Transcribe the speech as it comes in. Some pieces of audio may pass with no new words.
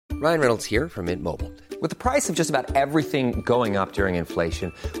Ryan Reynolds here from Mint Mobile. With the price of just about everything going up during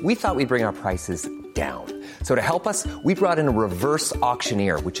inflation, we thought we'd bring our prices down. So to help us, we brought in a reverse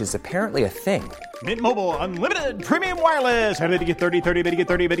auctioneer, which is apparently a thing. Mint Mobile Unlimited Premium Wireless. How to get 30, 30, bit to get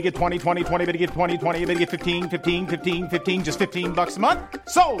 30, bit to get 20, 20, 20, bit to get 20, 20, bit to get 15, 15, 15, 15, just $15 a month?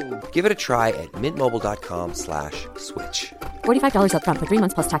 Sold! Give it a try at mintmobile.com/switch. $45 up front for 3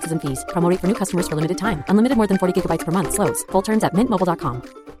 months plus taxes and fees. Promo rate for new customers for limited time. Unlimited more than 40 gigabytes per month. Slows full terms at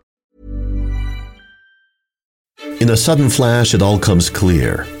mintmobile.com. In a sudden flash, it all comes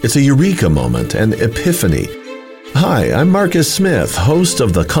clear. It's a eureka moment, an epiphany. Hi, I'm Marcus Smith, host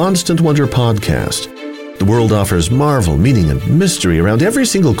of the Constant Wonder podcast. The world offers marvel, meaning, and mystery around every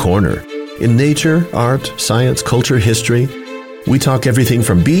single corner. In nature, art, science, culture, history, we talk everything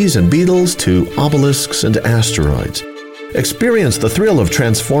from bees and beetles to obelisks and asteroids. Experience the thrill of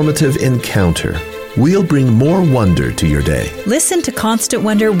transformative encounter. We'll bring more wonder to your day. Listen to Constant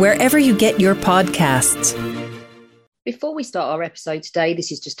Wonder wherever you get your podcasts. Before we start our episode today,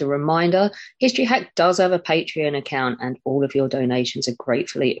 this is just a reminder. History Hack does have a Patreon account and all of your donations are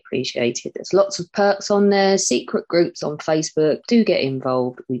gratefully appreciated. There's lots of perks on there, secret groups on Facebook. Do get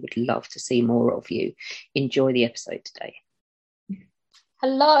involved. We would love to see more of you. Enjoy the episode today.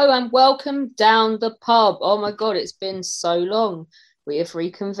 Hello and welcome down the pub. Oh my God, it's been so long. We have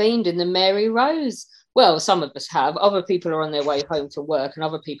reconvened in the Mary Rose. Well, some of us have. Other people are on their way home from work and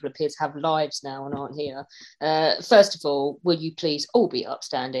other people appear to have lives now and aren't here. First of all, will you please all be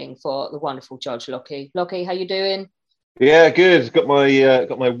upstanding for the wonderful Judge Lockie? Lockie, how you doing? Yeah, good. Got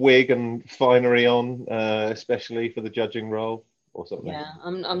my wig and finery on, especially for the judging role or something. Yeah,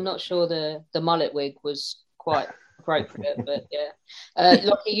 I'm not sure the mullet wig was quite appropriate, but yeah.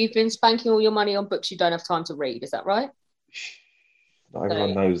 Lockie, you've been spanking all your money on books you don't have time to read, is that right? Not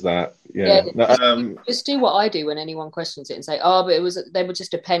everyone knows that. Yeah. Just do what I do when anyone questions it and say, "Oh, but they were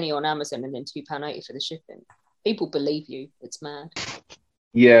just a penny on Amazon and then £2.80 for the shipping." People believe you. It's mad.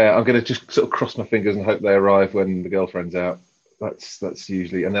 Yeah, I'm gonna just sort of cross my fingers and hope they arrive when the girlfriend's out. That's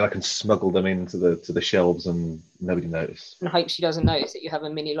usually, and then I can smuggle them into the shelves and nobody notice. And hope she doesn't notice that you have a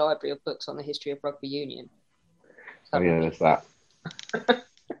mini library of books on the history of rugby union. Oh yeah, there's that.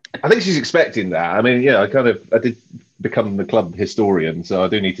 I think she's expecting that. I mean, yeah, I did become the club historian, so I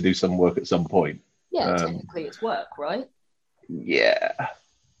do need to do some work at some point. Yeah, technically it's work, right? Yeah.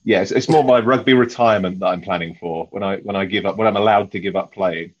 It's more my rugby retirement that I'm planning for when I give up, when I'm allowed to give up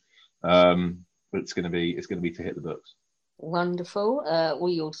playing. But it's going to be to hit the books. Wonderful.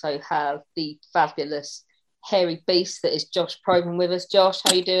 We also have the fabulous hairy beast that is Josh Probyn with us. Josh,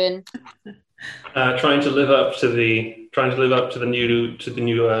 how you doing? Trying to live up to the new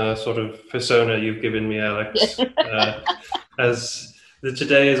sort of persona you've given me, Alex. As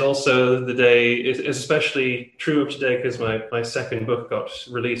today is also the day, it's especially true of today because my second book got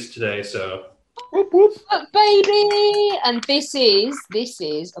released today. So, book baby, and this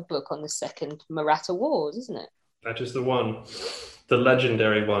is a book on the second Maratha Wars, isn't it? That is the one. The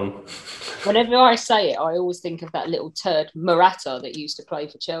legendary one. Whenever I say it, I always think of that little turd Maratha that used to play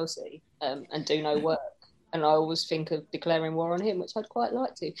for Chelsea and do no work. And I always think of declaring war on him, which I'd quite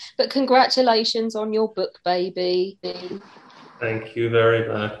like to. But congratulations on your book, baby. Thank you very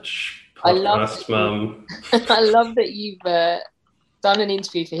much. I love that you've done an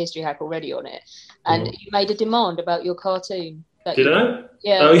interview for History Hack already on it. And you made a demand about your cartoon. Did I?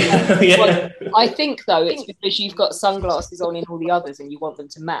 Yeah. Oh, yeah. Well, I think, though, it's because you've got sunglasses on in all the others and you want them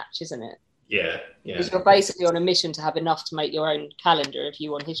to match, isn't it? Yeah. Because you're basically on a mission to have enough to make your own calendar if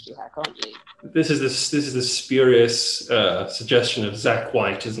you want History Hack, aren't you? This is the spurious suggestion of Zach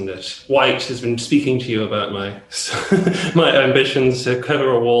White, isn't it? White has been speaking to you about my my ambitions to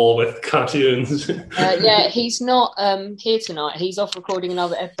cover a wall with cartoons. Yeah, he's not here tonight. He's off recording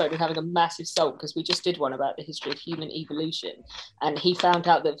another episode and having a massive sulk because we just did one about the history of human evolution, and he found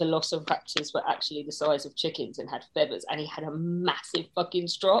out that velociraptors were actually the size of chickens and had feathers, and he had a massive fucking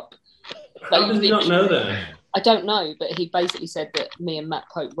strop. How did you not know that? I don't know, but he basically said that me and Matt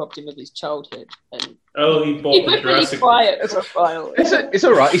Pope robbed him of his childhood. And he bought the Jurassic. Quiet as a file. It's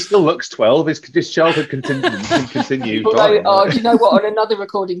all right. He still looks 12. His childhood can continue. Although, do you know what? On another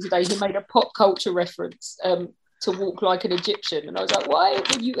recording today, he made a pop culture reference to Walk Like an Egyptian, and I was like, why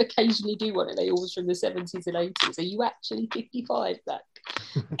would you occasionally do one? And they always from the 70s and 80s. Are you actually 55, Zach?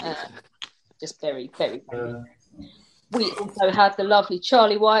 Just very, very. We also had the lovely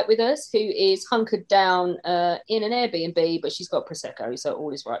Charlie White with us, who is hunkered down in an Airbnb, but she's got Prosecco, so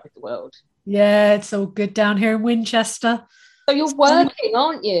all is right with the world. Yeah, it's all good down here in Winchester. So you're working,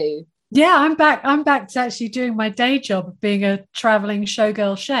 aren't you? Yeah, I'm back. I'm back to actually doing my day job of being a traveling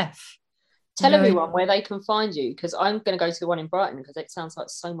showgirl chef. Tell everyone where they can find you, because I'm going to go to the one in Brighton because it sounds like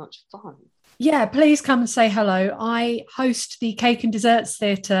so much fun. Yeah, please come and say hello. I host the Cake and Desserts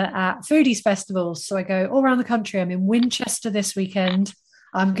Theatre at Foodies Festivals. So I go all around the country. I'm in Winchester this weekend.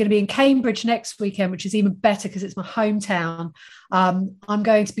 I'm going to be in Cambridge next weekend, which is even better because it's my hometown. I'm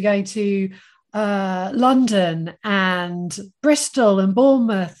going to be going to London and Bristol and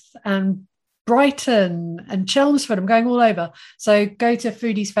Bournemouth and Brighton and Chelmsford. I'm going all over. So go to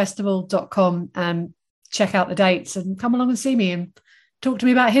foodiesfestival.com and check out the dates and come along and see me and talk to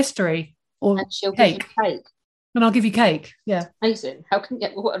me about history or and she'll cake. Give you cake. And I'll give you cake. Yeah. Amazing.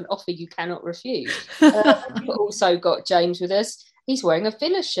 What an offer you cannot refuse. We've also got James with us. He's wearing a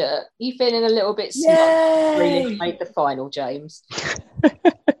Villa shirt. You feeling a little bit smug? Really made the final, James.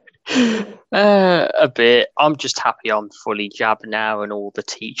 A bit. I'm just happy I'm fully jabbed now and all the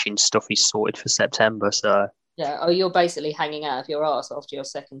teaching stuff is sorted for September. So yeah. Oh, you're basically hanging out of your arse after your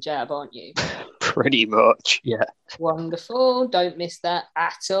second jab, aren't you? Pretty much. Yeah. Wonderful. Don't miss that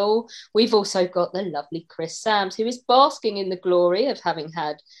at all. We've also got the lovely Chris Sams, who is basking in the glory of having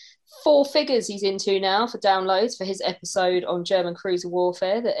had 4 figures he's into now for downloads for his episode on German cruiser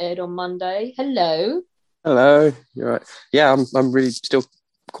warfare that aired on Monday. Hello. Hello. You're right. Yeah, I'm really still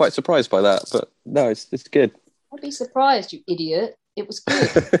quite surprised by that, but no, it's good. I'd be surprised, you idiot. It was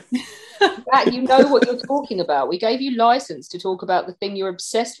good. You know what you're talking about. We gave you license to talk about the thing you're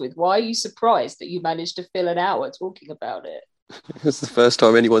obsessed with. Why are you surprised that you managed to fill an hour talking about it? It's the first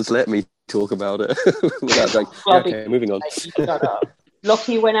time anyone's let me talk about it without saying, okay, moving on. Shut up.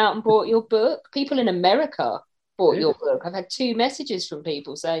 Lockie went out and bought your book. People in America bought your book. I've had 2 messages from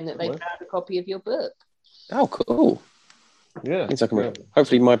people saying that they found a copy of your book. Oh, cool. Yeah.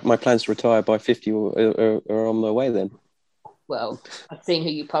 Hopefully my plans to retire by 50 are on the way then. Well, I've seen who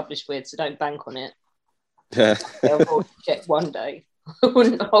you published with, so don't bank on it. Yeah. They'll check one day. I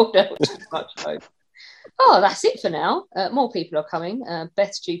wouldn't hold out too much hope. Oh, that's it for now. More people are coming.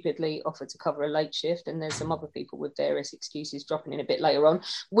 Beth stupidly offered to cover a late shift, and there's some other people with various excuses dropping in a bit later on.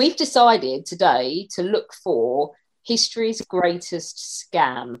 We've decided today to look for history's greatest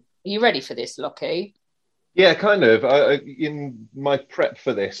scam. Are you ready for this, Lockie? Yeah, kind of. In my prep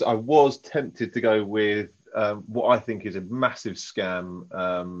for this, I was tempted to go with what I think is a massive scam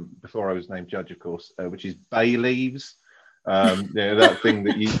before I was named judge, of course, which is bay leaves. That thing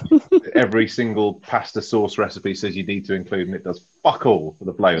that every single pasta sauce recipe says you need to include, and it does fuck all for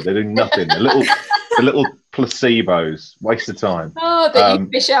the flavour. They do nothing. The little placebos, waste of time. Oh, that you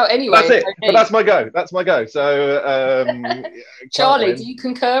fish out anyway. That's it. But that's my go. That's my go. So, Charlie, do you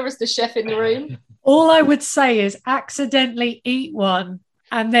concur as the chef in the room? All I would say is accidentally eat one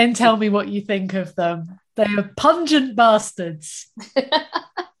and then tell me what you think of them. They are pungent bastards.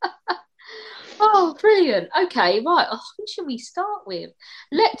 Oh, brilliant. Okay, right. Oh, who should we start with?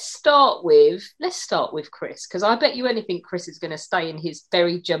 Let's start with Chris, because I bet you anything Chris is going to stay in his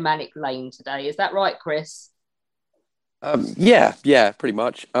very Germanic lane today. Is that right, Chris? Yeah, pretty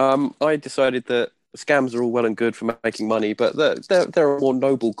much. I decided that scams are all well and good for making money, but there are more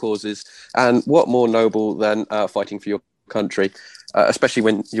noble causes. And what more noble than fighting for your country, especially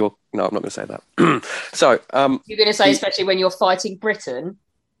when you're... No, I'm not going to say that. So... you're going to say especially when you're fighting Britain?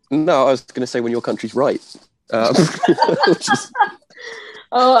 No, I was going to say when your country's right. Which is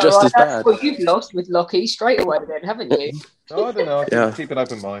as bad. Well, you've lost with Lockie straight away then, haven't you? Oh, I don't know. I keep an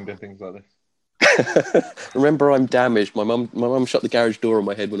open mind and things like this. Remember, I'm damaged. My mum shut the garage door on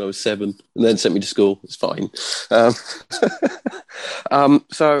my head when I was 7 and then sent me to school. It's fine.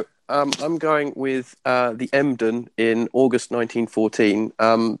 So I'm going with the Emden in August 1914.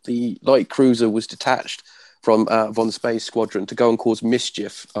 The light cruiser was detached from von Spey's squadron to go and cause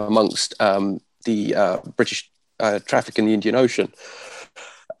mischief amongst the British traffic in the Indian Ocean.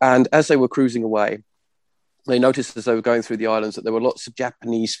 And as they were cruising away, they noticed as they were going through the islands that there were lots of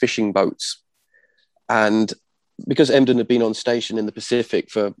Japanese fishing boats. And because Emden had been on station in the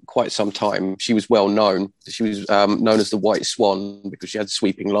Pacific for quite some time, she was well known. She was known as the White Swan because she had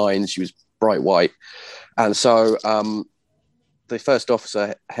sweeping lines. She was bright white. And so... the first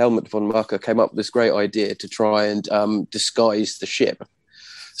officer, Helmut von Mucker, came up with this great idea to try and disguise the ship.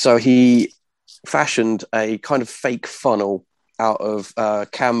 So he fashioned a kind of fake funnel out of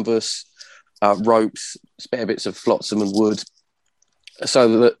canvas, ropes, spare bits of flotsam and wood,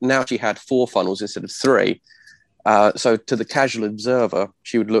 so that now she had 4 funnels instead of 3. So to the casual observer,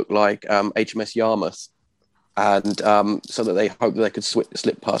 she would look like HMS Yarmouth. And so that they hoped that they could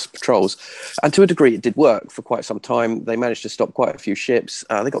slip past patrols. And to a degree, it did work for quite some time. They managed to stop quite a few ships.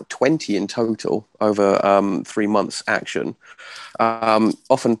 They got 20 in total over 3 months action,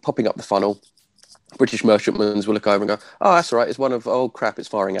 often popping up the funnel, British merchantmen will look over and go, "Oh, that's all right. It's one of crap. It's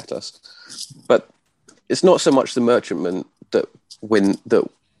firing at us." But it's not so much the merchantmen that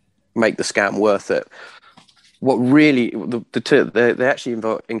make the scam worth it. What really they actually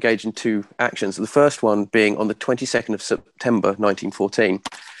engage in two actions. The first one being on the 22nd of September 1914.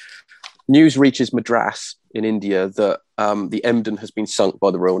 News reaches Madras in India that the Emden has been sunk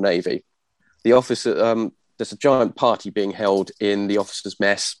by the Royal Navy. The officer, there's a giant party being held in the officers'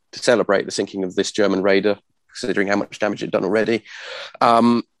 mess to celebrate the sinking of this German raider, considering how much damage it'd done already.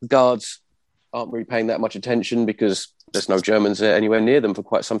 Guards aren't really paying that much attention because there's no Germans anywhere near them for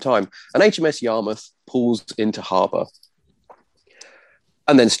quite some time. And HMS Yarmouth pulls into harbour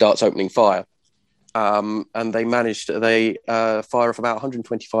and then starts opening fire. And they fire off about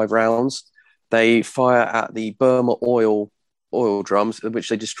 125 rounds. They fire at the Burma oil drums, which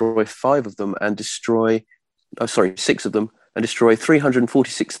they destroy 6 of them, and destroy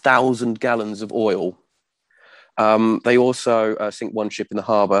 346,000 gallons of oil. They also sink one ship in the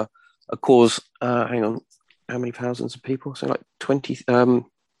harbour, cause, hang on, how many thousands of people? So like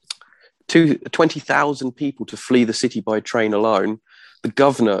 20,000 people to flee the city by train alone. The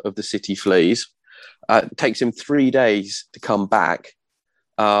governor of the city flees. It takes him 3 days to come back.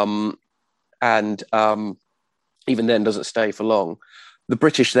 And even then doesn't stay for long. The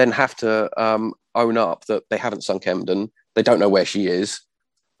British then have to own up that they haven't sunk Emden. They don't know where she is,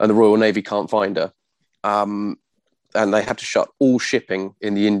 and the Royal Navy can't find her. And they have to shut all shipping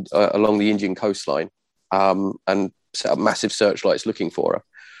in along the Indian coastline and set up massive searchlights looking for her.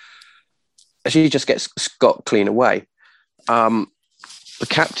 She just gets got clean away. The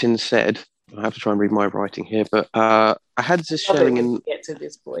captain said, I have to try and read my writing here, but I had this shelling in... Get to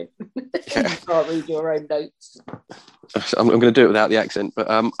this point. You can't read your own notes. I'm going to do it without the accent, but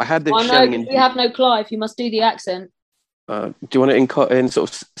I had this shelling in... We have no Clive, you must do the accent. Do you want it in sort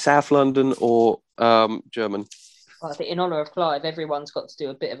of South London or German? Well, I think in honour of Clive, everyone's got to do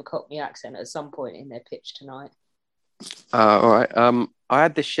a bit of a Cockney accent at some point in their pitch tonight. All right. I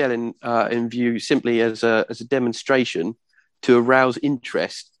had this shell in view simply as a demonstration to arouse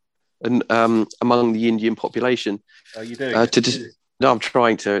interest and among the Indian population. Are you doing No, I'm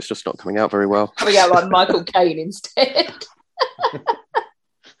trying to. It's just not coming out very well. Coming out like Michael Caine instead.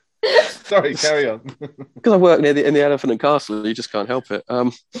 Sorry, carry on. Because I work in the Elephant and Castle, you just can't help it.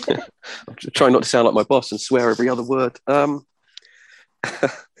 I'm trying not to sound like my boss and swear every other word. And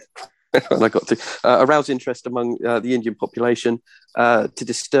I got to arouse interest among the Indian population, to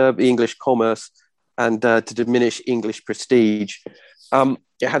disturb English commerce, and to diminish English prestige.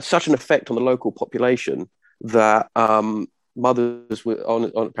 It had such an effect on the local population that mothers would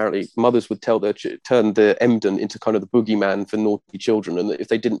turn the Emden into kind of the boogeyman for naughty children, and that if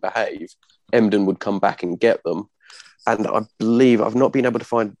they didn't behave, Emden would come back and get them. And I believe, I've not been able to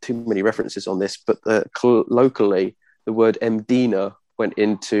find too many references on this, but locally the word Emdina went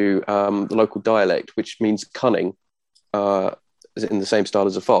into the local dialect, which means cunning, in the same style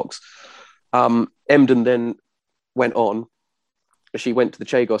as a fox. Emden then went on. She went to the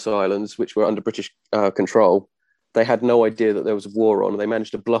Chagos Islands, which were under British control. They had no idea that there was a war on. They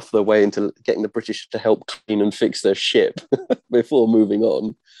managed to bluff their way into getting the British to help clean and fix their ship before moving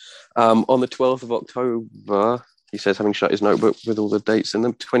on. On the 12th of October, he says, having shut his notebook with all the dates in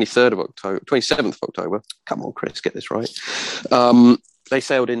them, 27th of October. Come on, Chris, get this right. They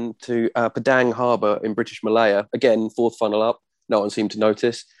sailed into Padang Harbour in British Malaya. Again, fourth funnel up. No one seemed to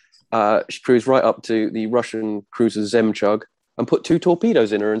notice. She cruised right up to the Russian cruiser Zemchug and put 2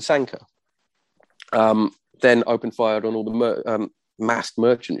 torpedoes in her and sank her. Then opened fire on all the massed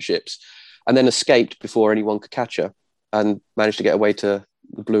merchant ships, and then escaped before anyone could catch her, and managed to get away to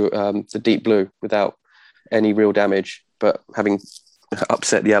the deep blue without any real damage, but having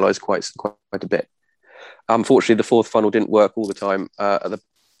upset the Allies quite a bit. Unfortunately, the fourth funnel didn't work all the time.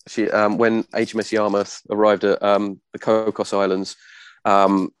 When HMS Yarmouth arrived at the Cocos Islands,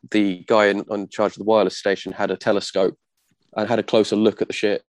 the guy in charge of the wireless station had a telescope and had a closer look at the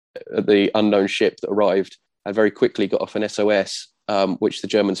ship, at the unknown ship that arrived, and very quickly got off an SOS, which the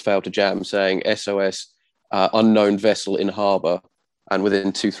Germans failed to jam, saying SOS, unknown vessel in harbour. And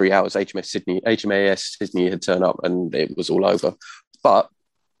within 2-3 hours, HMAS Sydney had turned up and it was all over. But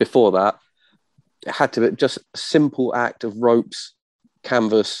before that, it had to be just a simple act of ropes,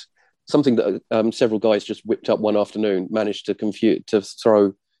 canvas, something that several guys just whipped up one afternoon, managed to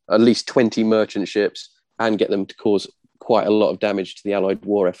throw at least 20 merchant ships and get them to cause quite a lot of damage to the Allied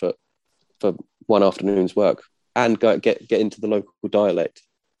war effort for one afternoon's work, and get into the local dialect.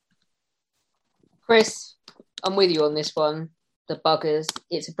 Chris, I'm with you on this one. The buggers,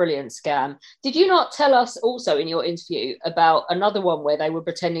 it's a brilliant scam. Did you not tell us also in your interview about another one where they were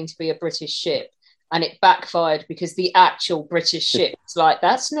pretending to be a British ship and it backfired because the actual British ship was like,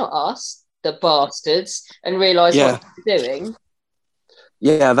 that's not us, the bastards, and realised what they were doing.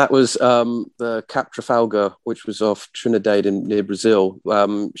 Yeah, that was the Cap Trafalgar, which was off Trinidad near Brazil.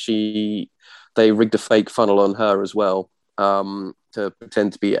 They rigged a fake funnel on her as well to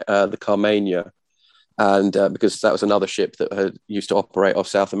pretend to be the Carmania, and because that was another ship that had used to operate off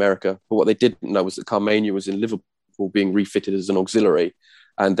South America. But what they didn't know was that Carmania was in Liverpool being refitted as an auxiliary,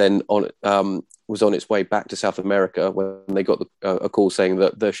 and then was on its way back to South America when they got a call saying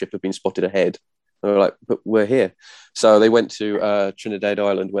that their ship had been spotted ahead. They were like, but we're here. So they went to Trinidad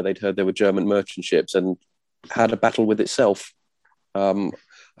Island where they'd heard there were German merchant ships and had a battle with itself. I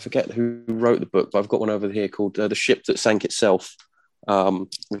forget who wrote the book, but I've got one over here called The Ship That Sank Itself,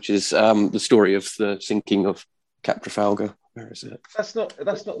 which is the story of the sinking of Cap Trafalgar. Where is it? That's not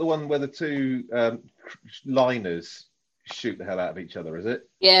the one where the two liners shoot the hell out of each other, is it?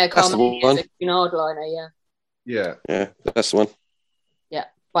 Yeah, Carmania is a Cunard liner, Yeah, that's the one.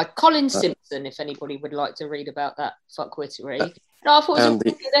 By Colin Simpson, if anybody would like to read about that fuckwittery. No, I thought it was a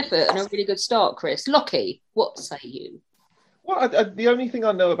really good effort and a really good start, Chris. Lockie, what say you? Well, the only thing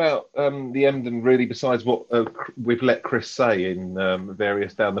I know about the Emden, really, besides what we've let Chris say in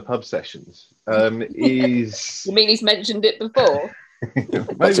various down the pub sessions, is... You mean he's mentioned it before?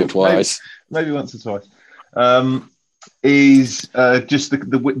 Once or twice. Maybe once or twice. Is just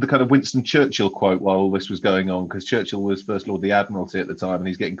the kind of Winston Churchill quote while all this was going on, because Churchill was First Lord of the Admiralty at the time, and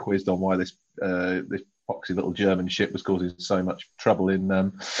he's getting quizzed on why this poxy little German ship was causing so much trouble in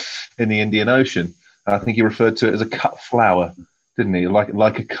the Indian Ocean. I think he referred to it as a cut flower, didn't he?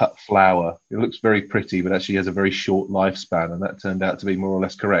 Like a cut flower. It looks very pretty, but actually has a very short lifespan, and that turned out to be more or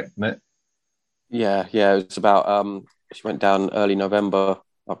less correct, didn't it? Yeah. It's about she went down early November.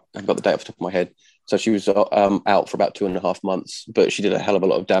 I haven't got the date off the top of my head. So she was out for about 2.5 months, but she did a hell of a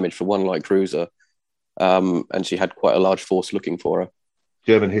lot of damage for one light cruiser, and she had quite a large force looking for her.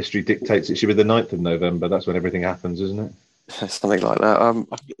 German history dictates it should be the 9th of November. That's when everything happens, isn't it? Something like that. I'll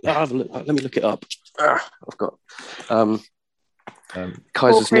have a look. Let me look it up. I've got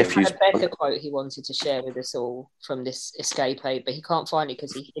Kaiser's nephew's. Had a better quote he wanted to share with us all from this escape aid, but he can't find it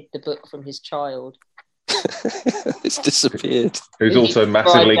because he hid the book from his child. It's disappeared. Who's also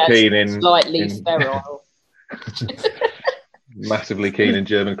massively keen in slightly feral. Massively keen in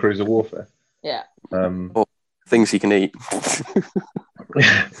German cruiser warfare. Yeah. Things he can eat.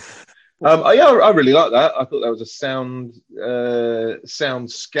 I really like that. I thought that was a sound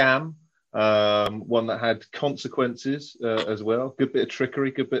scam. One that had consequences as well. Good bit of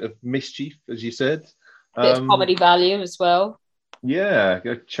trickery, good bit of mischief, as you said. Bit of comedy value as well. Yeah,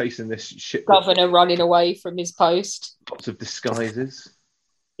 go chasing this ship. Governor running away from his post. Lots of disguises.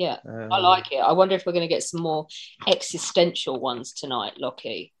 Yeah, I like it. I wonder if we're going to get some more existential ones tonight,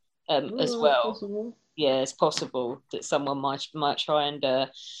 Lockie, as well. Possible. Yeah, it's possible that someone might try and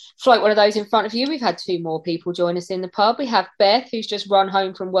float one of those in front of you. We've had 2 more people join us in the pub. We have Beth, who's just run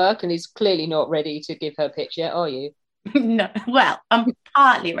home from work and is clearly not ready to give her pitch yet, are you? No, well, I'm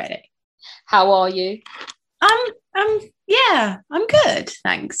partly ready. How are you? Yeah, I'm good,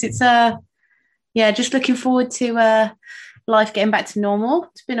 thanks. It's just looking forward to life getting back to normal.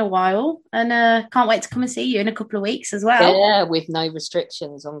 It's been a while, and can't wait to come and see you in a couple of weeks as well. Yeah, with no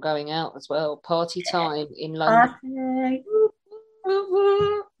restrictions on going out as well. Party time in London.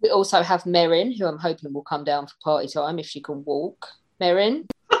 We also have Merrin, who I'm hoping will come down for party time if she can walk. Merrin.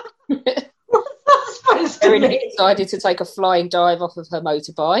 Merrin decided to take a flying dive off of her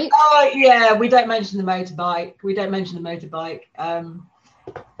motorbike. Oh yeah, we don't mention the motorbike. I'm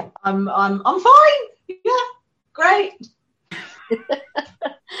fine. Yeah, great.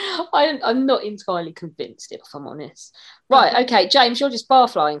 I'm not entirely convinced, if I'm honest. Right, okay, James, you're just bar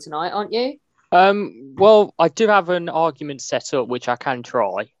flying tonight, aren't you? Well, I do have an argument set up which I can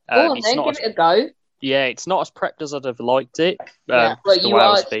try. Go on then, give it a go. Yeah, it's not as prepped as I'd have liked it. Well, you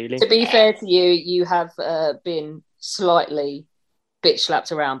are. To be fair to you, you have been slightly bitch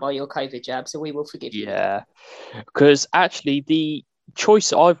slapped around by your COVID jab, so we will forgive you. Yeah, because actually the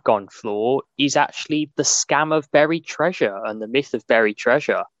choice I've gone for is actually the scam of buried treasure and the myth of buried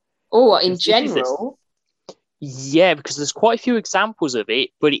treasure. Oh, in general? Yeah, because there's quite a few examples of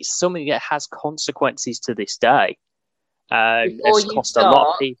it, but it's something that has consequences to this day. It's cost a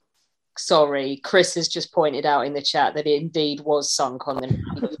lot of people. Sorry, Chris has just pointed out in the chat that it indeed was sunk on the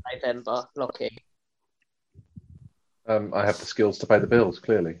 9th of November, Lockie. I have the skills to pay the bills,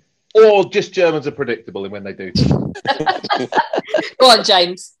 clearly. Or just Germans are predictable in when they do. Go on,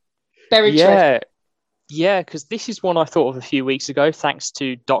 James. Buried treasure. Yeah, because this is one I thought of a few weeks ago, thanks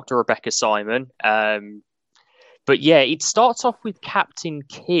to Dr. Rebecca Simon. But yeah, it starts off with Captain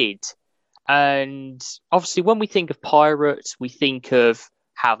Kidd, And obviously, when we think of pirates, we think of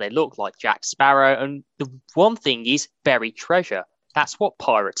how they look, like Jack Sparrow. And the one thing is buried treasure. That's what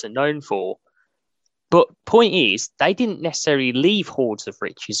pirates are known for. But point is, they didn't necessarily leave hoards of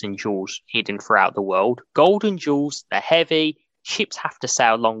riches and jewels hidden throughout the world. Gold and jewels, they're heavy. Ships have to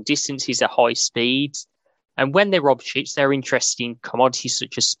sail long distances at high speeds. And when they rob ships, they're interested in commodities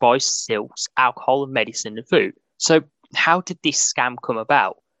such as spice, silks, alcohol, and medicine and food. So how did this scam come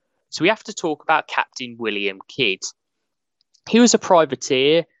about? So we have to talk about Captain William Kidd. He was a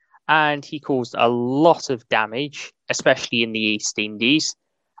privateer and he caused a lot of damage, especially in the East Indies.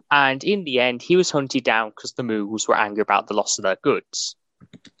 And in the end, he was hunted down because the Mughals were angry about the loss of their goods.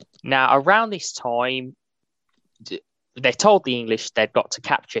 Now, around this time, they told the English they'd got to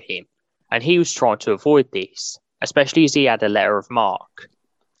capture him. And he was trying to avoid this, especially as he had a letter of marque.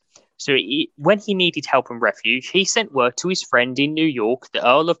 So when he needed help and refuge, he sent word to his friend in New York, the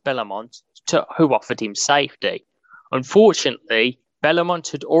Earl of Bellomont, who offered him safety. Unfortunately,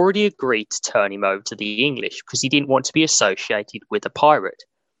 Bellomont had already agreed to turn him over to the English because he didn't want to be associated with a pirate.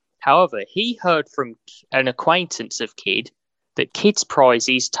 However, he heard from an acquaintance of Kidd that Kidd's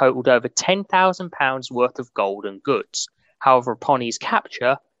prizes totaled over £10,000 worth of gold and goods. However, upon his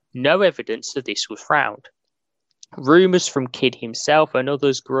capture, no evidence of this was found. Rumours from Kidd himself and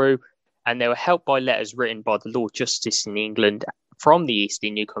others grew, and they were helped by letters written by the Lord Justice in England from the East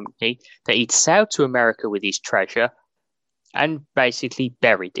India Company that he'd sailed to America with his treasure and basically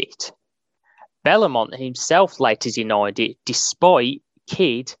buried it. Bellomont himself later denied it, despite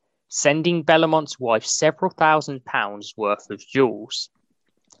Kidd sending Bellomont's wife several £1,000s worth of jewels.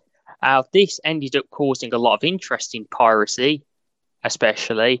 This ended up causing a lot of interest in piracy,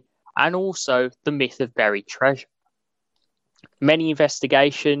 especially, and also the myth of buried treasure. Many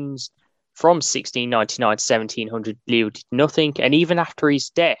investigations from 1699 to 1700 yielded nothing, and even after his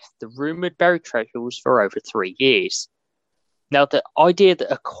death, the rumoured buried treasure was for over 3 years. Now, the idea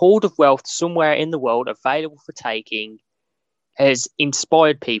that a hoard of wealth somewhere in the world available for taking has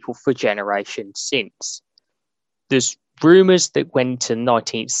inspired people for generations since. There's rumours that went into the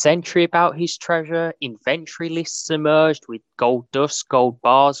 19th century about his treasure. Inventory lists emerged with gold dust, gold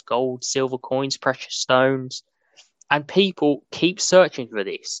bars, gold, silver coins, precious stones. And people keep searching for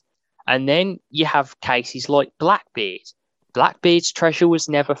this. And then you have cases like Blackbeard. Blackbeard's treasure was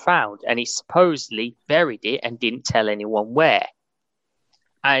never found, and he supposedly buried it and didn't tell anyone where.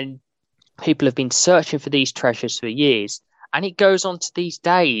 And people have been searching for these treasures for years. And it goes on to these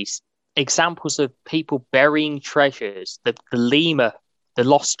days. Examples of people burying treasures. The Lima, the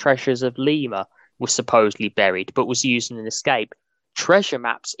lost treasures of Lima, were supposedly buried, but was used in an escape. Treasure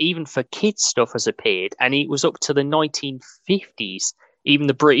maps, even for kids' stuff, has appeared, and it was up to the 1950s. Even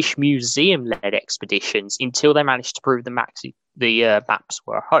the British Museum led expeditions until they managed to prove the maps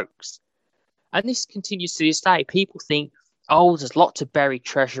were a hoax. And this continues to this day. People think, oh, there's lots of buried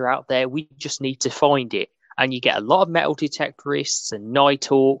treasure out there. We just need to find it. And you get a lot of metal detectorists and night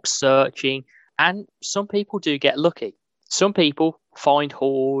hawks searching. And some people do get lucky. Some people find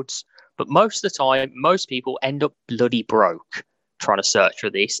hoards. But most of the time, most people end up bloody broke trying to search for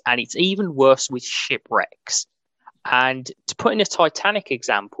this. And it's even worse with shipwrecks. And to put in a Titanic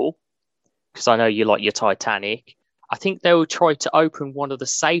example, because I know you like your Titanic, I think they will try to open one of the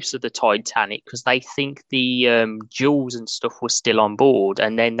safes of the Titanic because they think the jewels and stuff were still on board.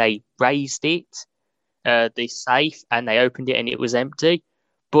 And then they raised it, the safe, and they opened it and it was empty.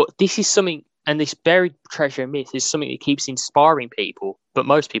 But this is something, and this buried treasure myth is something that keeps inspiring people, but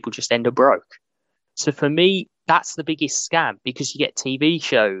most people just end up broke. So for me, that's the biggest scam, because you get TV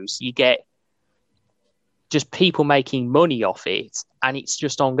shows, you get just people making money off it, and it's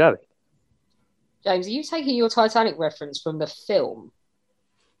just ongoing. James, are you taking your Titanic reference from the film?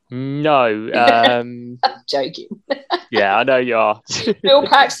 No. I'm joking. Yeah, I know you are. Bill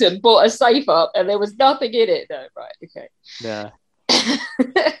Paxton bought a safe up and there was nothing in it. No, right, okay. Yeah.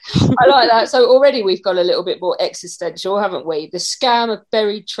 I like that. So already we've got a little bit more existential, haven't we? The scam of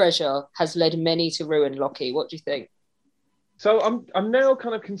buried treasure has led many to ruin. Lockie, what do you think? So I'm now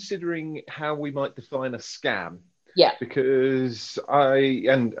kind of considering how we might define a scam. Yeah. Because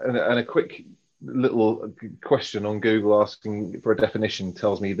and a quick little question on Google asking for a definition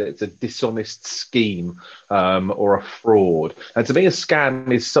tells me that it's a dishonest scheme or a fraud. And to me, a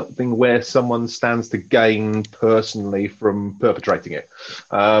scam is something where someone stands to gain personally from perpetrating it.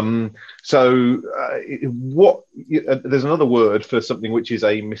 There's another word for something which is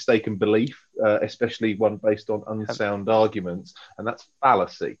a mistaken belief, especially one based on unsound arguments, and that's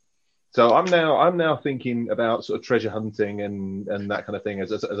fallacy. So I'm now thinking about sort of treasure hunting and that kind of thing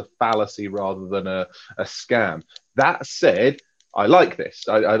as a fallacy rather than a scam. That said, I like this.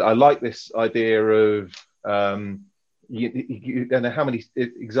 I like this idea of and how many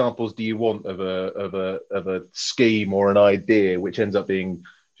examples do you want of a scheme or an idea which ends up being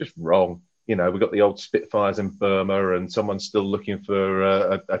just wrong? You know, we've got the old Spitfires in Burma, and someone's still looking for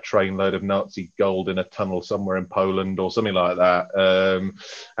a trainload of Nazi gold in a tunnel somewhere in Poland or something like that.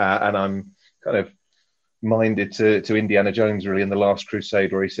 And I'm kind of minded to Indiana Jones really in The Last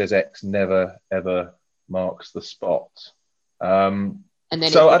Crusade, where he says X never ever marks the spot. And then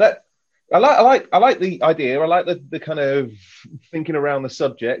so I like the idea. I like the kind of thinking around the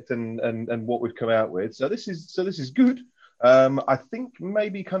subject and what we've come out with. So this is good. I think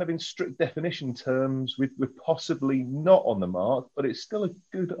maybe kind of in strict definition terms, we're possibly not on the mark, but it's still a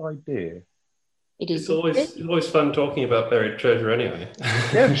good idea. It's always fun talking about buried treasure anyway.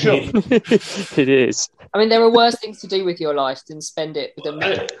 Yeah, sure. It is. I mean, there are worse things to do with your life than spend it with a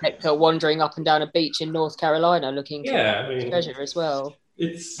metal detector wandering up and down a beach in North Carolina looking for treasure as well.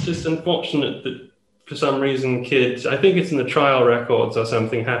 It's just unfortunate that for some reason kids, I think it's in the trial records or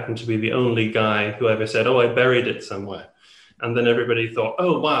something, happened to be the only guy who ever said, I buried it somewhere. And then everybody thought,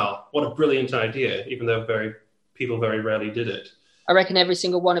 oh, wow, what a brilliant idea, even though people very rarely did it. I reckon every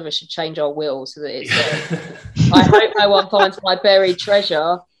single one of us should change our will so that it's I hope no one finds my buried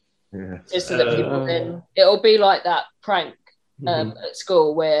treasure. Yeah. Just so that people then it'll be like that prank at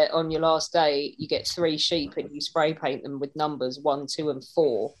school where on your last day you get 3 sheep and you spray paint them with numbers 1, 2 and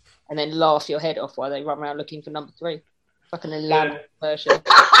 4 and then laugh your head off while they run around looking for number 3. Fucking elaborate version.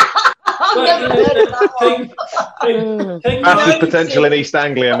 Massive potential in East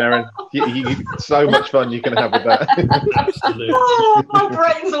Anglia, Merrin. So much fun you can have with that. Absolutely. Oh, my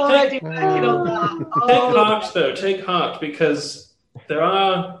brain's already working on that. Take heart, because there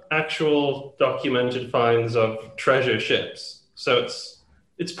are actual documented finds of treasure ships. So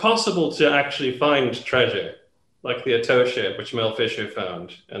it's possible to actually find treasure, like the Atoll ship, which Mel Fisher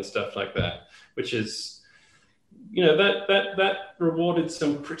found, and stuff like that, which is, that rewarded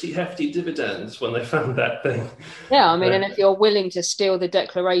some pretty hefty dividends when they found that thing. Yeah, I mean, and if you're willing to steal the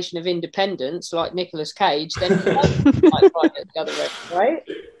Declaration of Independence, like Nicolas Cage, then you might find it the other way, right?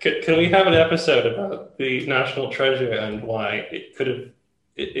 Can we have an episode about the national treasure and why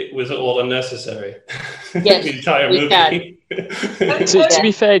it was all unnecessary? Yes, the entire we movie. To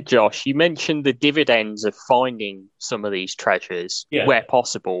be fair, Josh, you mentioned the dividends of finding some of these treasures where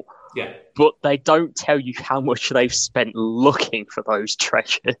possible. Yeah. But they don't tell you how much they've spent looking for those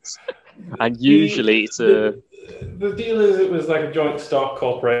treasures. And usually the deal is it was like a joint stock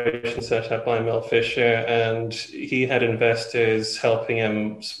corporation set up by Mel Fisher, and he had investors helping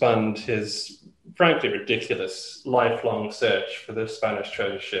him fund his frankly ridiculous lifelong search for the Spanish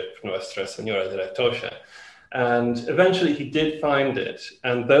treasure ship Nuestra Señora de la Tocha. And eventually he did find it.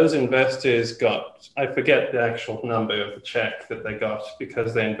 And those investors got, I forget the actual number of the check that they got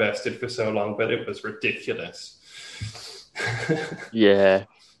because they invested for so long, but it was ridiculous. Yeah.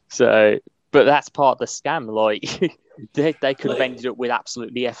 So, but that's part of the scam. Like, they could have ended up with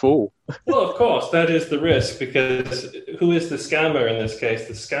absolutely F all. Well, of course, that is the risk, because who is the scammer in this case?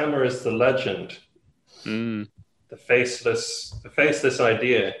 The scammer is the legend. The faceless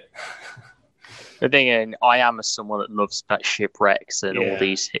idea. The thing, and I am someone that loves shipwrecks and all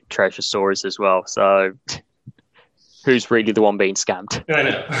these treasure stories as well. So, who's really the one being scammed? I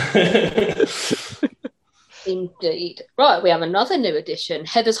know. Indeed. Right, we have another new addition.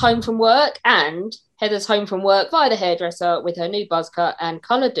 Heather's home from work, and Heather's home from work via the hairdresser with her new buzz cut and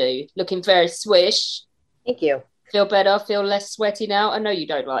colour do. Looking very swish. Thank you. Feel better? Feel less sweaty now? I know you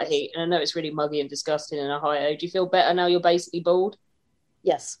don't like heat, and I know it's really muggy and disgusting in Ohio. Do you feel better now you're basically bald?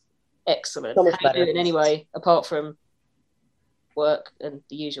 Yes. Excellent. So much How are you better. doing anyway, apart from work and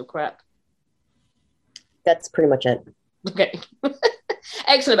the usual crap? That's pretty much it. Okay.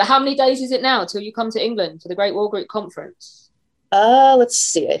 Excellent. But how many days is it now till you come to England for the Great War Group Conference? Let's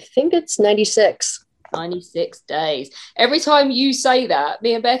see. I think it's 96. 96 days. Every time you say that,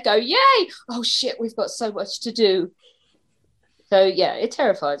 me and Beth go, yay! Oh, shit, we've got so much to do. So, yeah, it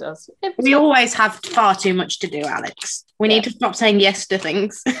terrifies us. We always have far too much to do, Alex. We need to stop saying yes to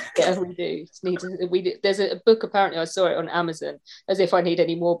things. Yeah, we do. There's a book, apparently, I saw it on Amazon, as if I need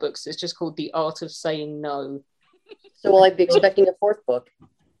any more books. It's just called The Art of Saying No. So will I be expecting a 4th book?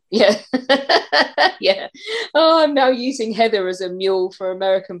 Yeah. Yeah. Oh, I'm now using Heather as a mule for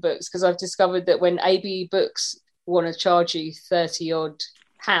American books, because I've discovered that when ABE Books want to charge you 30 odd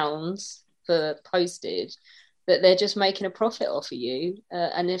pounds for postage, that they're just making a profit off of you.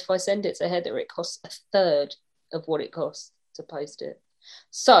 And if I send it to Heather, it costs a third of what it costs to post it.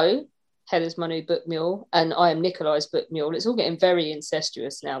 So Heather's my new book mule, and I am Nikolai's book mule. It's all getting very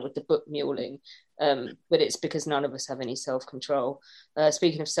incestuous now with the book muling, but it's because none of us have any self-control.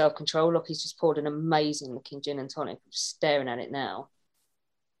 Speaking of self-control, Lockie's just poured an amazing looking gin and tonic. I'm just staring at it now.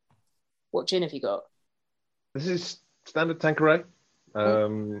 What gin have you got? This is standard Tanqueray.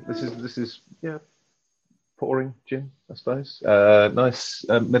 This is pouring gin, I suppose. Nice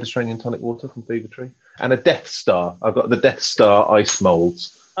Mediterranean tonic water from Fever Tree, and a Death Star. I've got the Death Star ice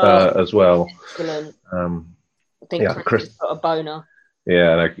molds as well. Excellent. I think Chris got a boner.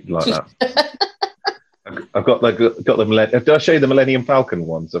 Yeah, I like that. I've got the did I show you the Millennium Falcon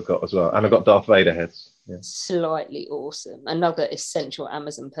ones I've got as well, and I've got Darth Vader heads. Yeah. Slightly awesome. Another essential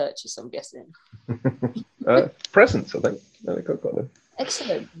Amazon purchase, I'm guessing. Presents, I think I've got them.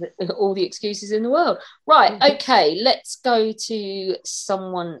 Excellent. All the excuses in the world. Right, okay, let's go to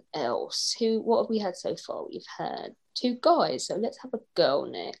someone else. What have we had so far? We've had 2 guys, so let's have a girl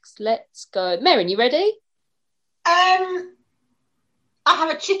next. Let's go. Merrin, you ready? I have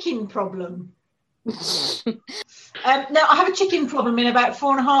a chicken problem. No, I have a chicken problem in about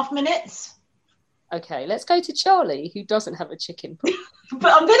 4.5 minutes. Okay, let's go to Charlie, who doesn't have a chicken problem.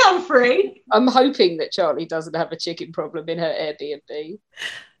 But I'm good on free. I'm hoping that Charlie doesn't have a chicken problem in her Airbnb.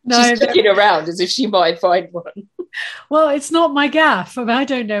 No, she's looking around as if she might find one. Well, it's not my gaff. I mean, I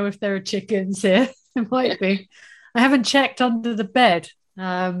don't know if there are chickens here. There might be. I haven't checked under the bed.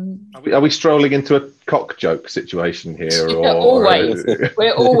 Are we strolling into a cock joke situation here? Or, always.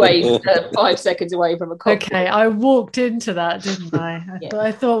 We're always 5 seconds away from a cock Okay, joke. I walked into that, didn't I?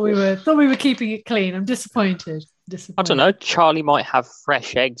 I thought we were keeping it clean. I'm disappointed. I don't know. Charlie might have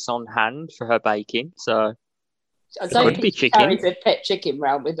fresh eggs on hand for her baking, so I don't could think be she chicken. carries a pet chicken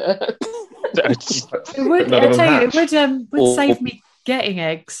round with her. It would, I tell you, it would save me getting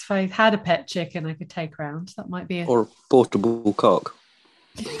eggs. If I had a pet chicken, I could take round. That might be or a portable cock.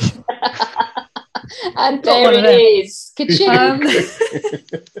 And there it is. Can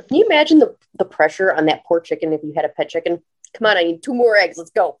you imagine the pressure on that poor chicken if you had a pet chicken? Come on, I need 2 more eggs. Let's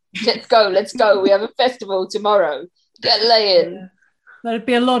go. Let's go. We have a festival tomorrow. Get laying. That'd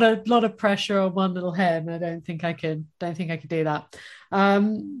be a lot of pressure on one little hen. I don't think I could do that.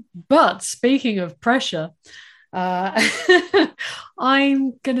 But speaking of pressure, I'm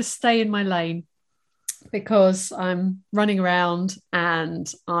going to stay in my lane because I'm running around,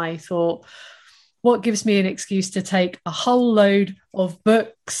 and I thought, what gives me an excuse to take a whole load of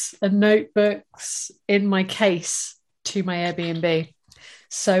books and notebooks in my case to my Airbnb?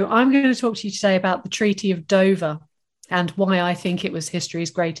 So I'm going to talk to you today about the Treaty of Dover and why I think it was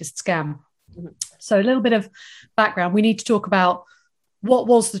history's greatest scam. So a little bit of background. We need to talk about what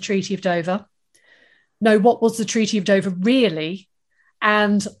was the Treaty of Dover? No, what was the Treaty of Dover really?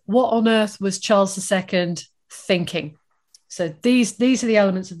 And what on earth was Charles II thinking? So these are the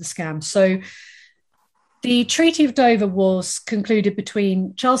elements of the scam. So the Treaty of Dover was concluded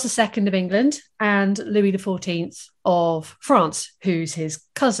between Charles II of England and Louis XIV of France, who's his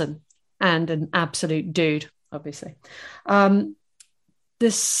cousin and an absolute dude, obviously. The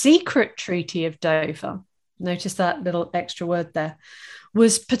secret Treaty of Dover, notice that little extra word there,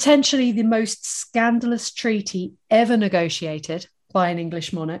 was potentially the most scandalous treaty ever negotiated by an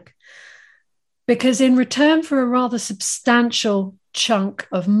English monarch, because in return for a rather substantial chunk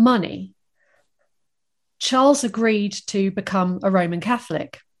of money, Charles agreed to become a Roman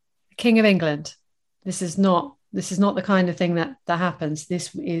Catholic, King of England. This is not the kind of thing that happens.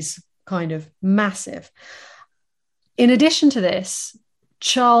 This is kind of massive. In addition to this,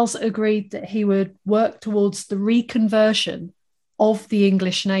 Charles agreed that he would work towards the reconversion of the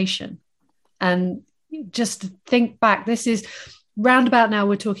English nation. And just to think back, this is roundabout now,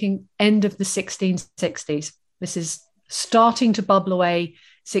 we're talking end of the 1660s. This is starting to bubble away,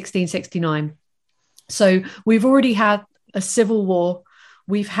 1669. So we've already had a civil war.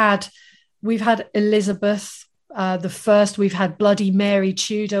 We've had Elizabeth the First. We've had Bloody Mary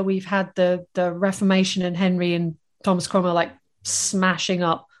Tudor. We've had the Reformation and Henry and Thomas Cromwell like smashing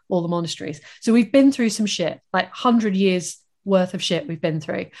up all the monasteries. So we've been through some shit, like 100 years worth of shit we've been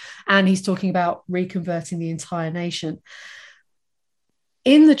through. And he's talking about reconverting the entire nation.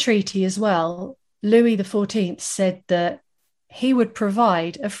 In the treaty as well, Louis XIV said that he would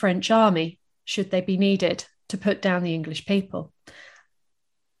provide a French army should they be needed to put down the English people.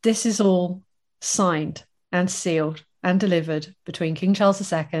 This is all signed and sealed and delivered between King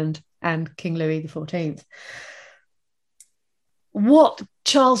Charles II and King Louis XIV. What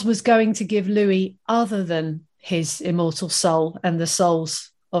Charles was going to give Louis other than his immortal soul and the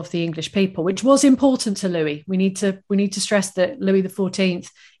souls of the English people, which was important to Louis. We need to stress that Louis XIV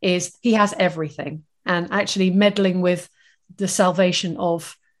he has everything, and actually meddling with the salvation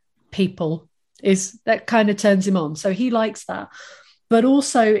of people is that kind of turns him on. So he likes that. But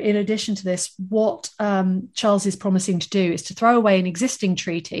also, in addition to this, what Charles is promising to do is to throw away an existing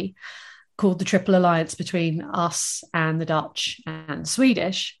treaty called the Triple Alliance between us and the Dutch and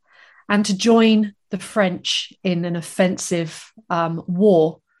Swedish, and to join the French in an offensive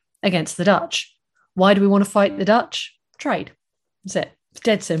war against the Dutch. Why do we want to fight the Dutch? Trade. That's it. It's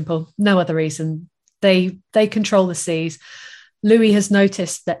dead simple. No other reason. They control the seas. Louis has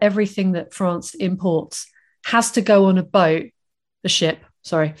noticed that everything that France imports has to go on a ship,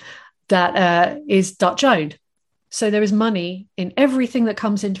 that is Dutch owned. So there is money in everything that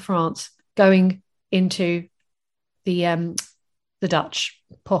comes into France going into the Dutch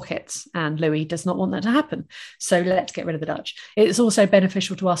pockets, and Louis does not want that to happen. So let's get rid of the Dutch. It's also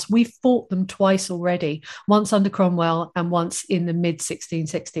beneficial to us. We've fought them twice already, once under Cromwell and once in the mid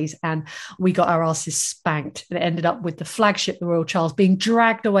 1660s, and we got our asses spanked. And it ended up with the flagship, the Royal Charles, being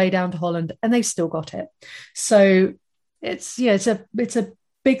dragged away down to Holland, and they've still got it. So it's a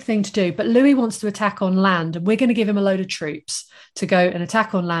big thing to do. But Louis wants to attack on land, and we're going to give him a load of troops to go and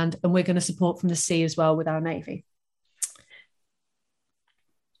attack on land, and we're going to support from the sea as well with our navy.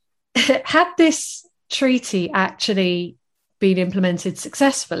 Had this treaty actually been implemented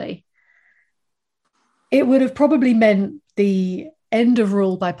successfully, it would have probably meant the end of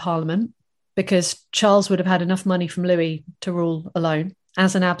rule by Parliament, because Charles would have had enough money from Louis to rule alone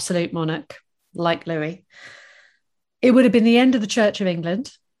as an absolute monarch like Louis. It would have been the end of the Church of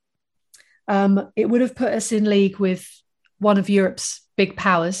England. It would have put us in league with one of Europe's big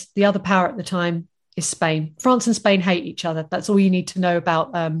powers. The other power at the time is Spain. France and Spain hate each other. That's all you need to know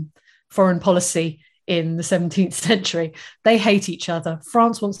about foreign policy in the 17th century. They hate each other.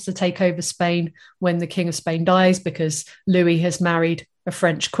 France wants to take over Spain when the King of Spain dies, because Louis has married a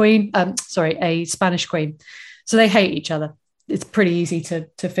Spanish queen. So they hate each other. It's pretty easy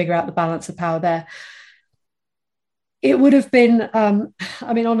to figure out the balance of power there. It would have been, on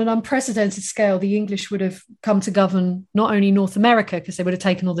an unprecedented scale, the English would have come to govern not only North America, because they would have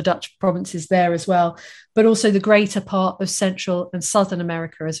taken all the Dutch provinces there as well, but also the greater part of Central and Southern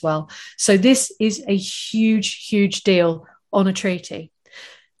America as well. So this is a huge, huge deal on a treaty.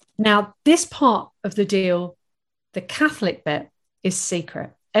 Now, this part of the deal, the Catholic bit, is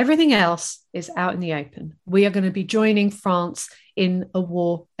secret. Everything else is out in the open. We are going to be joining France in a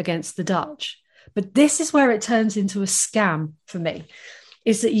war against the Dutch. But this is where it turns into a scam for me,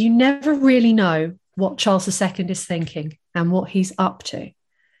 is that you never really know what Charles II is thinking and what he's up to.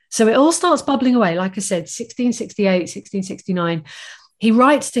 So it all starts bubbling away. Like I said, 1668, 1669, he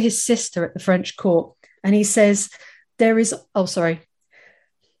writes to his sister at the French court, and he says, there's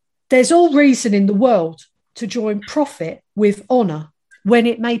all reason in the world to join profit with honour when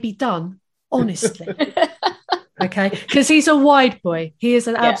it may be done honestly. Okay, because he's a wide boy. He is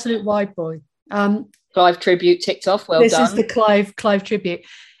an absolute wide boy. Clive tribute ticked off. Well this done. This is the Clive tribute.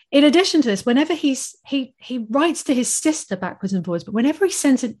 In addition to this, whenever he writes to his sister backwards and forwards, but whenever he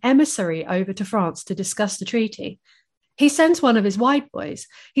sends an emissary over to France to discuss the treaty, he sends one of his wide boys.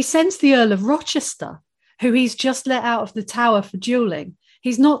 He sends the Earl of Rochester, who he's just let out of the Tower for duelling.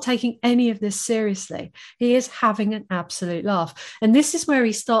 He's not taking any of this seriously. He is having an absolute laugh. And this is where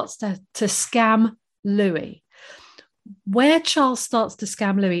he starts to scam Louis. Where Charles starts to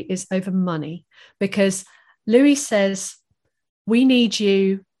scam Louis is over money, because Louis says, we need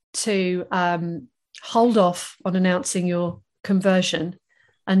you to hold off on announcing your conversion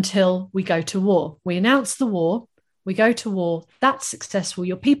until we go to war. We announce the war, we go to war, that's successful.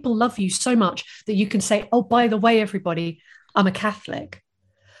 Your people love you so much that you can say, oh, by the way, everybody, I'm a Catholic.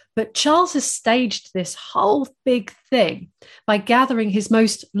 But Charles has staged this whole big thing by gathering his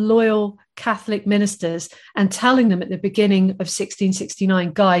most loyal Catholic ministers and telling them at the beginning of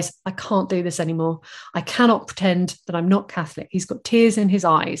 1669, guys, I can't do this anymore. I cannot pretend that I'm not Catholic. He's got tears in his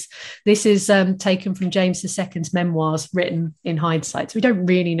eyes. This is taken from James II's memoirs, written in hindsight. So we don't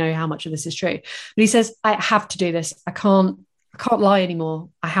really know how much of this is true. But he says, I have to do this. I can't lie anymore.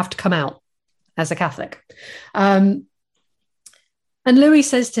 I have to come out as a Catholic. And Louis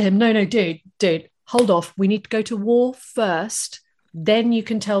says to him, no, dude, hold off. We need to go to war first. Then you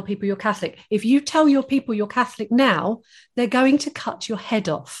can tell people you're Catholic. If you tell your people you're Catholic now, they're going to cut your head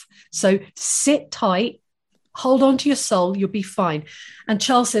off. So sit tight, hold on to your soul, you'll be fine. And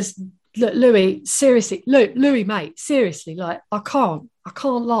Charles says, look, Louis, seriously, Louis, mate, seriously, like, I can't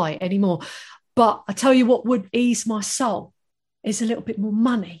lie anymore. But I tell you what would ease my soul is a little bit more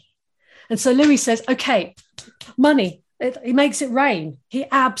money. And so Louis says, okay, money. He makes it rain. He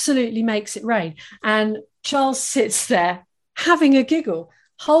absolutely makes it rain. And Charles sits there having a giggle,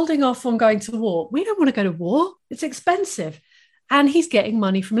 holding off on going to war. We don't want to go to war. It's expensive. And he's getting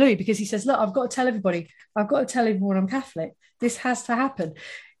money from Louis because he says, look, I've got to tell everybody I'm Catholic. This has to happen.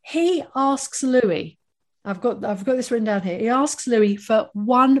 He asks Louis, I've got this written down here. He asks Louis for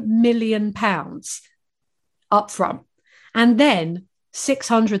 £1 million up front, and then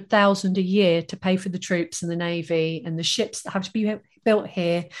 600,000 a year to pay for the troops and the navy and the ships that have to be built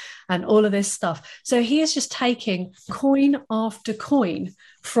here and all of this stuff. So he is just taking coin after coin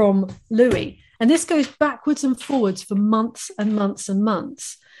from Louis. And this goes backwards and forwards for months and months and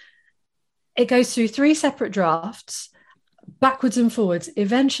months. It goes through 3 separate drafts, backwards and forwards.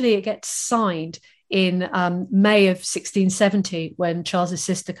 Eventually it gets signed in May of 1670 when Charles's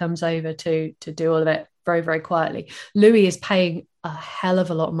sister comes over to do all of it very, very quietly. Louis is paying a hell of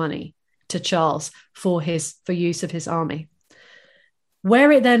a lot of money to Charles for use of his army.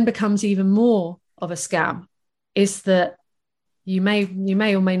 Where it then becomes even more of a scam is that you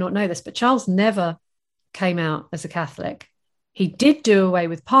may or may not know this, but Charles never came out as a Catholic. He did do away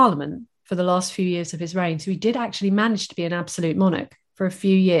with Parliament for the last few years of his reign, so he did actually manage to be an absolute monarch for a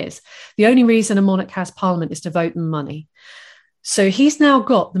few years. The only reason a monarch has Parliament is to vote them money. So he's now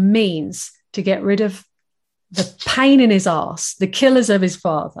got the means to get rid of the pain in his arse, the killers of his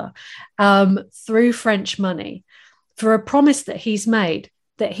father, through French money, for a promise that he's made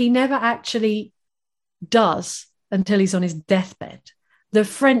that he never actually does until he's on his deathbed. The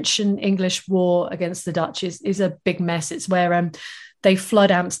French and English war against the Dutch is a big mess. It's where they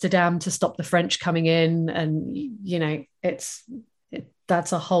flood Amsterdam to stop the French coming in, and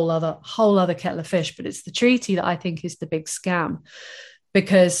that's a whole other kettle of fish. But it's the treaty that I think is the big scam,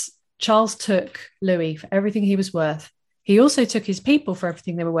 because Charles took Louis for everything he was worth. He also took his people for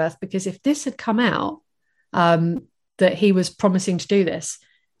everything they were worth, because if this had come out that he was promising to do this,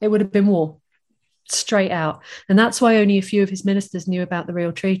 it would have been war. Straight out. And that's why only a few of his ministers knew about the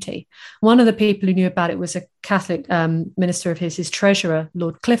real treaty. One of the people who knew about it was a Catholic minister of his treasurer,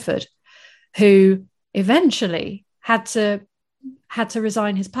 Lord Clifford, who eventually had to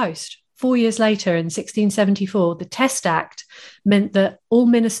resign his post. 4 years later, in 1674, the Test Act meant that all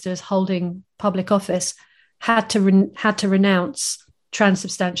ministers holding public office had to renounce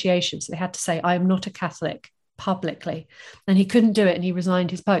transubstantiation. So they had to say, I am not a Catholic, publicly. And he couldn't do it, and he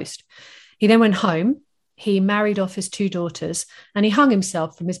resigned his post. He then went home, he married off his 2 daughters, and he hung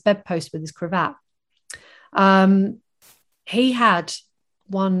himself from his bedpost with his cravat. He had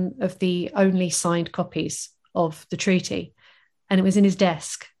one of the only signed copies of the treaty, and it was in his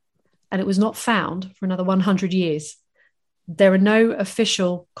desk, and it was not found for another 100 years. There are no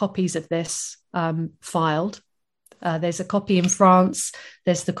official copies of this filed. There's a copy in France.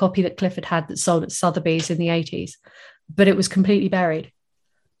 There's the copy that Clifford had that sold at Sotheby's in the 80s, but it was completely buried.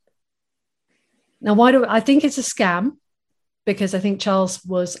 Now, I think it's a scam? Because I think Charles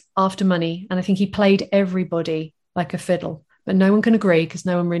was after money, and I think he played everybody like a fiddle, but no one can agree because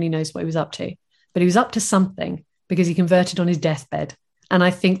no one really knows what he was up to. But he was up to something because he converted on his deathbed. And I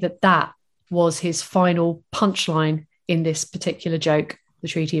think that was his final punchline in this particular joke, the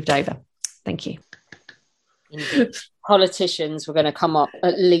Treaty of Dover. Thank you. Politicians were going to come up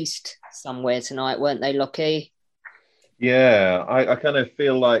at least somewhere tonight, weren't they, Lockie? Yeah, I kind of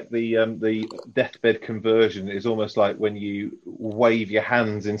feel like the deathbed conversion is almost like when you wave your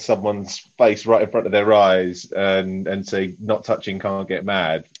hands in someone's face right in front of their eyes and say, not touching, can't get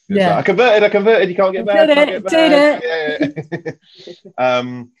mad. It's Yeah. like, I converted, you can't get mad. Did Can't it, get mad.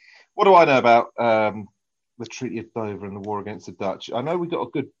 Yeah. What do I know about the Treaty of Dover and the war against the Dutch? I know we got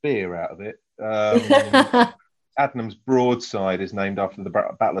a good beer out of it. Adnam's broadside is named after the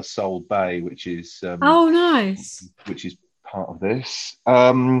Battle of Sole Bay, which is Oh, nice. which is part of this.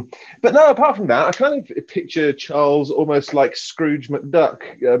 But no, apart from that, I kind of picture Charles almost like Scrooge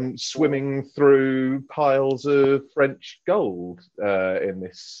McDuck swimming through piles of French gold in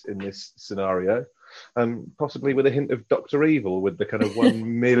this scenario, possibly with a hint of Dr. Evil with the kind of £1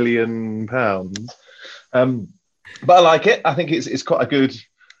 million. But I like it. I think it's quite a good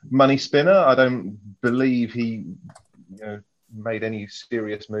money spinner. I don't believe he made any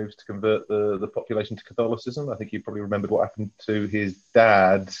serious moves to convert the population to Catholicism. I think he probably remembered what happened to his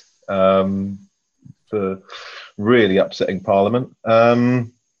dad for really upsetting Parliament.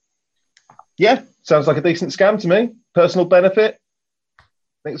 Yeah, sounds like a decent scam to me. Personal benefit, I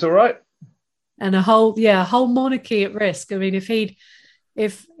think it's all right. And a whole monarchy at risk. I mean, if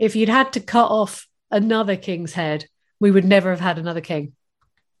you'd had to cut off another king's head, we would never have had another king.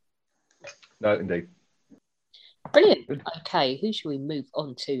 No, indeed. Brilliant. Okay, who should we move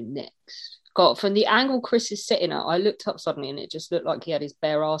on to next? God, from the angle Chris is sitting at, I looked up suddenly and it just looked like he had his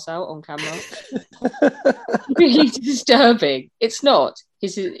bare ass out on camera. Really disturbing. It's not.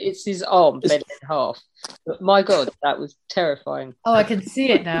 It's his arm bent in half. But my God, that was terrifying. Oh, I can see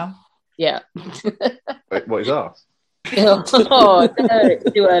it now. Yeah. Wait, what is ours? No, it's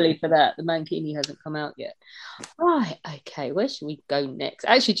too early for that. The Mankini hasn't come out yet. Right, okay, where should we go next?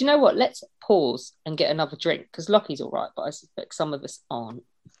 Actually, do you know what? Let's pause and get another drink, because Lockie's all right, but I suspect some of us aren't.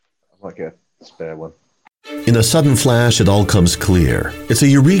 I might get a spare one. In a sudden flash, it all comes clear. It's a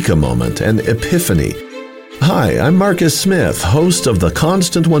eureka moment, an epiphany. Hi, I'm Marcus Smith, host of the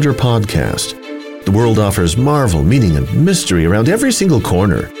Constant Wonder podcast. The world offers marvel, meaning, and mystery around every single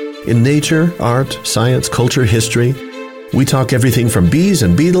corner. In nature, art, science, culture, history, we talk everything from bees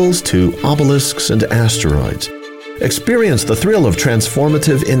and beetles to obelisks and asteroids. Experience the thrill of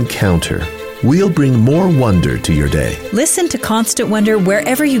transformative encounter. We'll bring more wonder to your day. Listen to Constant Wonder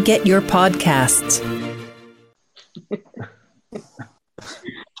wherever you get your podcasts.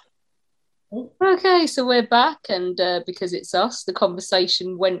 Okay, so we're back, and because it's us, the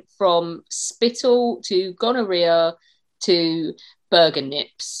conversation went from spittle to gonorrhea to burger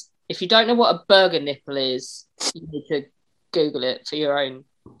nips. If you don't know what a burger nipple is, you need to Google it for your own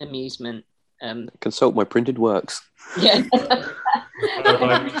amusement. Consult my printed works. Yeah.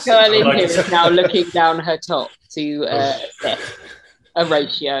 Girl in here is now looking down her top to assess a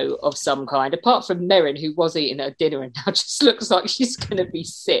ratio of some kind, apart from Merrin, who was eating her dinner and now just looks like she's going to be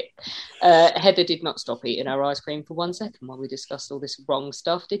sick. Heather did not stop eating her ice cream for 1 second while we discussed all this wrong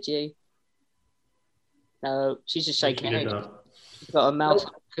stuff, did you? No, she's just shaking her head. She's got a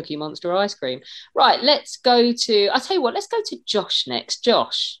mouthful of Cookie Monster ice cream. Right, let's go to, I'll tell you what, let's go to Josh next.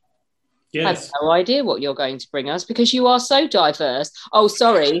 Josh. Yes. I have no idea what you're going to bring us because you are so diverse. Oh,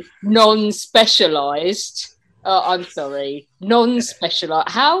 sorry, non-specialised. I'm sorry,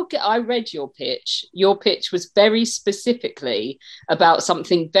 non-specialised. I read your pitch. Your pitch was very specifically about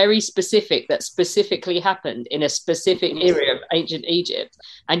something very specific that specifically happened in a specific area of ancient Egypt,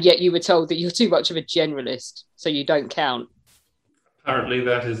 and yet you were told that you're too much of a generalist, so you don't count. Apparently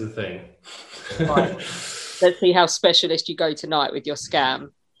that is the thing. Right. Let's see how specialist you go tonight with your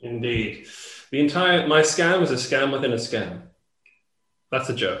scam. Indeed. My scam is a scam within a scam. That's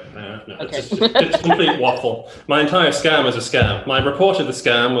a joke. No, okay. It's a complete waffle. My entire scam is a scam. My report of the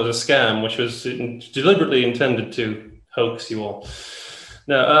scam was a scam, which was deliberately intended to hoax you all.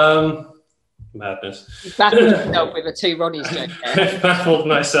 No, madness. You baffled yourself with a two Ronnies joke there. I baffled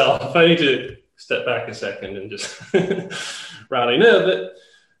myself. I need to step back a second and just rally. No, but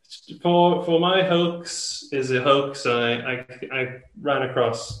for my hoax is a hoax I ran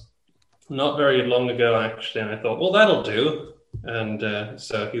across not very long ago, actually, and I thought, well, that'll do. And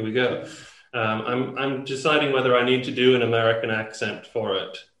so here we go. I'm deciding whether I need to do an American accent for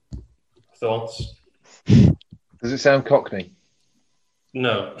it. Thoughts? Does it sound Cockney?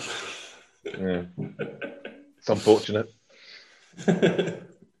 No. Yeah. It's unfortunate.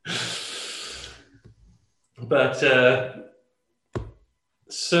 But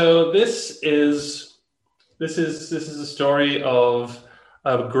so this is a story of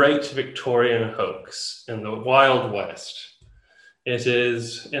a great Victorian hoax in the Wild West.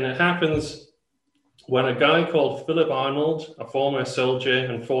 It happens when a guy called Philip Arnold, a former soldier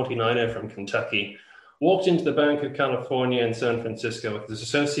and 49er from Kentucky, walked into the Bank of California in San Francisco with his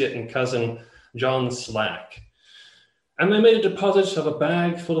associate and cousin, John Slack. And they made a deposit of a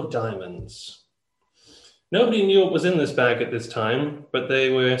bag full of diamonds. Nobody knew what was in this bag at this time, but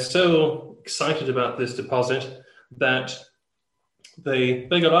they were so excited about this deposit that they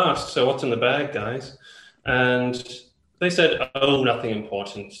got asked, so what's in the bag, guys? And they said, oh, nothing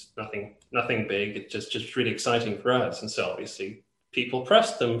important, nothing big. It's just really exciting for us. And so obviously people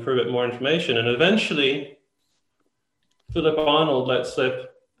pressed them for a bit more information. And eventually Philip Arnold let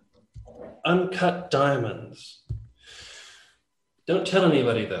slip uncut diamonds. Don't tell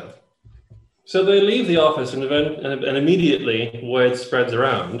anybody though. So they leave the office and immediately word spreads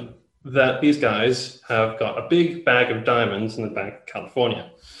around that these guys have got a big bag of diamonds in the Bank of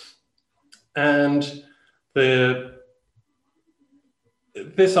California. And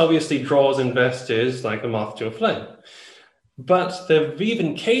this obviously draws investors like a moth to a flame. But they're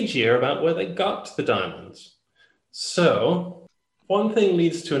even cagier about where they got the diamonds. So one thing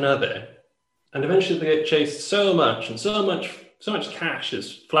leads to another. And eventually they get chased so much cash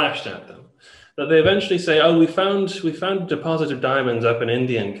is flashed at them that they eventually say, oh, we found a deposit of diamonds up in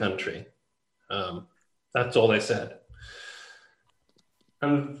Indian country. That's all they said.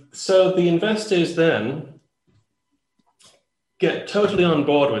 And so the investors then get totally on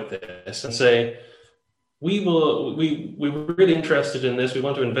board with this and say, we're really interested in this. We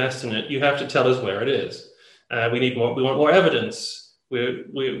want to invest in it. You have to tell us where it is. We want more evidence.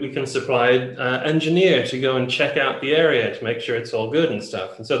 we can supply an engineer to go and check out the area to make sure it's all good and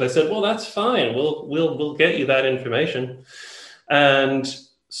stuff. And so they said, well, that's fine. We'll get you that information. And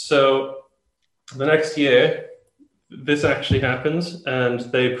so the next year, this actually happens, and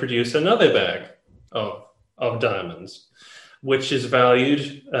they produce another bag of diamonds, which is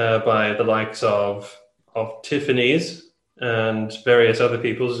valued by the likes of Tiffany's and various other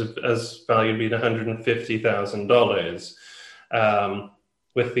people as valued being $150,000.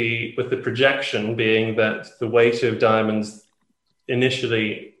 With the projection being that the weight of diamonds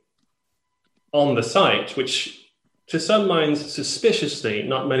initially on the site, which to some minds suspiciously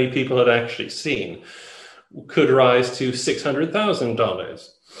not many people had actually seen, could rise to $600,000.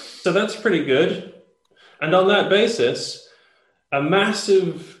 So that's pretty good. And on that basis, a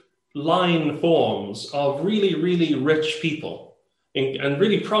massive line forms of really, really rich people and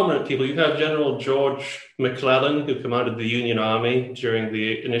really prominent people. You have General George McClellan, who commanded the Union Army during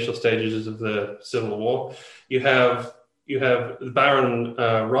the initial stages of the Civil War. You have Baron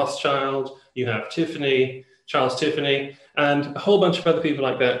Rothschild, you have Charles Tiffany, and a whole bunch of other people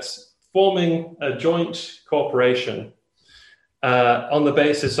like that forming a joint corporation on the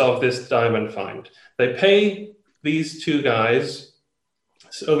basis of this diamond find. They pay these two guys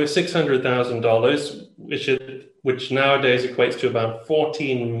over $600,000, which nowadays equates to about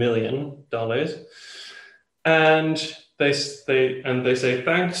 $14 million. And they say,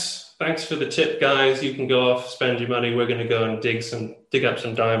 thanks for the tip, guys. You can go off, spend your money. We're going to go and dig up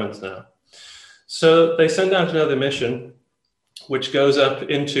some diamonds now. So they send out another mission, which goes up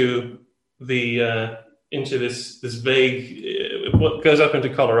into this vague, what goes up into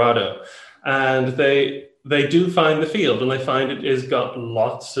Colorado, and they do find the field, and they find it has got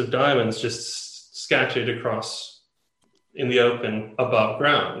lots of diamonds just scattered across in the open above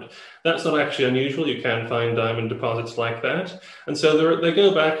ground. That's not actually unusual. You can find diamond deposits like that. And so they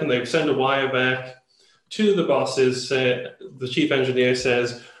go back and they send a wire back to the bosses. The chief engineer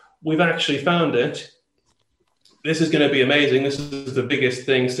says, we've actually found it. This is going to be amazing. This is the biggest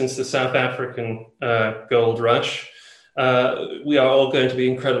thing since the South African gold rush. We are all going to be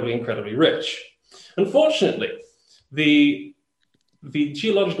incredibly, incredibly rich. Unfortunately, the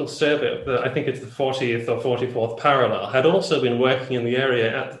Geological Survey, I think it's the 40th or 44th parallel, had also been working in the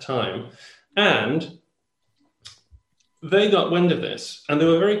area at the time, and they got wind of this, and they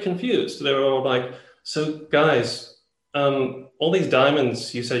were very confused. They were all like, so guys, all these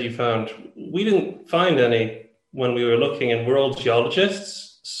diamonds you said you found, we didn't find any when we were looking, and we're all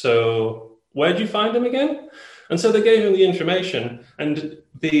geologists, so where'd you find them again? And so they gave him the information, and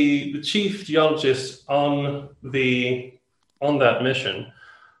the chief geologist on that mission,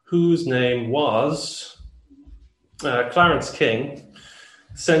 whose name was Clarence King,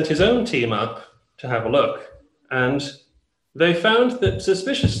 sent his own team up to have a look, and they found that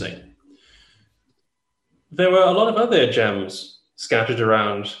suspiciously there were a lot of other gems scattered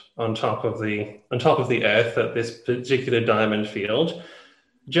around on top of the earth at this particular diamond field,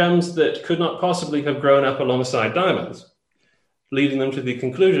 gems that could not possibly have grown up alongside diamonds, leading them to the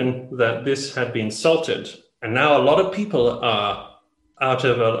conclusion that this had been salted. And now a lot of people are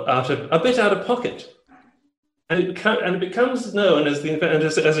a bit out of pocket. And it becomes known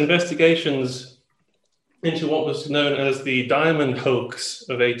as investigations into what was known as the diamond hoax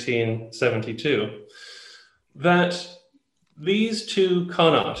of 1872, that these two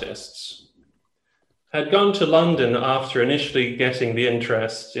con artists had gone to London after initially getting the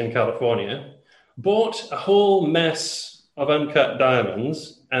interest in California, bought a whole mess of uncut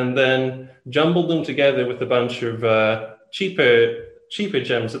diamonds, and then jumbled them together with a bunch of cheaper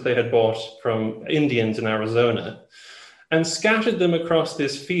gems that they had bought from Indians in Arizona, and scattered them across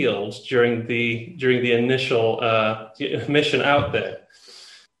this field during the initial mission out there.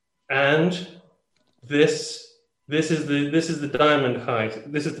 And this is the diamond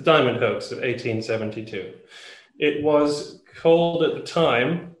hoax of 1872. It was called at the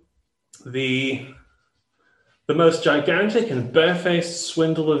time the most gigantic and barefaced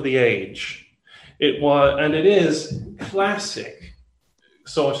swindle of the age. It is classic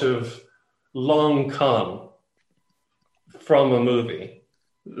sort of long con from a movie.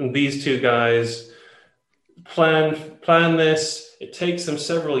 And these two guys plan this. It takes them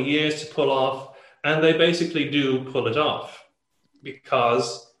several years to pull off, and they basically do pull it off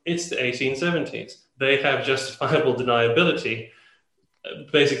because it's the 1870s. They have justifiable deniability,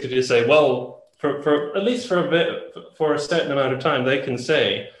 basically to say, well, for at least for a certain amount of time, they can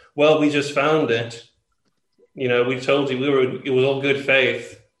say, well, we just found it. We told you it was all good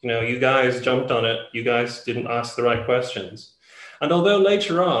faith. You guys jumped on it. You guys didn't ask the right questions. And although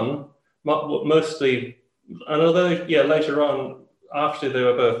later on, after they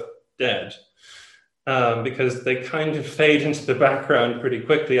were both dead, because they kind of fade into the background pretty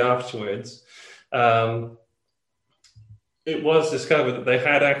quickly afterwards. It was discovered that they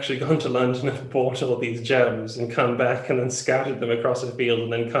had actually gone to London and bought all these gems and come back and then scattered them across a field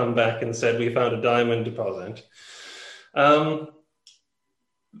and then come back and said, we found a diamond deposit.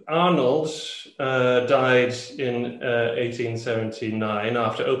 Arnold died in 1879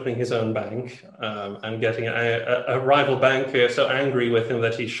 after opening his own bank and getting a rival banker so angry with him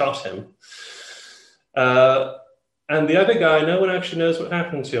that he shot him. And the other guy, no one actually knows what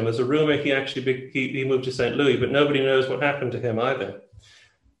happened to him. There's a rumor he moved to St. Louis, but nobody knows what happened to him either.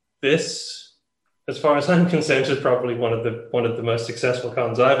 This, as far as I'm concerned, is probably one of the most successful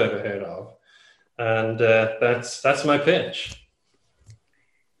cons I've ever heard of, and that's my pitch.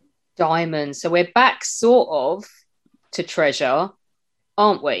 Diamonds. So we're back sort of to treasure,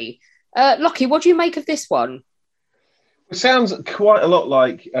 aren't we? Lockie, what do you make of this one? It sounds quite a lot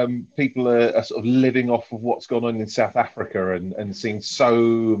like people are sort of living off of what's gone on in South Africa and seeing so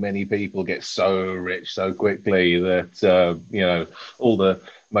many people get so rich so quickly that, all the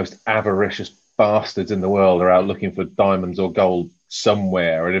most avaricious bastards in the world are out looking for diamonds or gold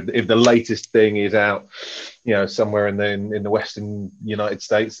somewhere. And if the latest thing is out, somewhere in the Western United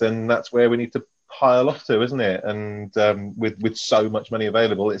States, then that's where we need to pile off to, isn't it? And with so much money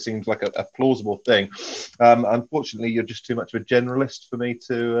available, it seems like a plausible thing. Unfortunately, you're just too much of a generalist for me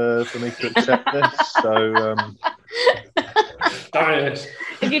to accept this. So, darn it.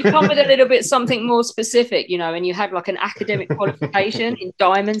 If you'd come with a little bit something more specific, and you had like an academic qualification in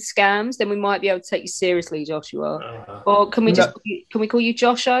diamond scams, then we might be able to take you seriously, Joshua. Or can we call you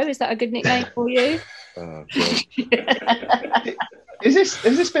Josho? Is that a good nickname for you? Oh, Has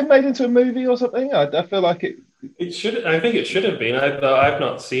this been made into a movie or something? I feel like it should. I think it should have been. I've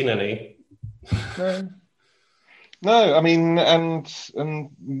not seen any. No, I mean, and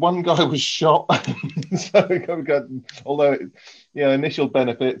one guy was shot. So we've got, although initial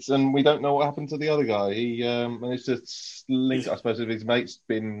benefits, and we don't know what happened to the other guy. He managed to link. I suppose if his mate's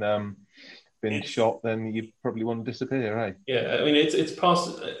been shot, then you probably want to disappear, eh? Yeah, I mean, it's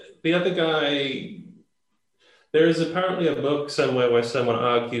possible. The other guy. There is apparently a book somewhere where someone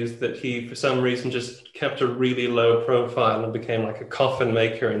argues that he, for some reason, just kept a really low profile and became like a coffin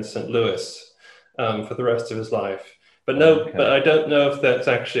maker in St. Louis for the rest of his life. But but I don't know if that's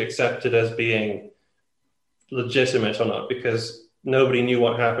actually accepted as being legitimate or not, because nobody knew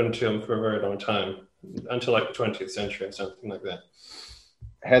what happened to him for a very long time, until like the 20th century or something like that.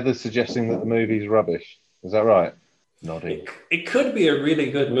 Heather's suggesting that the movie's rubbish. Is that right? Nodding. It could be a really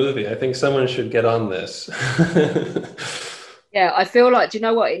good movie. I think someone should get on this. Yeah, I feel like, do you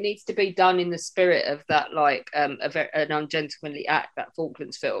know what? It needs to be done in the spirit of that, like an Ungentlemanly Act, that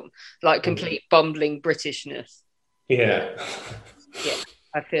Falklands film, like complete bumbling Britishness. Yeah. Yeah,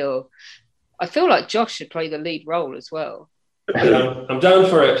 I feel like Josh should play the lead role as well. I'm down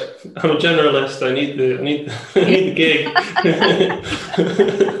for it. I'm a generalist. I need the gig.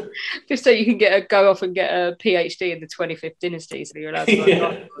 Just so you can go off and get a PhD in the 25th dynasty, so you're allowed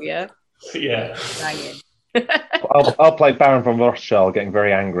to Yeah. Banging. I'll play Baron von Rothschild getting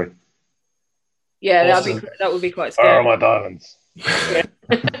very angry. Yeah, awesome. that would be quite scary. Where are my diamonds? Yeah.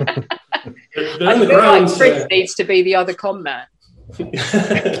 I feel like Fritz needs to be the other con man. Get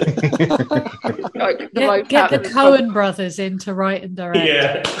the Coen brothers in to write and direct.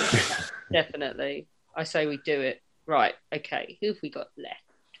 Yeah, definitely. I say we do it. Right. Okay. Who have we got left?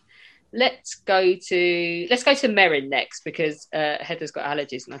 Let's go to Merrin next, because Heather's got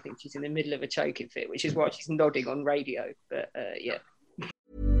allergies and I think she's in the middle of a choking fit, which is why she's nodding on radio. But yeah.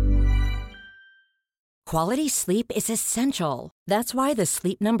 Quality sleep is essential. That's why the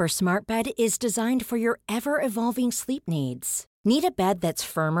Sleep Number Smart Bed is designed for your ever-evolving sleep needs. Need a bed that's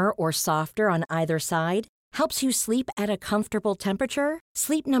firmer or softer on either side? Helps you sleep at a comfortable temperature?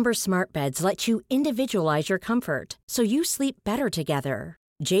 Sleep Number Smart Beds let you individualize your comfort, so you sleep better together.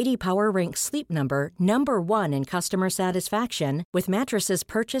 J.D. Power ranks Sleep Number number 1 in customer satisfaction with mattresses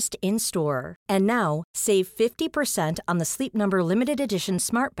purchased in-store. And now, save 50% on the Sleep Number Limited Edition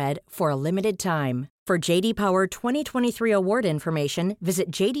Smart Bed for a limited time. For J.D. Power 2023 award information, visit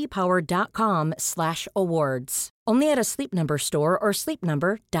jdpower.com/awards. Only at a Sleep Number store or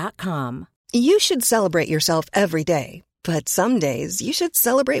sleepnumber.com. You should celebrate yourself every day, but some days you should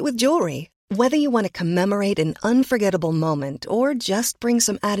celebrate with jewelry. Whether you want to commemorate an unforgettable moment or just bring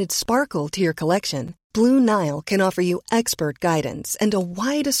some added sparkle to your collection, Blue Nile can offer you expert guidance and a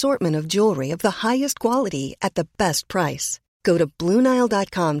wide assortment of jewelry of the highest quality at the best price. Go to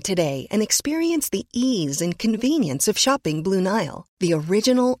BlueNile.com today and experience the ease and convenience of shopping Blue Nile, the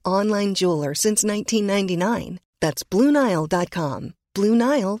original online jeweler since 1999. That's BlueNile.com.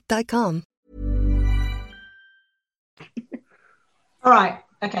 BlueNile.com. All right.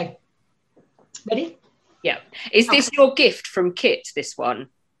 Okay. Ready? Yeah. Is this your gift from Kit, this one?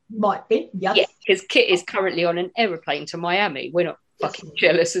 Might be, yes. Yeah, because Kit is currently on an aeroplane to Miami. We're not fucking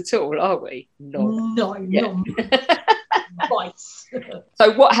jealous at all, are we? No, Yeah. no. Right.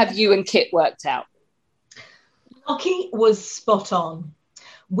 So what have you and Kit worked out? Lockie was spot on.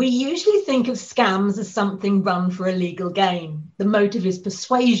 We usually think of scams as something run for a legal gain. The motive is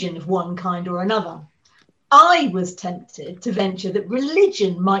persuasion of one kind or another. I was tempted to venture that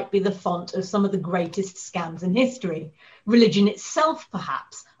religion might be the font of some of the greatest scams in history. Religion itself,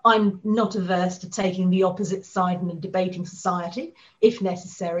 perhaps. I'm not averse to taking the opposite side in a debating society, if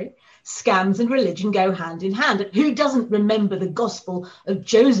necessary. Scams and religion go hand in hand. Who doesn't remember the Gospel of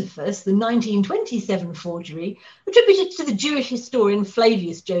Josephus, the 1927 forgery, attributed to the Jewish historian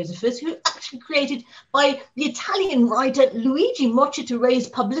Flavius Josephus, who actually created by the Italian writer Luigi Moccia to raise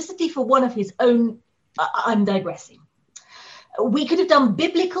publicity for one of his own. I'm digressing. We could have done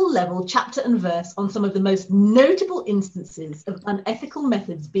biblical level chapter and verse on some of the most notable instances of unethical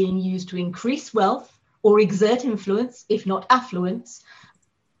methods being used to increase wealth or exert influence, if not affluence,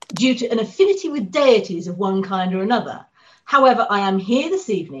 due to an affinity with deities of one kind or another. However, I am here this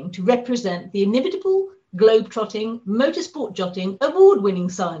evening to represent the inimitable, globe-trotting, motorsport jotting, award-winning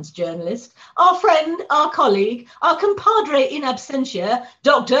science journalist, our friend, our colleague, our compadre in absentia,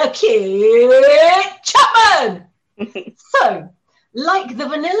 Dr. Kit Chapman. So, like the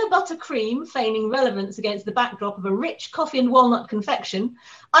vanilla buttercream feigning relevance against the backdrop of a rich coffee and walnut confection,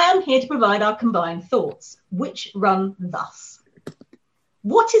 I am here to provide our combined thoughts, which run thus.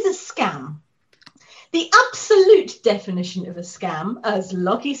 What is a scam? The absolute definition of a scam, as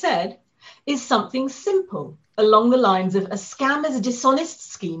Lockie said, is something simple, along the lines of a scam is a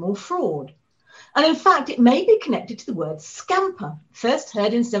dishonest scheme or fraud. And in fact, it may be connected to the word scamper, first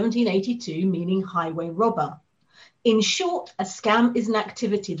heard in 1782, meaning highway robber. In short, a scam is an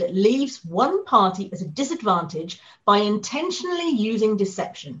activity that leaves one party at a disadvantage by intentionally using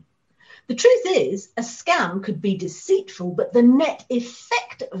deception. The truth is, a scam could be deceitful, but the net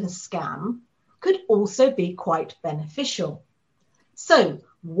effect of a scam could also be quite beneficial. So,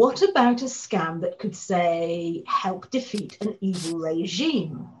 what about a scam that could, say, help defeat an evil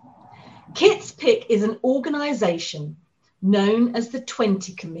regime? Kit's pick is an organisation known as the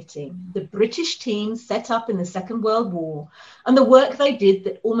 20 Committee, the British team set up in the Second World War, and the work they did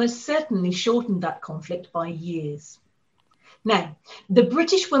that almost certainly shortened that conflict by years. Now, the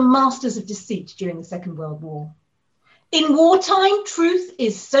British were masters of deceit during the Second World War. In wartime, truth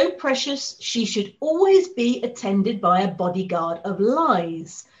is so precious, she should always be attended by a bodyguard of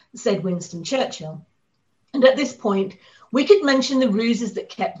lies, said Winston Churchill. And at this point, we could mention the ruses that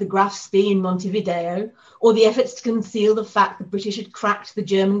kept the Graf Spee in Montevideo, or the efforts to conceal the fact the British had cracked the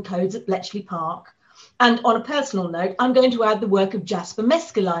German codes at Bletchley Park. And on a personal note, I'm going to add the work of Jasper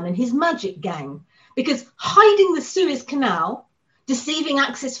Mescaline and his magic gang, because hiding the Suez Canal, deceiving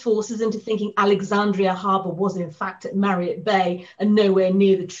Axis forces into thinking Alexandria Harbour was in fact at Marriott Bay and nowhere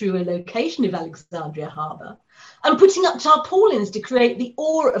near the true location of Alexandria Harbour, and putting up tarpaulins to create the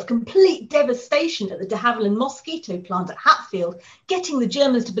aura of complete devastation at the de Havilland mosquito plant at Hatfield, getting the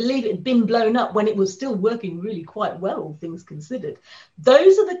Germans to believe it had been blown up when it was still working really quite well, all things considered.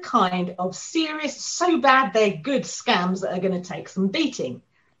 Those are the kind of serious, so bad they're good scams that are going to take some beating.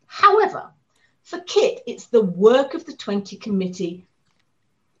 However, for Kit, it's the work of the 20 Committee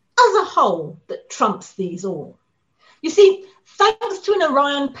as a whole that trumps these all. You see, thanks to an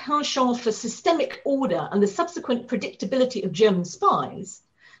Orion penchant for systemic order and the subsequent predictability of German spies,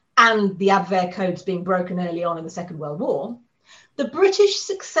 and the Abwehr codes being broken early on in the Second World War, the British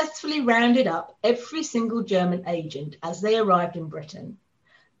successfully rounded up every single German agent as they arrived in Britain.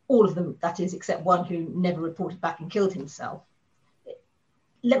 All of them, that is, except one who never reported back and killed himself.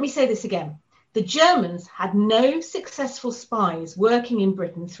 Let me say this again. The Germans had no successful spies working in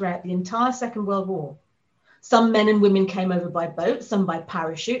Britain throughout the entire Second World War. Some men and women came over by boat, some by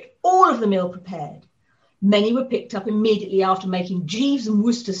parachute, all of them ill-prepared. Many were picked up immediately after making Jeeves and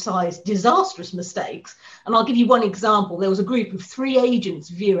Worcester-sized disastrous mistakes. And I'll give you one example. There was a group of 3 agents,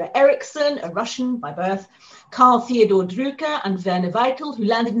 Vera Eriksson, a Russian by birth, Karl Theodor Drucker and Werner Weichel, who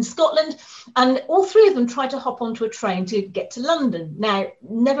landed in Scotland. And all 3 of them tried to hop onto a train to get to London. Now,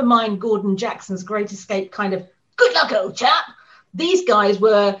 never mind Gordon Jackson's Great Escape kind of, good luck, old chap. These guys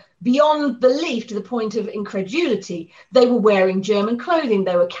were beyond belief to the point of incredulity. They were wearing German clothing.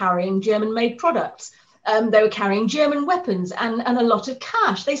 They were carrying German-made products. They were carrying German weapons and a lot of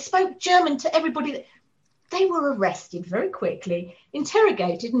cash. They spoke German to everybody. They were arrested very quickly,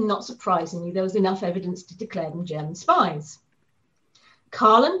 interrogated, and not surprisingly, there was enough evidence to declare them German spies.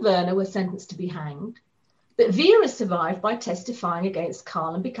 Karl and Werner were sentenced to be hanged, but Vera survived by testifying against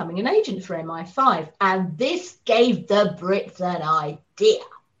Karl and becoming an agent for MI5. And this gave the Brits an idea.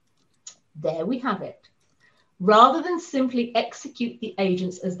 There we have it. Rather than simply execute the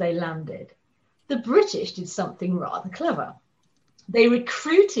agents as they landed, the British did something rather clever. They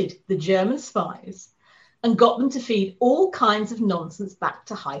recruited the German spies and got them to feed all kinds of nonsense back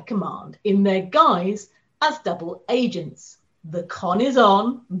to high command in their guise as double agents. The con is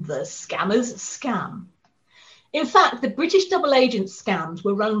on, the scammers scam. In fact, the British double agent scams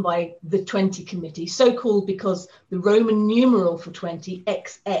were run by the 20 Committee, so called because the Roman numeral for 20,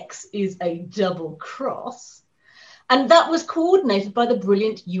 XX, is a double cross. And that was coordinated by the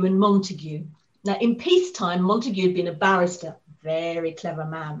brilliant Ewan Montague. Now, in peacetime, Montague had been a barrister, very clever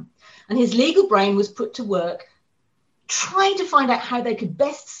man, and his legal brain was put to work trying to find out how they could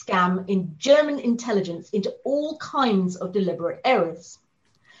best scam in German intelligence into all kinds of deliberate errors.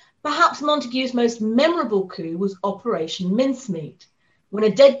 Perhaps Montague's most memorable coup was Operation Mincemeat, when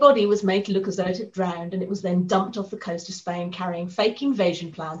a dead body was made to look as though it had drowned, and it was then dumped off the coast of Spain carrying fake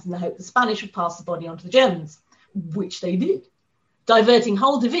invasion plans in the hope the Spanish would pass the body on to the Germans, which they did, diverting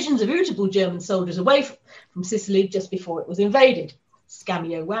whole divisions of irritable German soldiers away from Sicily just before it was invaded.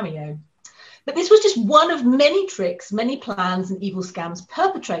 Scamio whamio. But this was just one of many tricks, many plans and evil scams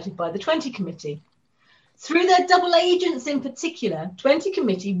perpetrated by the 20 Committee. Through their double agents in particular, 20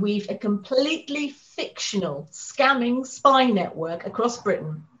 Committee weaved a completely fictional scamming spy network across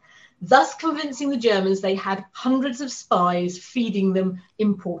Britain, thus convincing the Germans they had hundreds of spies feeding them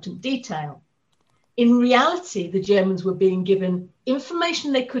important detail. In reality, the Germans were being given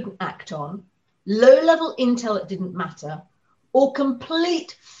information they couldn't act on, low-level intel that didn't matter, or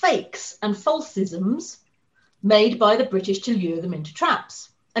complete fakes and falsisms made by the British to lure them into traps.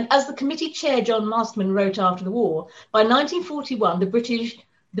 And as the committee chair, John Masterman, wrote after the war, by 1941,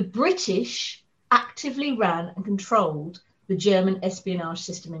 the British actively ran and controlled the German espionage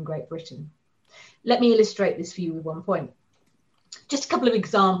system in Great Britain. Let me illustrate this for you with one point. Just a couple of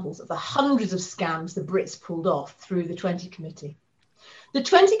examples of the hundreds of scams the Brits pulled off through the 20 Committee. The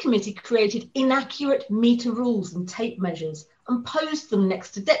 20 Committee created inaccurate meter rules and tape measures and posed them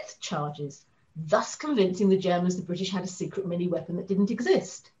next to depth charges, thus convincing the Germans the British had a secret mini weapon that didn't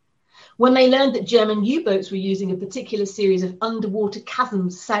exist. When they learned that German U-boats were using a particular series of underwater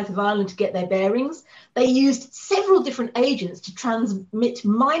chasms south of Ireland to get their bearings, they used several different agents to transmit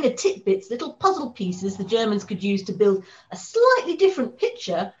minor tidbits, little puzzle pieces the Germans could use to build a slightly different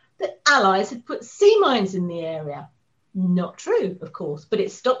picture that Allies had put sea mines in the area. Not true, of course, but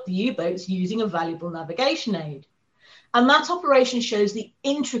it stopped the U-boats using a valuable navigation aid. And that operation shows the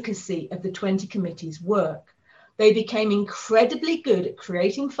intricacy of the 20 Committee's work. They became incredibly good at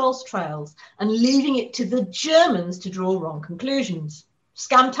creating false trails and leaving it to the Germans to draw wrong conclusions.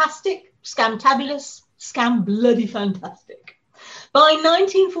 Scamtastic, scamtabulous, scam bloody fantastic. By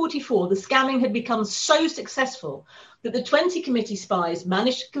 1944, the scamming had become so successful that the 20 Committee spies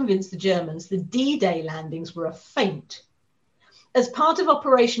managed to convince the Germans the D-Day landings were a feint. As part of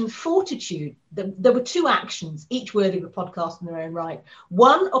Operation Fortitude, there were two actions, each worthy of a podcast in their own right.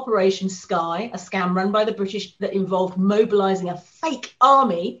 One, Operation Sky, a scam run by the British that involved mobilising a fake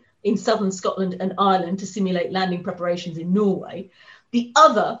army in southern Scotland and Ireland to simulate landing preparations in Norway. The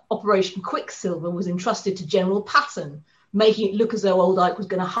other, Operation Quicksilver, was entrusted to General Patton, making it look as though Old Ike was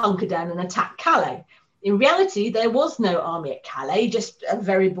going to hunker down and attack Calais. In reality, there was no army at Calais, just a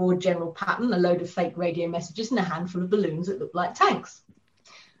very bored General Patton, a load of fake radio messages and a handful of balloons that looked like tanks.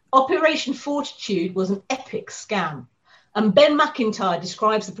 Operation Fortitude was an epic scam. And Ben McIntyre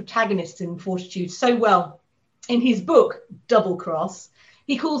describes the protagonists in Fortitude so well. In his book, Double Cross,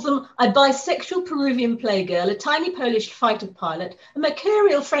 he calls them a bisexual Peruvian playgirl, a tiny Polish fighter pilot, a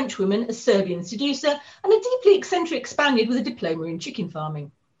mercurial Frenchwoman, a Serbian seducer, and a deeply eccentric Spaniard with a diploma in chicken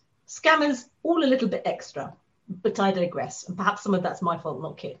farming. Scammers, all a little bit extra, but I digress, and perhaps some of that's my fault,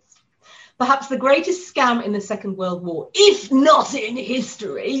 not kids. Perhaps the greatest scam in the Second World War, if not in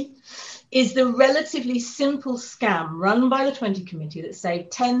history, is the relatively simple scam run by the 20 Committee that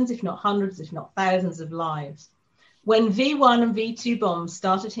saved tens, if not hundreds, if not thousands of lives. When V1 and V2 bombs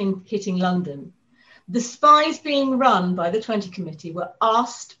started hitting London, the spies being run by the 20 Committee were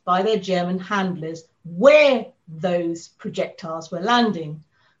asked by their German handlers where those projectiles were landing,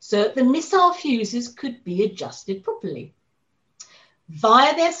 so that the missile fuses could be adjusted properly.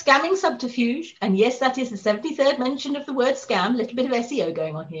 Via their scamming subterfuge, and yes, that is the 73rd mention of the word scam, a little bit of SEO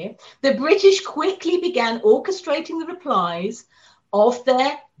going on here, the British quickly began orchestrating the replies of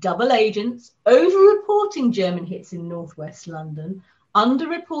their double agents, over-reporting German hits in northwest London,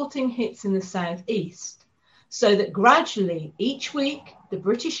 under-reporting hits in the southeast, so that gradually each week the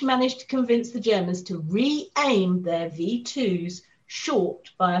British managed to convince the Germans to re-aim their V2s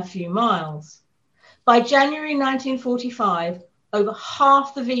short by a few miles. By January 1945, over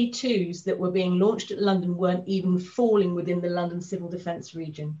half the V2s that were being launched at London weren't even falling within the London Civil Defence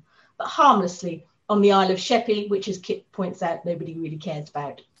region, but harmlessly on the Isle of Sheppey, which, as Kit points out, nobody really cares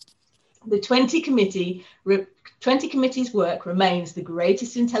about. The 20 committee's work remains the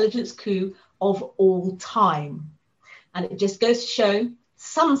greatest intelligence coup of all time. And it just goes to show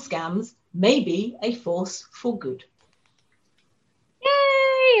some scams may be a force for good.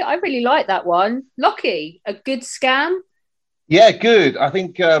 Yay! I really like that one. Lockie, a good scam? Yeah, good. I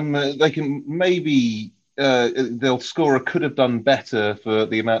think they can maybe they'll score a could have done better for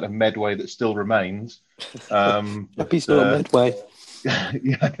the amount of Medway that still remains. He's not Medway. Yeah,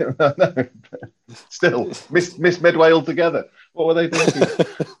 no. Still miss Medway altogether. What were they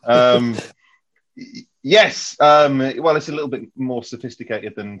thinking? Yes. Well, it's a little bit more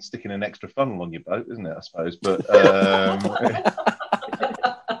sophisticated than sticking an extra funnel on your boat, isn't it? I suppose, but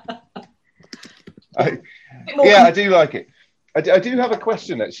I do like it. I do have a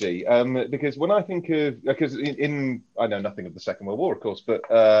question actually, because when I think of, because I know nothing of the Second World War, of course, but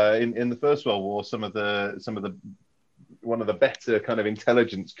in the First World War, one of the better kind of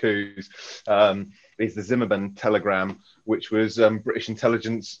intelligence coups is the Zimmermann telegram, which was British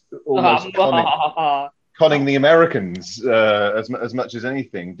intelligence almost conning the Americans as much as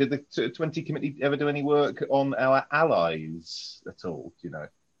anything. Did the 20 Committee ever do any work on our allies at all? Do you know?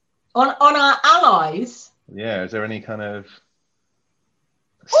 On our allies? Yeah, is there any kind of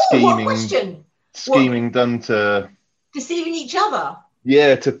scheming done to deceiving each other?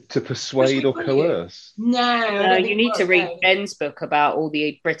 Yeah, to persuade or coerce. No, you need to read Ben's book about all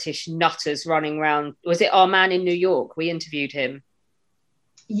the British nutters running around. Was it Our Man in New York? We interviewed him.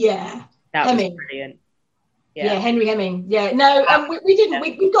 Yeah, that Hemming. was brilliant. Yeah, Henry Hemming. Yeah, no, we didn't.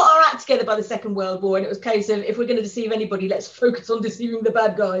 We got our act together by the Second World War, and it was a case of, if we're going to deceive anybody, let's focus on deceiving the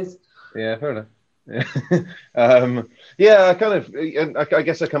bad guys. Yeah, fair enough. Yeah, I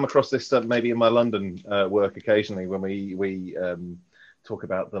guess I come across this maybe in my London work occasionally when we talk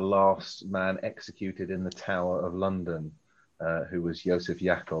about the last man executed in the Tower of London, who was Joseph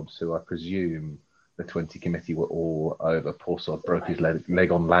Jacobs, who I presume the 20 Committee were all over. Poor sod broke his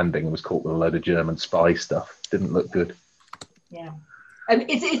leg on landing and was caught with a load of German spy stuff. Didn't look good. Yeah,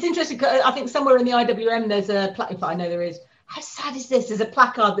 it's interesting. I think somewhere in the IWM there's a placard. I know there is. How sad is this? There's a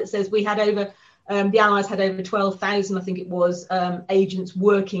placard that says we had over. The Allies had over 12,000, I think it was, agents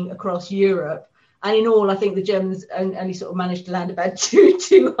working across Europe. And in all, I think the Germans only sort of managed to land about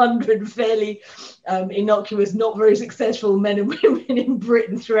 200 fairly innocuous, not very successful men and women in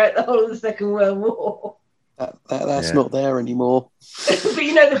Britain throughout the whole of the Second World War. That's not there anymore. But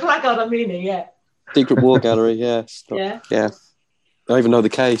you know the placard I'm meaning, yeah. Secret War Gallery, yeah. Yeah. I don't even know the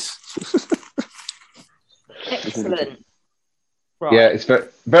case. Excellent. Right. Yeah, it's very,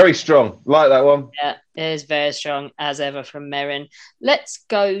 very strong. Like that one. Yeah, it is very strong as ever from Merrin. Let's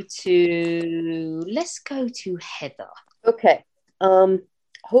go to Heather. Okay.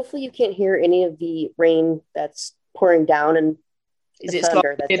 Hopefully you can't hear any of the rain that's pouring down, and is it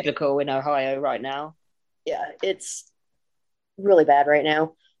like biblical in Ohio right now? Yeah, it's really bad right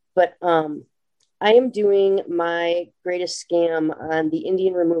now. But I am doing my greatest scam on the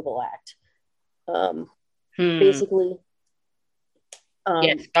Indian Removal Act. Basically.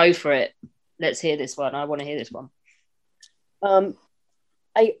 Yes, go for it. Let's hear this one. I want to hear this one. I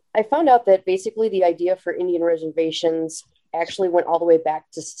found out that basically the idea for Indian reservations actually went all the way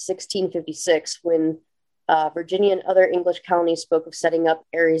back to 1656 when Virginia and other English colonies spoke of setting up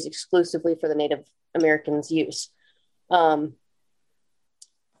areas exclusively for the Native Americans' use. It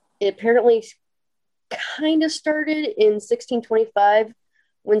apparently kind of started in 1625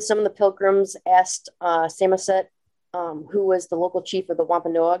 when some of the pilgrims asked Samoset, who was the local chief of the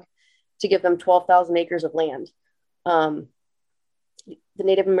Wampanoag, to give them 12,000 acres of land. The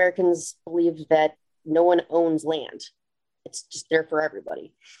Native Americans believed that no one owns land. It's just there for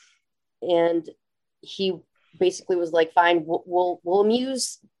everybody. And he basically was like, fine, we'll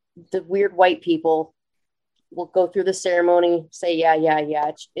amuse the weird white people. We'll go through the ceremony, say,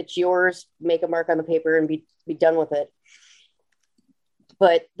 yeah, it's yours, make a mark on the paper and be done with it.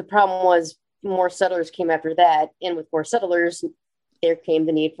 But the problem was, more settlers came after that, and with more settlers, there came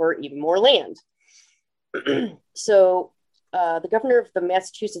the need for even more land. So the governor of the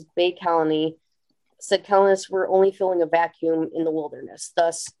Massachusetts Bay Colony said colonists were only filling a vacuum in the wilderness.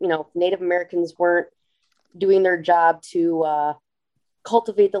 Thus, Native Americans weren't doing their job to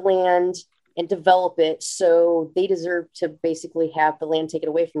cultivate the land and develop it. So they deserve to basically have the land taken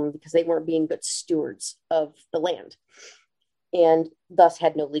away from them because they weren't being good stewards of the land and thus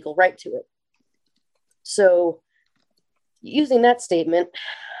had no legal right to it. So using that statement,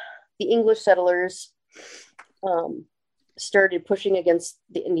 the English settlers started pushing against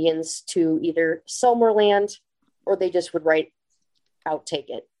the Indians to either sell more land or they just would right out take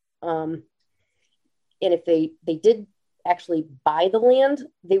it. And if they did actually buy the land,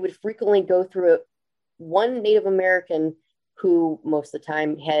 they would frequently go through one Native American who most of the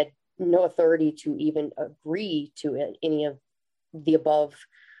time had no authority to even agree to it, any of the above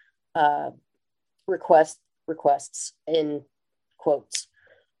requests in quotes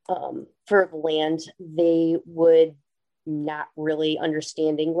for the land. They would not really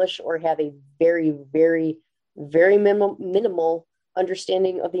understand English or have a very, very, very minimal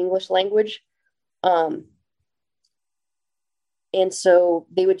understanding of the English language. And so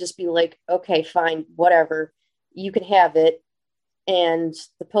they would just be like, okay, fine, whatever, you can have it. And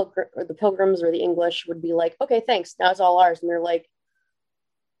the pilgrims or the English would be like, okay, thanks, now it's all ours. And they're like,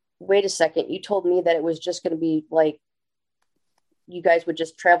 wait a second, you told me that it was just going to be like, you guys would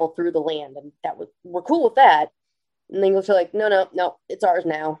just travel through the land, and we're cool with that. And the English are like, no, it's ours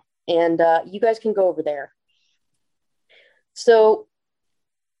now. And you guys can go over there. So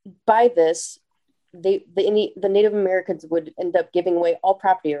by this, the Native Americans would end up giving away all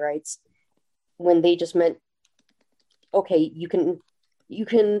property rights when they just meant, okay, you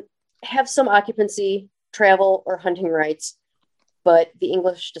can have some occupancy, travel, or hunting rights. But the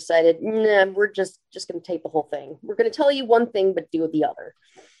English decided, nah, we're just going to take the whole thing. We're going to tell you one thing, but do the other.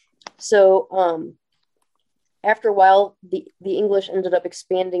 So after a while, the English ended up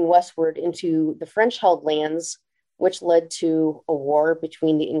expanding westward into the French-held lands, which led to a war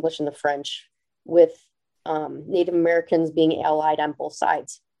between the English and the French, with Native Americans being allied on both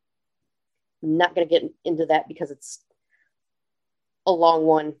sides. I'm not going to get into that because it's a long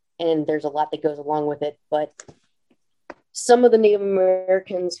one, and there's a lot that goes along with it. But some of the Native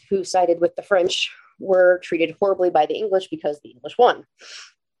Americans who sided with the French were treated horribly by the English because the English won.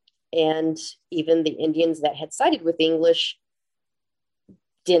 And even the Indians that had sided with the English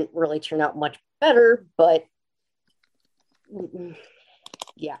didn't really turn out much better, but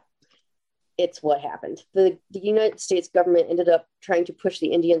yeah, it's what happened. The United States government ended up trying to push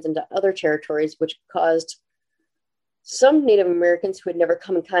the Indians into other territories, which caused some Native Americans who had never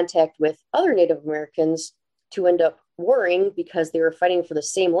come in contact with other Native Americans to end up warring because they were fighting for the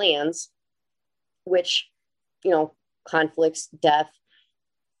same lands, which, conflicts, death,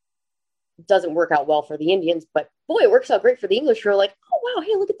 doesn't work out well for the Indians, but boy, it works out great for the English. Who are like, oh wow,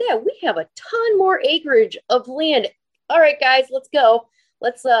 hey, look at that, we have a ton more acreage of land. All right, guys, let's go.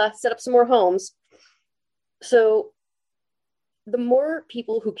 Let's set up some more homes. So the more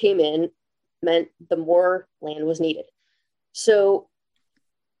people who came in meant the more land was needed. So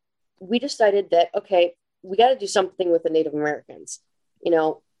we decided that, okay, we got to do something with the Native Americans.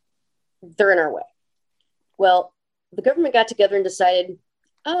 They're in our way. Well, the government got together and decided,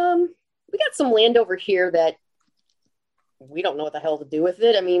 we got some land over here that we don't know what the hell to do with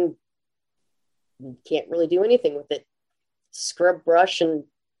it. I mean, we can't really do anything with it. Scrub brush and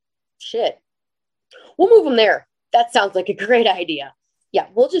shit. We'll move them there. That sounds like a great idea. Yeah,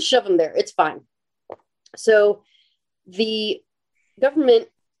 we'll just shove them there. It's fine. So the government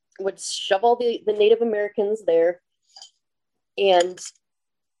would shove all the Native Americans there. And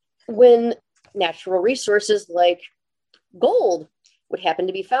when natural resources like gold would happen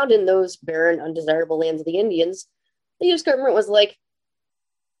to be found in those barren, undesirable lands of the Indians, the U.S. government was like,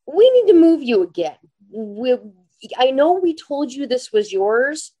 we need to move you again. I know we told you this was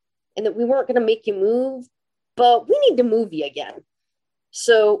yours and that we weren't going to make you move, but we need to move you again.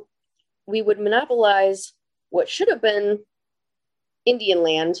 So we would monopolize what should have been Indian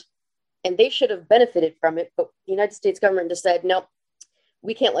land, and they should have benefited from it. But the United States government decided, nope,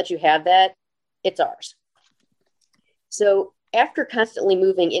 we can't let you have that. It's ours. So after constantly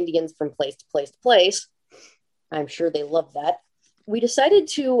moving Indians from place to place to place, I'm sure they loved that, we decided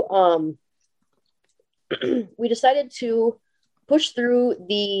to push through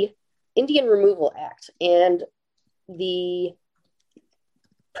the Indian Removal Act. And the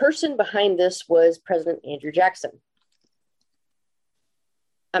person behind this was President Andrew Jackson.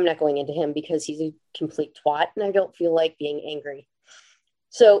 I'm not going into him because he's a complete twat and I don't feel like being angry.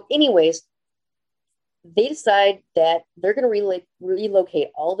 So anyways, they decide that they're going to relocate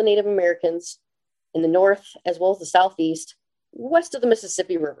all the Native Americans in the north as well as the southeast west of the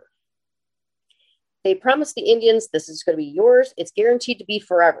Mississippi River. They promised the Indians, this is going to be yours. It's guaranteed to be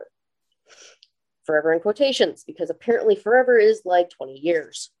forever. forever in quotations, because apparently forever is like 20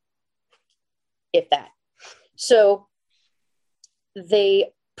 years, if that. So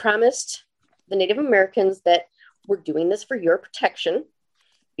they promised the Native Americans that we're doing this for your protection,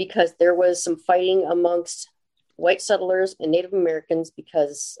 because there was some fighting amongst white settlers and Native Americans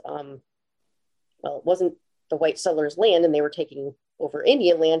because, well, it wasn't the white settlers' land and they were taking over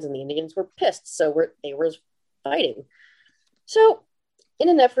Indian lands, and the Indians were pissed. So they were fighting. So in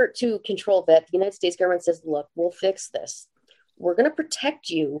an effort to control that, the United States government says, look, we'll fix this. We're going to protect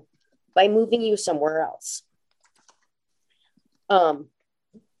you by moving you somewhere else.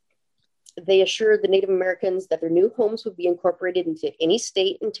 They assured the Native Americans that their new homes would be incorporated into any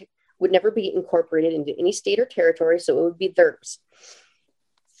state and would never be incorporated into any state or territory, so it would be theirs.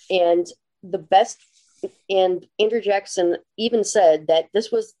 And Andrew Jackson even said that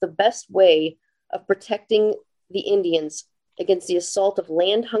this was the best way of protecting the Indians against the assault of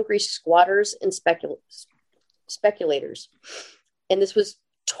land-hungry squatters and speculators. And this was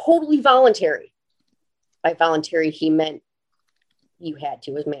totally voluntary. By voluntary, he meant you had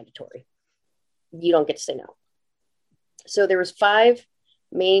to, it was mandatory. You don't get to say no. So there was 5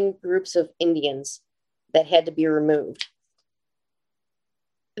 main groups of Indians that had to be removed.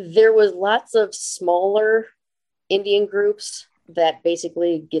 There was lots of smaller Indian groups that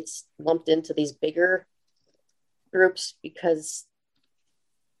basically gets lumped into these bigger groups, because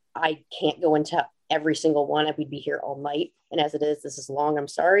I can't go into every single one. We'd be here all night. And as it is, this is long, I'm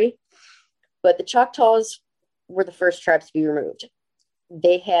sorry. But the Choctaws were the first tribes to be removed.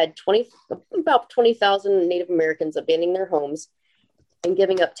 They had about 20,000 Native Americans abandoning their homes and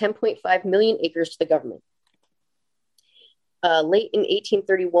giving up 10.5 million acres to the government. Late in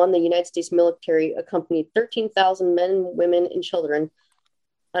 1831, the United States military accompanied 13,000 men, women, and children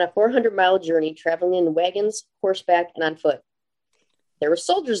on a 400-mile journey, traveling in wagons, horseback, and on foot. There were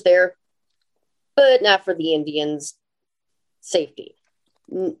soldiers there, but not for the Indians' safety.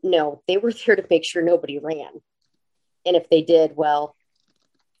 No, they were there to make sure nobody ran. And if they did, well,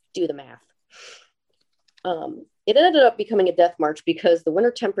 do the math. It ended up becoming a death march because the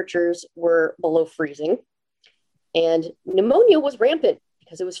winter temperatures were below freezing, and pneumonia was rampant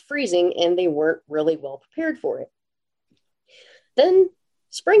because it was freezing and they weren't really well prepared for it. Then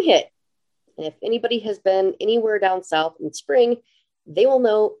spring hit. And if anybody has been anywhere down south in spring, they will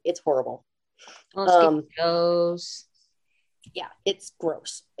know it's horrible. Mosquitoes. Yeah, it's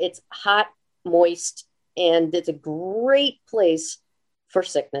gross. It's hot, moist, and it's a great place for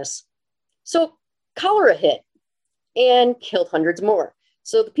sickness. So cholera hit and killed hundreds more.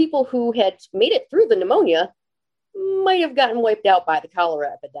 So the people who had made it through the pneumonia might have gotten wiped out by the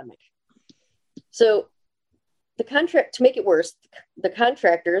cholera epidemic. So to make it worse, the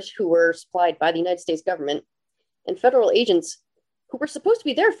contractors who were supplied by the United States government and federal agents who were supposed to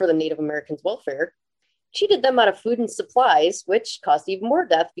be there for the Native Americans' welfare cheated them out of food and supplies, which caused even more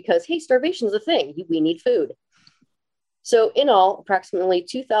death because, hey, starvation is a thing. We need food. So in all, approximately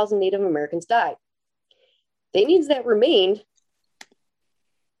 2,000 Native Americans died. The Indians that remained,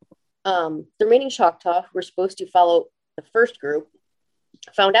 the remaining Choctaw, who were supposed to follow the first group,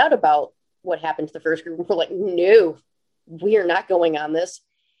 found out about what happened to the first group and were like, no, we are not going on this.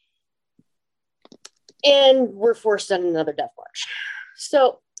 And were forced on another death march.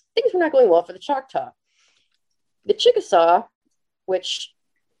 So things were not going well for the Choctaw. The Chickasaw, which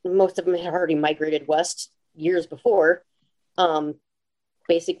most of them had already migrated west years before,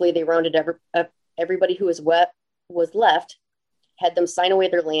 basically they rounded everybody who was left, had them sign away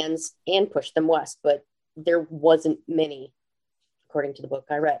their lands and push them west, but there wasn't many, according to the book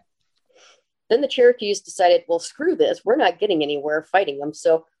I read. Then the Cherokees decided, well, screw this. We're not getting anywhere fighting them,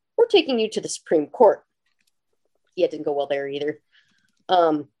 so we're taking you to the Supreme Court. Yeah, it didn't go well there either.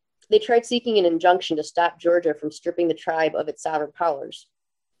 They tried seeking an injunction to stop Georgia from stripping the tribe of its sovereign powers.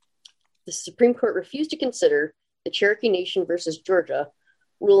 The Supreme Court refused to consider the Cherokee Nation versus Georgia,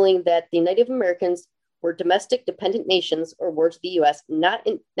 ruling that the Native Americans were domestic dependent nations, or words of the U.S., not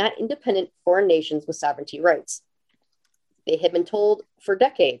independent foreign nations with sovereignty rights. They had been told for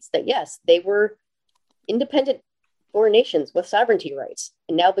decades that, yes, they were independent foreign nations with sovereignty rights.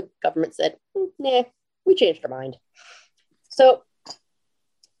 And now the government said, nah, we changed our mind. So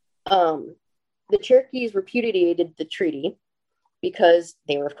the Cherokees repudiated the treaty because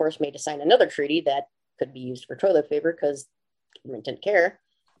they were, of course, made to sign another treaty that could be used for toilet paper because the government didn't care.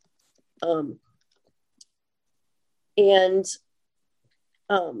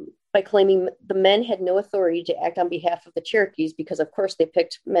 By claiming the men had no authority to act on behalf of the Cherokees because, of course, they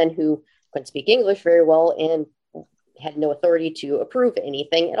picked men who couldn't speak English very well and had no authority to approve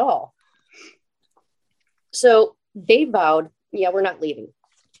anything at all. So they vowed, yeah, we're not leaving.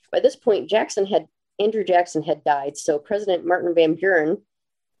 By this point, Andrew Jackson had died, so President Martin Van Buren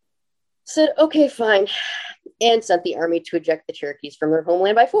said, okay, fine, and sent the army to eject the Cherokees from their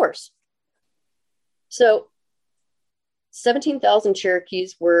homeland by force. So 17,000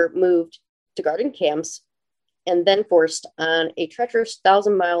 Cherokees were moved to garden camps and then forced on a treacherous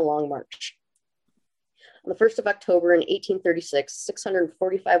 1,000-mile-long march. On the 1st of October in 1836,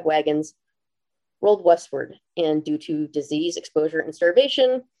 645 wagons rolled westward, and due to disease, exposure, and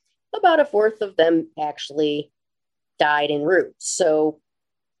starvation, about a fourth of them actually died en route. So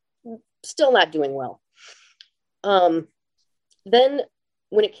still not doing well. Then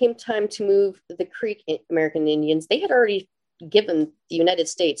when it came time to move the Creek American Indians, they had already given the United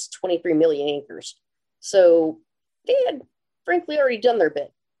States 23 million acres. So they had frankly already done their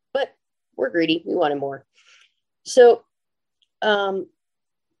bit, but we're greedy. We wanted more. So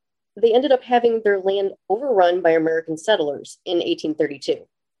they ended up having their land overrun by American settlers in 1832.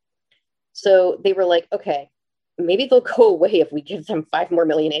 So they were like, okay, maybe they'll go away if we give them 5 more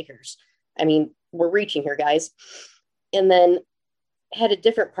million acres. I mean, we're reaching here, guys. And then had a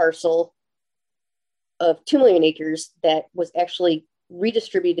different parcel of 2 million acres that was actually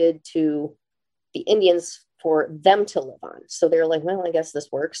redistributed to the Indians for them to live on. So they're like, well, I guess this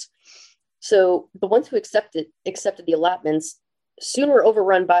works. So the ones who accepted the allotments soon were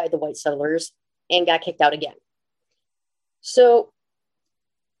overrun by the white settlers and got kicked out again. So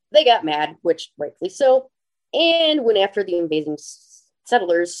they got mad, which rightfully so, and went after the invading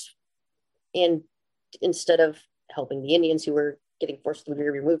settlers. And instead of helping the Indians who were getting forcibly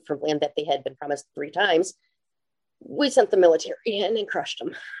removed from land that they had been promised 3 times, we sent the military in and crushed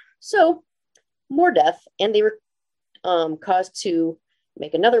them. So more death, and they were caused to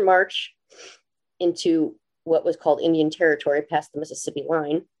make another march into what was called Indian Territory past the Mississippi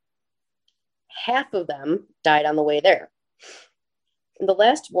line. Half of them died on the way there. And the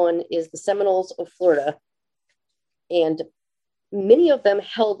last one is the Seminoles of Florida. And many of them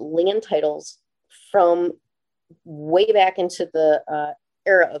held land titles from way back into the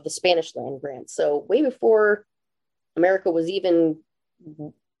era of the Spanish land grant. So way before America was even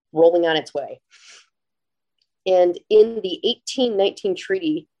rolling on its way. And in the 1819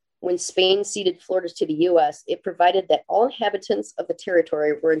 treaty, when Spain ceded Florida to the U.S., it provided that all inhabitants of the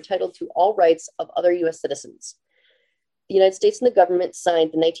territory were entitled to all rights of other U.S. citizens. The United States and the government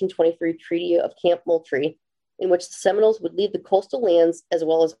signed the 1923 Treaty of Camp Moultrie, in which the Seminoles would leave the coastal lands as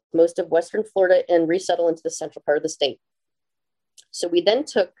well as most of western Florida and resettle into the central part of the state. So we then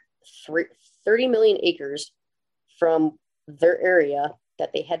took 30 million acres from their area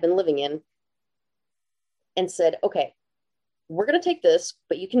that they had been living in and said, okay, we're going to take this,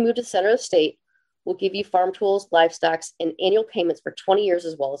 but you can move to the center of the state. We'll give you farm tools, livestock, and annual payments for 20 years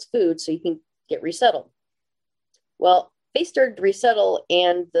as well as food so you can get resettled. Well, they started to resettle,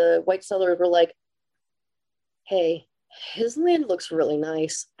 and the white settlers were like, hey, his land looks really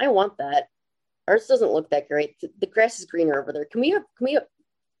nice. I want that. Ours doesn't look that great. The grass is greener over there. Can we have,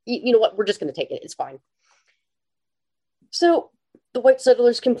 you know what? We're just going to take it. It's fine. So the white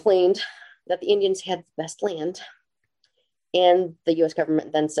settlers complained that the Indians had the best land. And the U.S.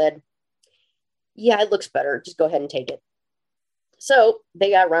 government then said, yeah, it looks better. Just go ahead and take it. So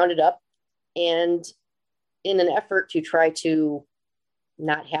they got rounded up, and in an effort to try to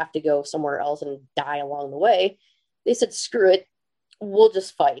not have to go somewhere else and die along the way, they said, screw it. We'll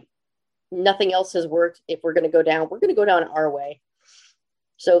just fight. Nothing else has worked. If we're going to go down, we're going to go down our way.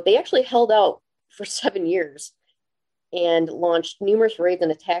 So they actually held out for 7 years and launched numerous raids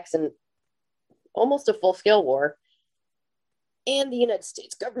and attacks and almost a full-scale war. And the United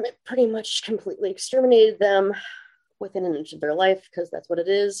States government pretty much completely exterminated them within an inch of their life, because that's what it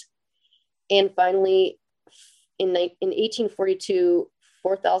is. And finally, in 1842,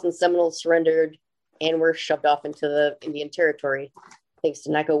 4,000 Seminoles surrendered and were shoved off into the Indian Territory. Things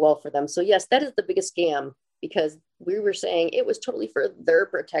did not go well for them. So yes, that is the biggest scam, because we were saying it was totally for their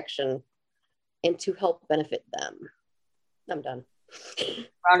protection and to help benefit them. I'm done.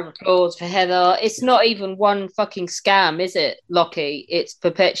 Round of applause for Heather. It's not even one fucking scam, is it, Lockie? It's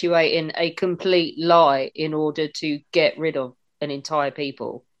perpetuating a complete lie in order to get rid of an entire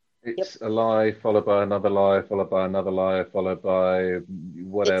people. It's a lie followed by another lie, followed by another lie, followed by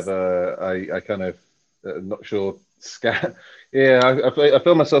whatever. I kind of not sure. Scam. Yeah, I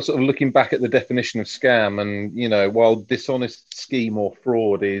feel myself sort of looking back at the definition of scam, and you know, while dishonest scheme or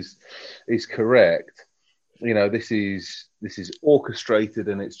fraud is correct, you know, this is orchestrated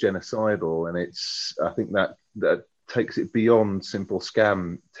and it's genocidal, and it's, I think that takes it beyond simple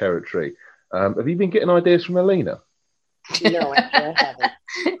scam territory. Have you been getting ideas from Alina? No, actually, I haven't.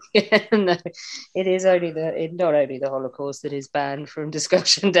 Yeah, no, it is only not only the Holocaust that is banned from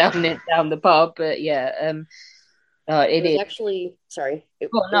discussion down the pub, but yeah, it was is actually sorry.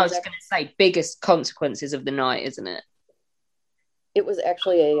 Well, no, I was going to say biggest consequences of the night, isn't it? It was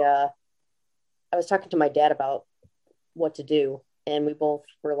actually I was talking to my dad about what to do, and we both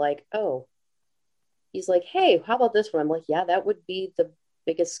were like, "Oh." He's like, "Hey, how about this one?" I'm like, "Yeah, that would be the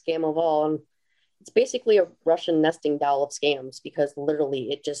biggest scam of all." And it's basically a Russian nesting doll of scams because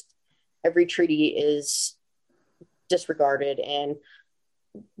literally it just every treaty is disregarded, and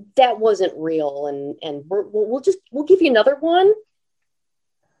that wasn't real. And we'll give you another one.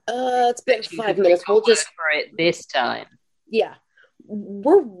 It's been 5 minutes. We'll just for it this time. Yeah,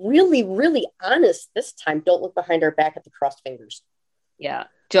 we're really, really honest this time. Don't look behind our back at the crossed fingers. Yeah.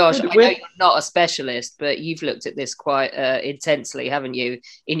 Josh, I know you're not a specialist, but you've looked at this quite intensely, haven't you,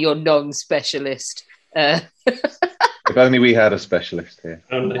 in your non-specialist? If only we had a specialist here.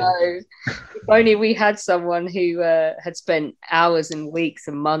 No, if only we had someone who had spent hours and weeks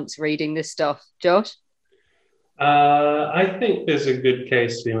and months reading this stuff. Josh? I think there's a good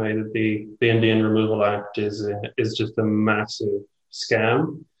case to be made that the Indian Removal Act is just a massive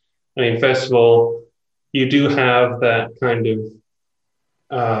scam. I mean, first of all, you do have that kind of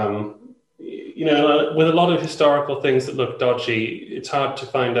with a lot of historical things that look dodgy, it's hard to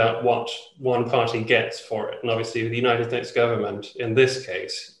find out what one party gets for it. And obviously the United States government, in this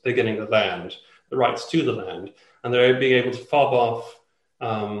case, they're getting the land, the rights to the land, and they're being able to fob off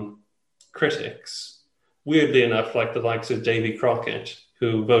critics. Weirdly enough, like the likes of Davy Crockett,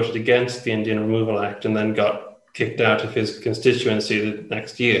 who voted against the Indian Removal Act and then got kicked out of his constituency the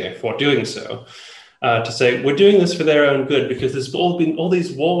next year for doing so. To say, we're doing this for their own good because there's been all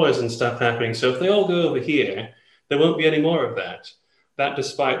these wars and stuff happening. So if they all go over here, there won't be any more of that. That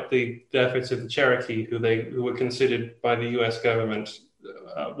despite the efforts of the Cherokee, who were considered by the US government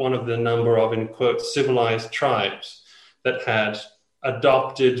one of the number of, in quotes, civilized tribes that had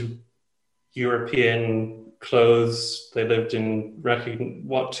adopted European clothes. They lived in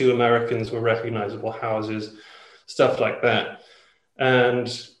what to Americans were recognizable houses, stuff like that. And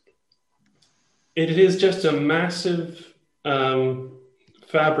it is just a massive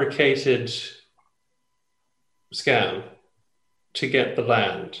fabricated scam to get the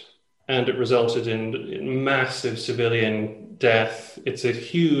land. And it resulted in massive civilian death. It's a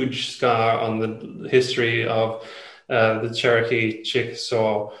huge scar on the history of the Cherokee,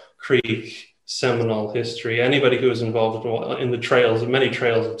 Chickasaw, Creek, Seminole history. Anybody who was involved in the trails, many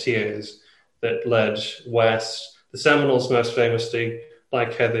trails of tears that led west. The Seminoles most famously,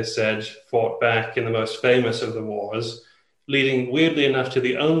 like Heather said, fought back in the most famous of the wars, leading, weirdly enough, to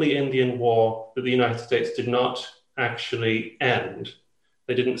the only Indian war that the United States did not actually end.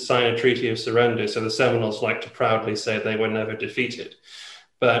 They didn't sign a treaty of surrender, so the Seminoles like to proudly say they were never defeated.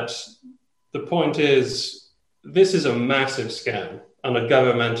 But the point is, this is a massive scam on a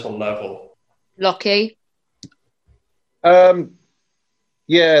governmental level. Lockie? Yeah,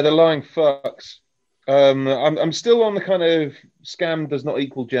 the lying fucks. I'm still on the kind of scam does not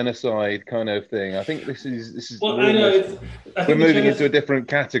equal genocide kind of thing. I think this is. Well, I know we're moving into a different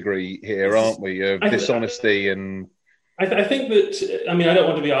category here, aren't we? Of dishonesty and. I think that, I mean, I don't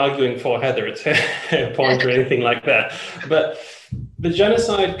want to be arguing for Heather, it's her point or anything like that, but the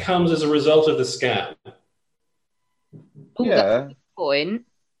genocide comes as a result of the scam. Yeah. Point.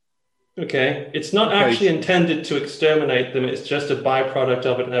 Okay, it's not actually intended to exterminate them, it's just a byproduct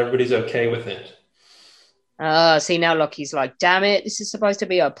of it and everybody's okay with it. See, now Lockie's like, damn it, this is supposed to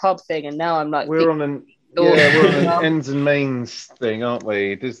be a pub thing, and now I'm like... We're on an ends and means thing, aren't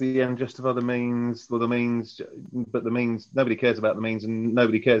we? Does the end justify the means? Well, the means, but the means, nobody cares about the means, and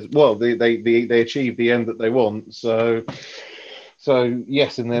nobody cares. Well, they achieve the end that they want. So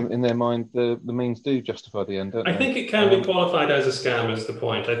yes, in their mind, the means do justify the end. Don't I think it can be qualified as a scam. Is the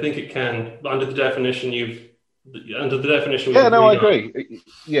point? I think it can under the definition Yeah, no, I agree.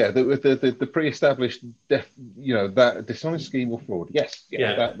 Yeah, the pre-established, that dishonest scheme or fraud. Yes,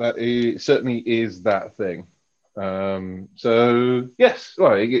 that certainly is that thing. So yes,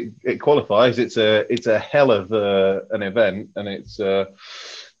 well, it qualifies. It's a hell of an event, and it's a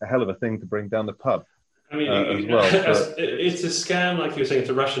hell of a thing to bring down the pub. I mean, as well. It's a scam, like you were saying, it's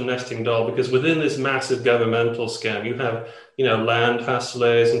a Russian nesting doll, because within this massive governmental scam, you have, land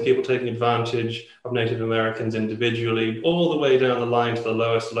hustlers and people taking advantage of Native Americans individually, all the way down the line to the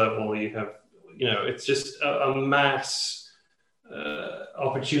lowest level. You have, it's just a mass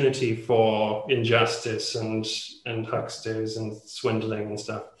opportunity for injustice and hucksters and swindling and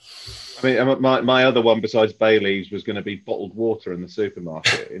stuff. I mean, my other one besides Bailey's was going to be bottled water in the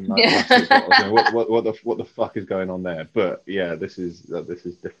supermarket. In like plastic bottles. What the fuck is going on there? But yeah, this is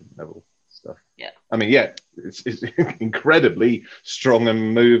different level stuff. Yeah. I mean, yeah, it's incredibly strong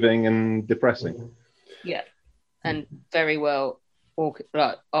and moving and depressing. Yeah, and very well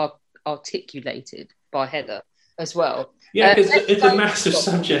articulated by Heather as well. Yeah, because it's a massive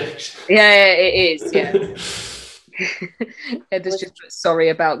subject. Yeah, it is. Yeah. Heather's just put sorry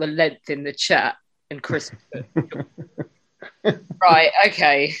about the length in the chat, and Chris. Right,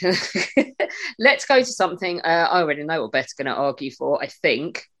 okay. Let's go to something I already know what Beth's going to argue for, I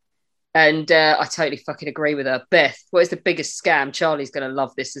think. And I totally fucking agree with her. Beth, what is the biggest scam? Charlie's going to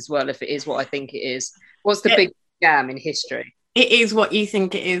love this as well if it is what I think it is. What's the biggest scam in history? It is what you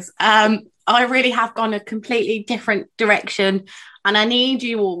think it is. I really have gone a completely different direction, and I need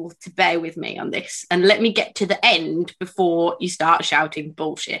you all to bear with me on this and let me get to the end before you start shouting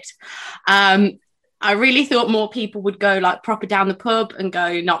bullshit. I really thought more people would go like proper down the pub and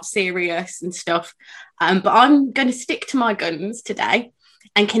go not serious and stuff. But I'm going to stick to my guns today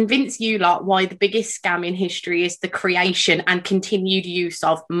and convince you lot why the biggest scam in history is the creation and continued use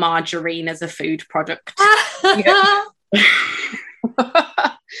of margarine as a food product.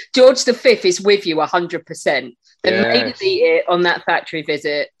 George V is with you 100%. They made us eat it on that factory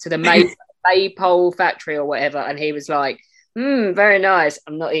visit to the Maypole factory or whatever, and he was like, very nice.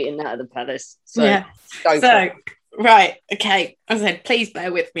 I'm not eating that at the palace. So right, okay. As I said, please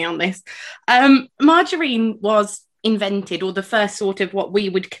bear with me on this. Margarine was invented, or the first sort of what we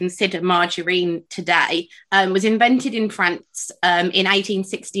would consider margarine today, was invented in France in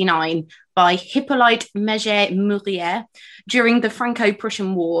 1869 by Hippolyte Méger-Murier during the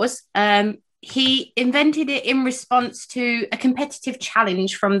Franco-Prussian Wars. He invented it in response to a competitive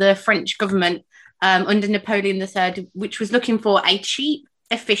challenge from the French government under Napoleon III, which was looking for a cheap,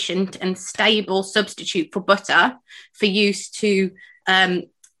 efficient and stable substitute for butter for use to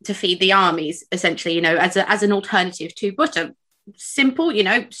feed the armies, essentially, as an alternative to butter. Simple,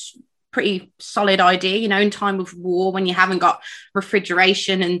 pretty solid idea, in time of war when you haven't got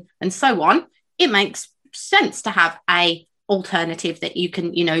refrigeration and so on. It makes sense to have a alternative that you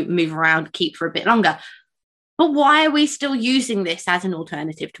can, move around, keep for a bit longer. But why are we still using this as an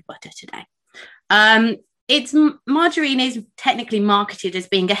alternative to butter today? Margarine is technically marketed as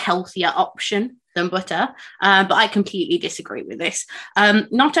being a healthier option than butter, but I completely disagree with this.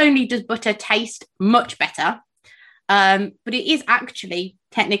 Not only does butter taste much better, but it is actually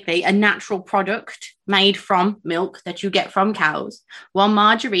technically a natural product made from milk that you get from cows, while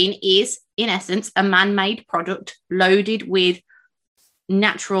margarine is, in essence, a man-made product loaded with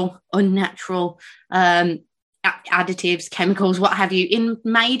natural, unnatural additives, chemicals, what have you,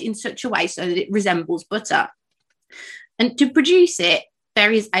 made in such a way so that it resembles butter. And to produce it,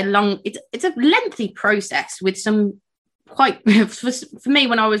 there is it's a lengthy process with some quite, for me,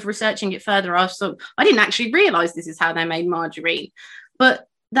 when I was researching it further, I didn't actually realise this is how they made margarine. But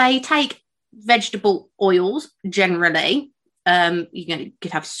they take vegetable oils generally. You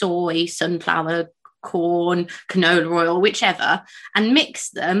could have soy, sunflower, corn, canola oil, whichever, and mix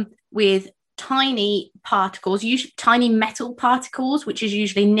them with tiny particles, usually tiny metal particles, which is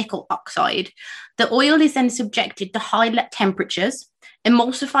usually nickel oxide. The oil is then subjected to high temperatures.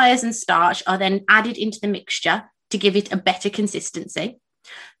 Emulsifiers and starch are then added into the mixture to give it a better consistency.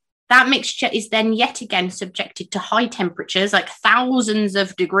 That mixture is then yet again subjected to high temperatures, like thousands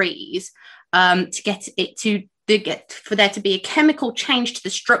of degrees, for there to be a chemical change to the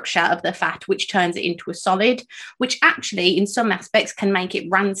structure of the fat, which turns it into a solid, which actually in some aspects can make it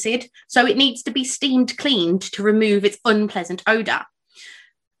rancid. So it needs to be steamed cleaned to remove its unpleasant odor.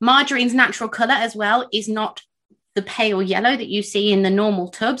 Margarine's natural color as well is not the pale yellow that you see in the normal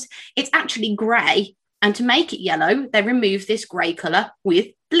tubs. It's actually gray. And to make it yellow, they remove this grey colour with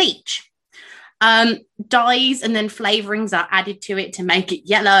bleach. Dyes and then flavourings are added to it to make it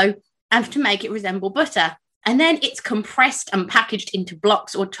yellow and to make it resemble butter. And then it's compressed and packaged into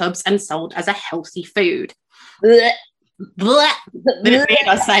blocks or tubs and sold as a healthy food. Blech. Blech. Didn't need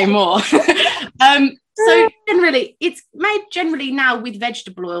I say more. So generally, it's made generally now with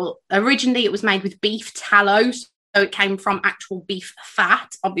vegetable oil. Originally, it was made with beef tallow. So it came from actual beef fat,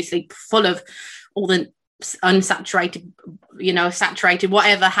 obviously full of all the unsaturated, saturated,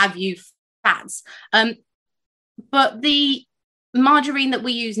 whatever have you, fats. But the margarine that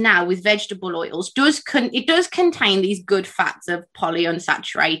we use now with vegetable oils does contain these good fats of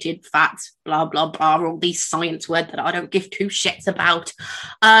polyunsaturated fats, blah, blah, blah, all these science words that I don't give two shits about.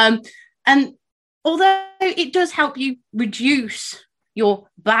 And although it does help you reduce your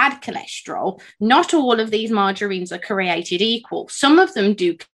bad cholesterol, not all of these margarines are created equal. Some of them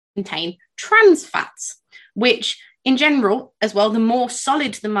do contain trans fats, which in general, as well, the more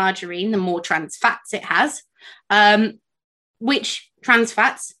solid the margarine, the more trans fats it has, which trans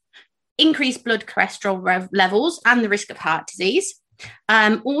fats increase blood cholesterol levels and the risk of heart disease.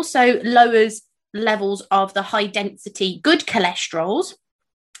 Also lowers levels of the high density good cholesterols.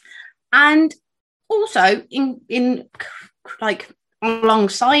 And also in like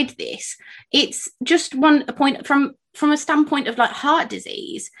alongside this, it's just a point from a standpoint of like heart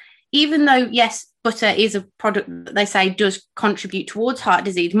disease, even though, yes, butter is a product that they say does contribute towards heart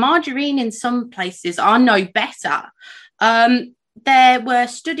disease, margarine in some places are no better. There were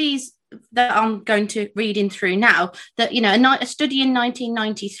studies that I'm going to read in through now that, you know, a study in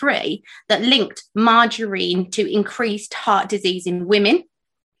 1993 that linked margarine to increased heart disease in women,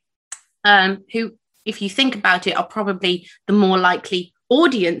 who, if you think about it, are probably the more likely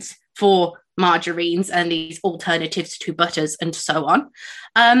audience for margarines and these alternatives to butters and so on.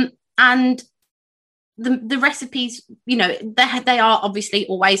 And the recipes, you know, they are obviously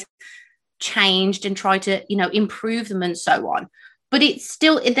always changed and try to, you know, improve them and so on. But it's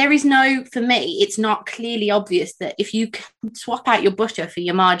still, there is no, for me, it's not clearly obvious that if you can swap out your butter for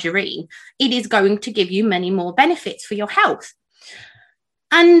your margarine, it is going to give you many more benefits for your health.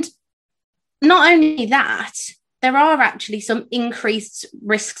 And not only that, there are actually some increased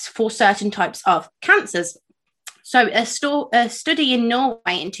risks for certain types of cancers. So a study in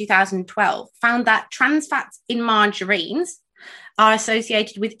Norway in 2012 found that trans fats in margarines are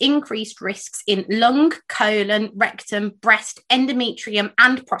associated with increased risks in lung, colon, rectum, breast, endometrium,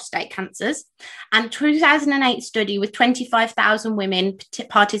 and prostate cancers. And a 2008 study with 25,000 women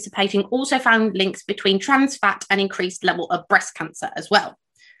participating also found links between trans fat and increased level of breast cancer as well.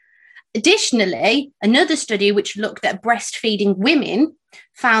 Additionally, another study which looked at breastfeeding women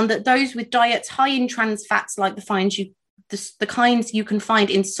found that those with diets high in trans fats, like the kinds you can find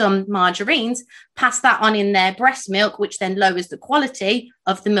in some margarines, pass that on in their breast milk, which then lowers the quality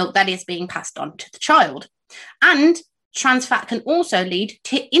of the milk that is being passed on to the child. And trans fat can also lead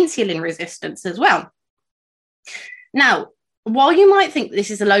to insulin resistance as well. Now, while you might think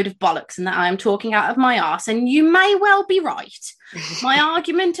this is a load of bollocks and that I am talking out of my arse, and you may well be right, my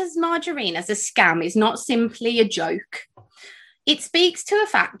argument as margarine as a scam is not simply a joke. It speaks to a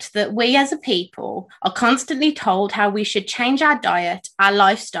fact that we as a people are constantly told how we should change our diet, our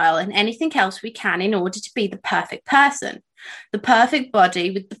lifestyle, and anything else we can in order to be the perfect person, the perfect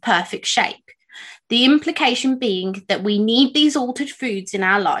body with the perfect shape. The implication being that we need these altered foods in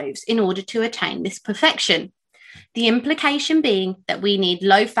our lives in order to attain this perfection. The implication being that we need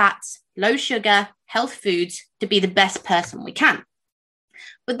low fats, low sugar, health foods to be the best person we can.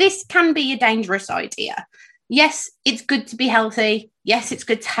 But this can be a dangerous idea. Yes, it's good to be healthy. Yes, it's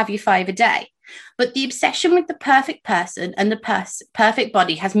good to have your 5 a day. But the obsession with the perfect person and the perfect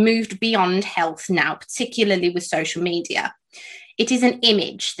body has moved beyond health now, particularly with social media. It is an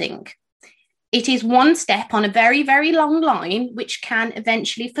image thing. It is one step on a very, very long line, which can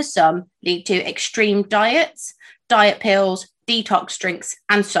eventually, for some, lead to extreme diets, diet pills, detox drinks,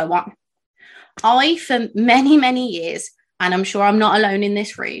 and so on. I, for many, many years, and I'm sure I'm not alone in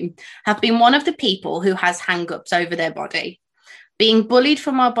this room, have been one of the people who has hang-ups over their body. Being bullied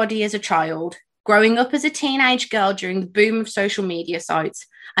for my body as a child, growing up as a teenage girl during the boom of social media sites,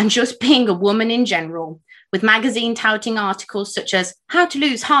 and just being a woman in general, with magazine touting articles such as how to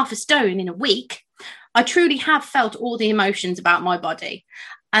lose half a stone in a week, I truly have felt all the emotions about my body.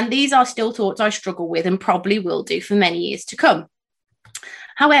 And these are still thoughts I struggle with and probably will do for many years to come.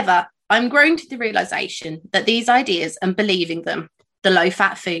 However, I'm growing to the realization that these ideas and believing them, the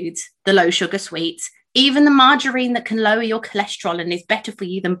low-fat foods, the low-sugar sweets, even the margarine that can lower your cholesterol and is better for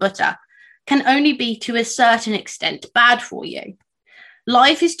you than butter, can only be to a certain extent bad for you.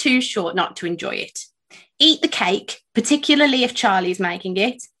 Life is too short not to enjoy it. Eat the cake, particularly if Charlie's making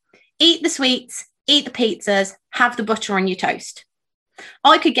it. Eat the sweets, eat the pizzas, have the butter on your toast.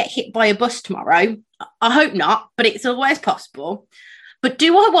 I could get hit by a bus tomorrow. I hope not, but it's always possible. But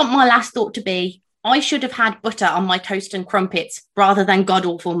do I want my last thought to be, I should have had butter on my toast and crumpets rather than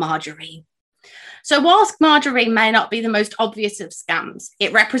god-awful margarine? So whilst margarine may not be the most obvious of scams,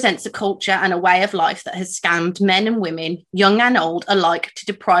 it represents a culture and a way of life that has scammed men and women, young and old alike, to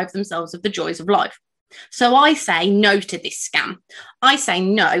deprive themselves of the joys of life. So I say no to this scam. I say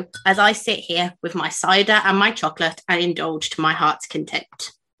no as I sit here with my cider and my chocolate and indulge to my heart's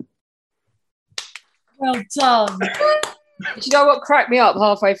content. Well done. Do you know what cracked me up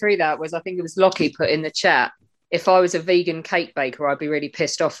halfway through that was, I think it was Lockie put in the chat, if I was a vegan cake baker, I'd be really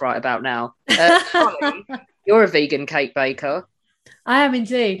pissed off right about now. Holly, you're a vegan cake baker. I am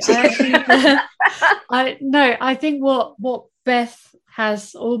indeed. I think what Beth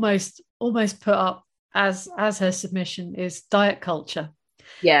has almost put up as her submission is diet culture.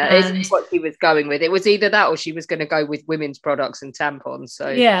 Yeah, it's what she was going with. It was either that or she was going to go with women's products and tampons. So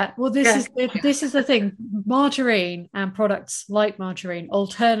yeah, well, this is the thing. Margarine and products like margarine,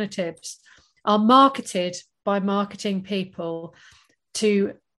 alternatives, are marketed by marketing people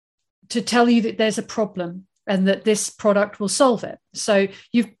to tell you that there's a problem and that this product will solve it. So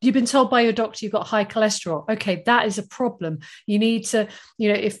you've been told by your doctor you've got high cholesterol. Okay, that is a problem. You need to,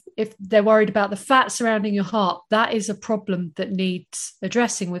 if they're worried about the fat surrounding your heart, that is a problem that needs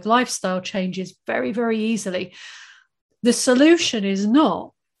addressing with lifestyle changes very, very easily. The solution is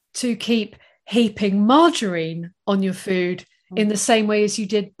not to keep heaping margarine on your food in the same way as you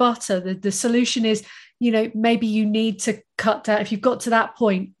did butter. The solution is, maybe you need to cut down. If you've got to that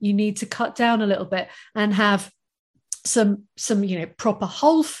point, you need to cut down a little bit and have some proper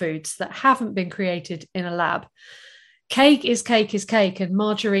whole foods that haven't been created in a lab. Cake is cake, and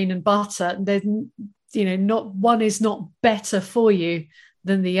margarine and butter, not one is not better for you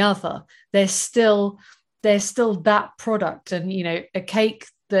than the other. They're still that product, and a cake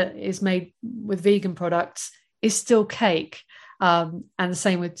that is made with vegan products is still cake. And the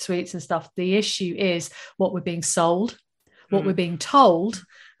same with sweets and stuff. The issue is what we're being sold, what we're being told,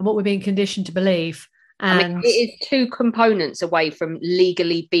 and what we're being conditioned to believe. And it is two components away from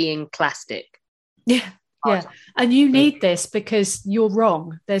legally being plastic. Yeah. And you need this because you're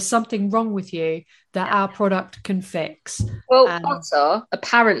wrong. There's something wrong with you that our product can fix. Well, butter,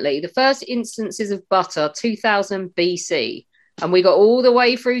 apparently, the first instances of butter, 2000 BC. And we got all the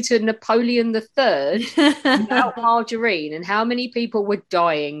way through to Napoleon III without margarine. And how many people were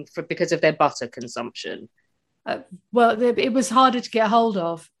dying because of their butter consumption? Well, it was harder to get hold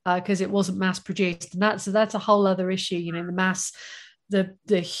of because it wasn't mass produced. And that's a whole other issue,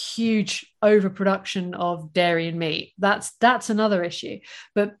 the huge overproduction of dairy and meat. That's another issue.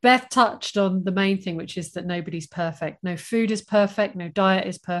 But Beth touched on the main thing, which is that nobody's perfect. No food is perfect, no diet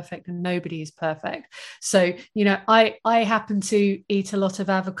is perfect, and nobody is perfect. So, I happen to eat a lot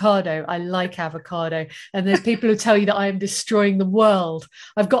of avocado. I like avocado. And there's people who tell you that I am destroying the world.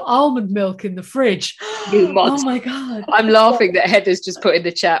 I've got almond milk in the fridge. Oh my God. I'm laughing that Heather's just put in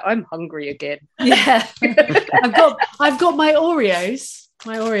the chat, I'm hungry again. Yeah. I've got my Oreos.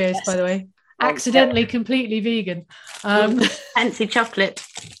 My Oreos, by the way, accidentally completely vegan. Fancy chocolate.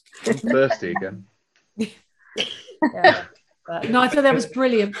 I'm thirsty again. Yeah. No, I thought that was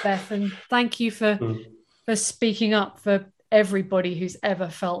brilliant, Beth, and thank you for speaking up for everybody who's ever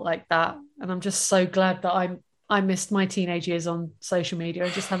felt like that. And I'm just so glad that I missed my teenage years on social media. I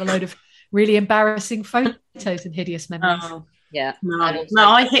just have a load of really embarrassing photos and hideous memories. Yeah. No,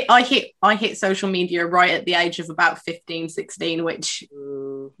 I hit social media right at the age of about 15, 16, which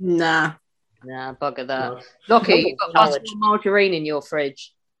nah, bugger that. Lockie, you've got butter or margarine in your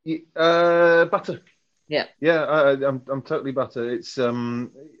fridge? Butter. Yeah. I'm totally butter. It's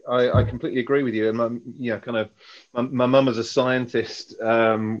I completely agree with you. And my mum as a scientist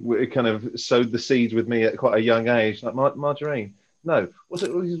kind of sowed the seeds with me at quite a young age, like margarine. No, was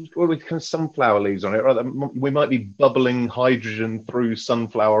it with kind of sunflower leaves on it? Right, we might be bubbling hydrogen through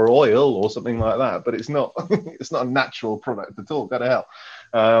sunflower oil or something like that, but it's not. It's not a natural product at all. Go to hell.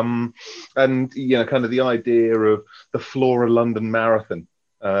 And kind of the idea of the Flora London Marathon,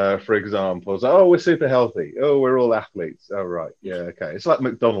 for example, is we're super healthy. Oh, we're all athletes. Oh, right, yeah, okay. It's like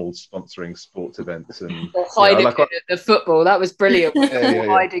McDonald's sponsoring sports events and Heineken at the football. That was brilliant.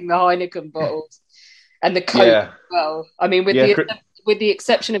 Hiding the Heineken bottles. And the Coke as well. I mean, with the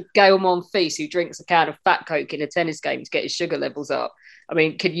exception of Gael Monfils, who drinks a can of Fat Coke in a tennis game to get his sugar levels up. I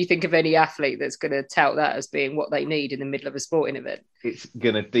mean, can you think of any athlete that's going to tout that as being what they need in the middle of a sporting event? It's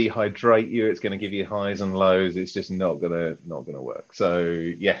going to dehydrate you. It's going to give you highs and lows. It's just not going to work. So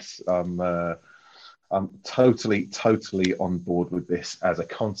yes, I'm totally on board with this as a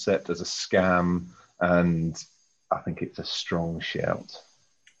concept, as a scam, and I think it's a strong shout.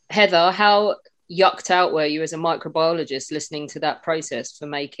 Heather, how yucked out were you as a microbiologist listening to that process for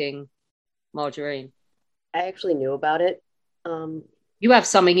making margarine? I actually knew about it. You have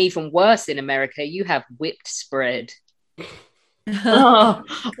something even worse in America. You have whipped spread.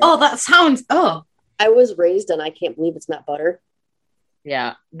 That sounds. I was raised, and I can't believe it's not butter.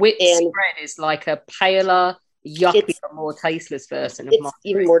 Yeah, whipped spread is like a paler, yuckier, more tasteless version of margarine. It's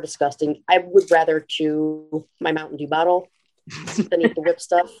even more disgusting. I would rather chew my Mountain Dew bottle than eat the whipped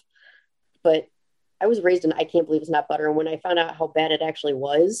stuff. But I was raised in I can't believe it's not butter. And when I found out how bad it actually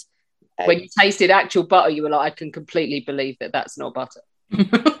was, When you tasted actual butter, you were like, I can completely believe that that's not butter.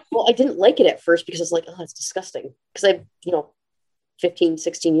 Well, I didn't like it at first because I was like, oh, it's disgusting. Because I've, 15,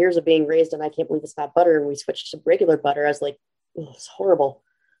 16 years of being raised and I can't believe it's not butter. And we switched to regular butter. I was like, oh, it's horrible.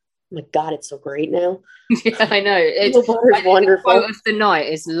 Oh my God, it's so great now. Yeah, I know. Butter is wonderful. The quote of the night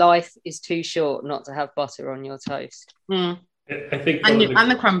is life is too short not to have butter on your toast. Mm. I think and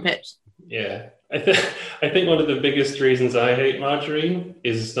the crumpets. Yeah. I think one of the biggest reasons I hate margarine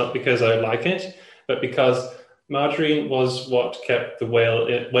is not because I like it, but because margarine was what kept the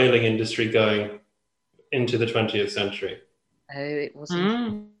whaling industry going into the 20th century. Oh, it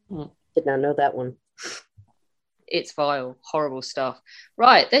wasn't. Did not know that one. It's vile, horrible stuff.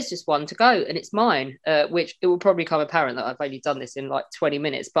 Right, there's just one to go, and it's mine, which it will probably become apparent that I've only done this in like 20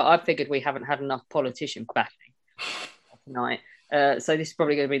 minutes, but I figured we haven't had enough politician bashing tonight. So this is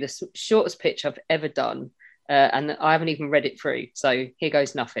probably going to be the shortest pitch I've ever done, and I haven't even read it through. So here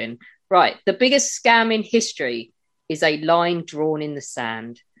goes nothing. Right, the biggest scam in history is a line drawn in the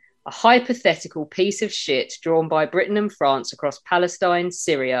sand. A hypothetical piece of shit drawn by Britain and France across Palestine,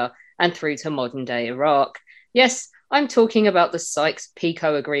 Syria, and through to modern-day Iraq. Yes, I'm talking about the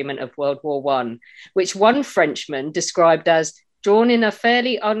Sykes-Picot Agreement of World War I, which one Frenchman described as drawn in a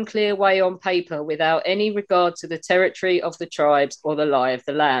fairly unclear way on paper without any regard to the territory of the tribes or the lie of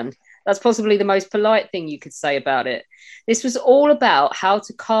the land. That's possibly the most polite thing you could say about it. This was all about how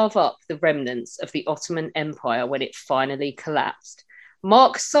to carve up the remnants of the Ottoman Empire when it finally collapsed.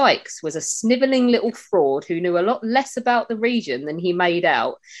 Mark Sykes was a snivelling little fraud who knew a lot less about the region than he made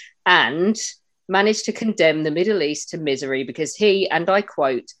out and managed to condemn the Middle East to misery because he, and I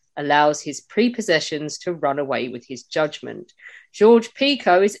quote, allows his prepossessions to run away with his judgment. George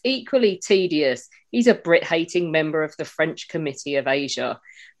Picot is equally tedious. He's a Brit-hating member of the French Committee of Asia.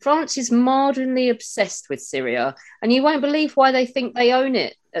 France is marginally obsessed with Syria, and you won't believe why they think they own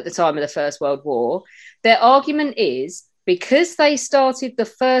it at the time of the First World War. Their argument is because they started the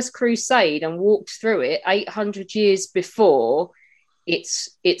First Crusade and walked through it 800 years before,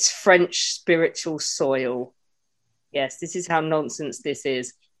 it's French spiritual soil. Yes, this is how nonsense this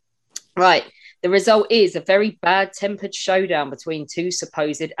is. Right, the result is a very bad-tempered showdown between two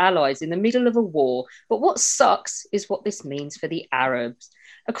supposed allies in the middle of a war. But what sucks is what this means for the Arabs.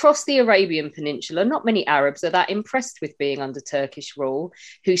 Across the Arabian Peninsula, not many Arabs are that impressed with being under Turkish rule.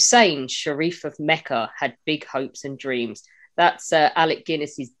 Hussein, Sharif of Mecca, had big hopes and dreams. That's Alec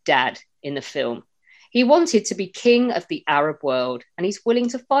Guinness's dad in the film. He wanted to be king of the Arab world, and he's willing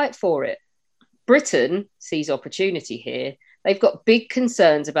to fight for it. Britain sees opportunity here. They've got big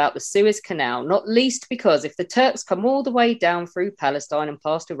concerns about the Suez Canal, not least because if the Turks come all the way down through Palestine and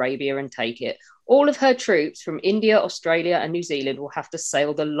past Arabia and take it, all of her troops from India, Australia and New Zealand will have to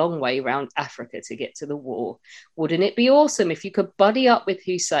sail the long way around Africa to get to the war. Wouldn't it be awesome if you could buddy up with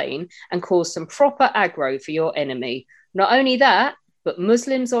Hussein and cause some proper aggro for your enemy? Not only that, but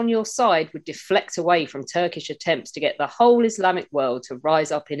Muslims on your side would deflect away from Turkish attempts to get the whole Islamic world to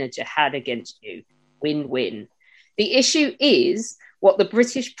rise up in a jihad against you. Win-win. The issue is what the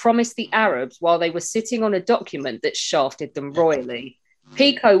British promised the Arabs while they were sitting on a document that shafted them royally.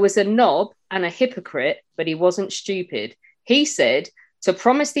 Picot was a knob and a hypocrite, but he wasn't stupid. He said, to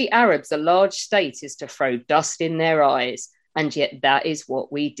promise the Arabs a large state is to throw dust in their eyes. And yet that is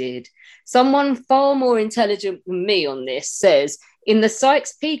what we did. Someone far more intelligent than me on this says, in the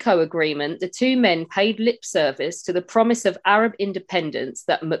Sykes-Picot Agreement, the two men paid lip service to the promise of Arab independence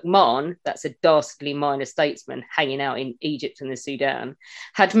that McMahon, that's a dastardly minor statesman hanging out in Egypt and the Sudan,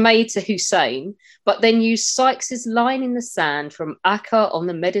 had made to Hussein, but then used Sykes's line in the sand from Akka on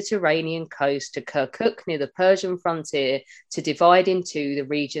the Mediterranean coast to Kirkuk near the Persian frontier to divide into the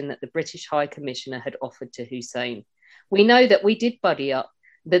region that the British High Commissioner had offered to Hussein. We know that we did buddy up,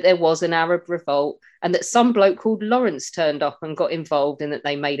 that there was an Arab revolt, and that some bloke called Lawrence turned up and got involved, and that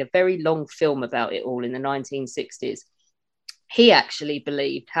they made a very long film about it all in the 1960s. He actually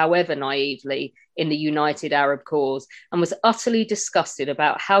believed, however naively, in the united Arab cause and was utterly disgusted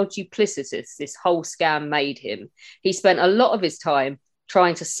about how duplicitous this whole scam made him. He spent a lot of his time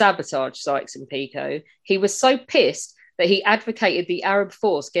trying to sabotage Sykes and Picot. He was so pissed that he advocated the Arab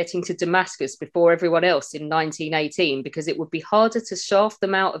force getting to Damascus before everyone else in 1918 because it would be harder to shaft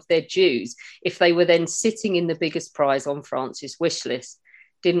them out of their dues if they were then sitting in the biggest prize on France's wish list.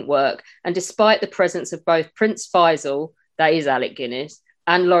 Didn't work. And despite the presence of both Prince Faisal, that is Alec Guinness,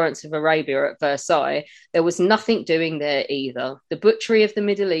 and Lawrence of Arabia at Versailles, there was nothing doing there either. The butchery of the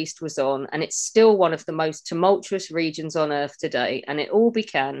Middle East was on, and it's still one of the most tumultuous regions on earth today, and it all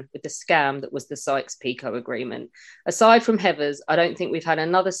began with the scam that was the Sykes-Picot Agreement. Aside from Heathers, I don't think we've had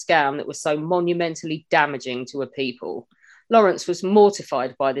another scam that was so monumentally damaging to a people. Lawrence was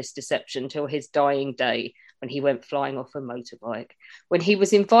mortified by this deception till his dying day, when he went flying off a motorbike. When he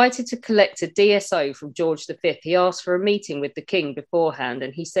was invited to collect a DSO from George V, he asked for a meeting with the king beforehand,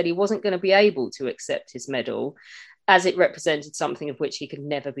 and he said he wasn't going to be able to accept his medal, as it represented something of which he could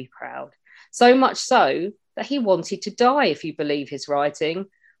never be proud. So much so that he wanted to die, if you believe his writing.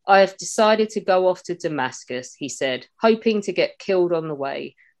 I have decided to go off to Damascus, he said, hoping to get killed on the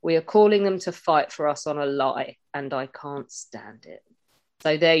way. We are calling them to fight for us on a lie, and I can't stand it.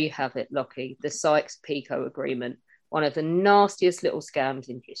 So there you have it, Lockie, the Sykes-Picot Agreement, one of the nastiest little scams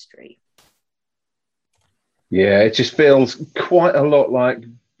in history. Yeah, it just feels quite a lot like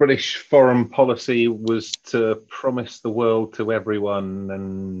British foreign policy was to promise the world to everyone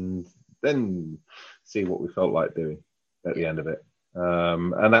and then see what we felt like doing at the end of it.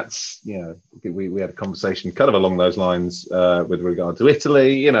 And that's, we had a conversation kind of along those lines with regard to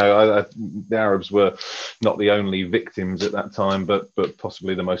Italy. The Arabs were not the only victims at that time, but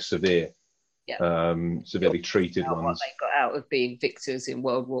possibly the most severe, severely treated ones. What they got out of being victors in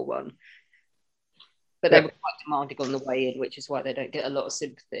World War One. But they were quite demanding on the way in, which is why they don't get a lot of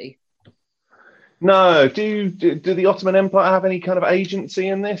sympathy. No, do the Ottoman Empire have any kind of agency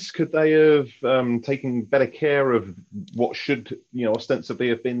in this? Could they have taken better care of what should, ostensibly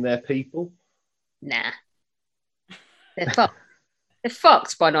have been their people? Nah, they're fucked. They're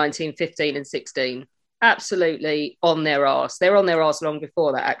fucked by 1915 and 16. Absolutely on their arse. They're on their arse long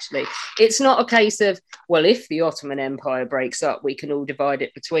before that, actually. It's not a case of, well, if the Ottoman Empire breaks up, we can all divide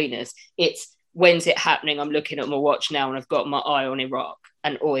it between us. It's, when's it happening? I'm looking at my watch now and I've got my eye on Iraq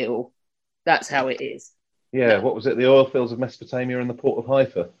and oil. That's how it is. Yeah, what was it? The oil fields of Mesopotamia and the port of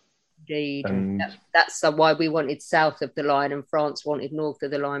Haifa. Indeed. That's why we wanted south of the line and France wanted north of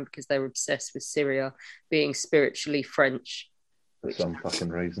the line, because they were obsessed with Syria being spiritually French. For some fucking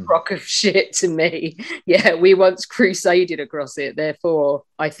reason. Rock of shit to me. Yeah, we once crusaded across it. Therefore,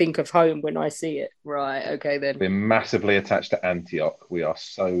 I think of home when I see it. Right, okay then. We're massively attached to Antioch. We are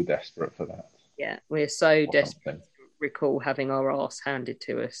so desperate for that. Yeah, we're so desperate to recall having our arse handed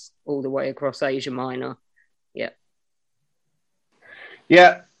to us all the way across Asia Minor. Yeah.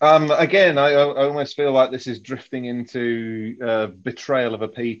 Yeah. Again, I almost feel like this is drifting into betrayal of a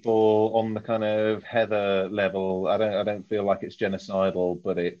people on the kind of Heather level. I don't feel like it's genocidal,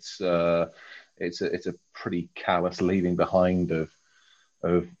 but it's a pretty callous leaving behind of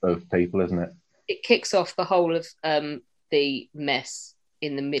people, isn't it? It kicks off the whole of the mess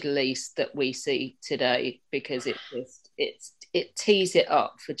in the Middle East that we see today, because it tees it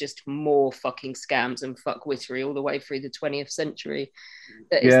up for just more fucking scams and fuckwittery all the way through the 20th century.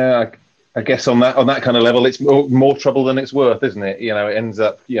 I guess on that kind of level, it's more trouble than it's worth, isn't it? It ends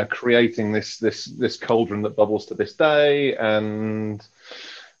up creating this cauldron that bubbles to this day, and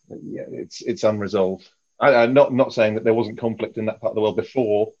it's unresolved. I'm not saying that there wasn't conflict in that part of the world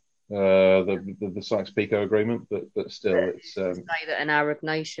before the Sykes-Picot Agreement, but still, it's say that an Arab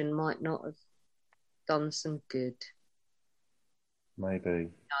nation might not have done some good. Maybe. Who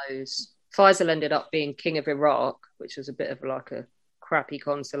knows? Faisal ended up being king of Iraq, which was a bit of like a crappy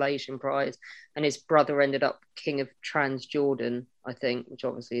consolation prize, and his brother ended up king of Transjordan, I think, which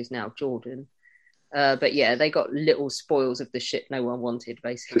obviously is now Jordan. But yeah, they got little spoils of the shit no one wanted,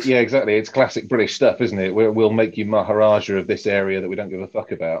 basically. Yeah, exactly. It's classic British stuff, isn't it? We'll make you Maharaja of this area that we don't give a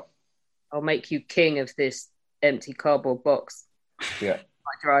fuck about. I'll make you king of this empty cardboard box. Yeah.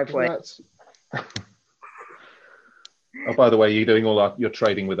 My driveway. Oh, by the way, you're doing all your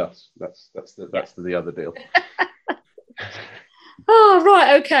trading with us. That's the other deal. Oh,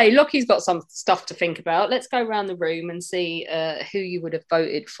 right. Okay. Lockie's got some stuff to think about. Let's go around the room and see who you would have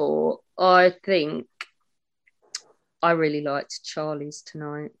voted for. I think I really liked Charlie's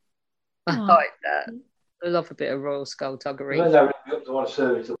tonight. I like that. I love a bit of royal skullduggery.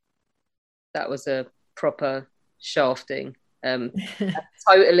 That was a proper shafting.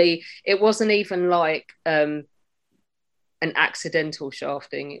 Totally. It wasn't even like an accidental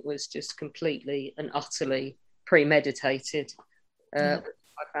shafting. It was just completely and utterly premeditated. I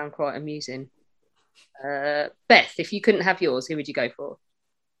found quite amusing. Beth, if you couldn't have yours, who would you go for?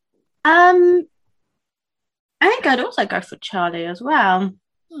 I think I'd also go for Charlie as well.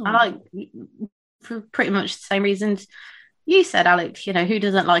 I like, for pretty much the same reasons you said, Alex. Who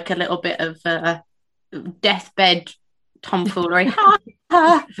doesn't like a little bit of deathbed tomfoolery?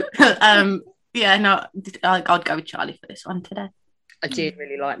 I'd go with Charlie for this one today. I did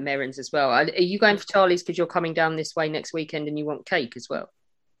really like Merrin's as well. Are you going for Charlie's because you're coming down this way next weekend and you want cake as well?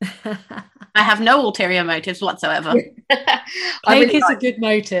 I have no ulterior motives whatsoever. Cake is a good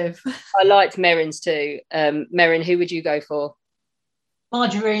motive. I liked Merrin's too. Merrin, who would you go for?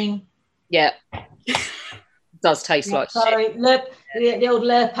 Margarine. Yeah. does taste like sorry, shit. The old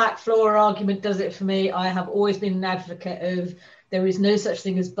Lurpak Flora argument does it for me. I have always been an advocate of there is no such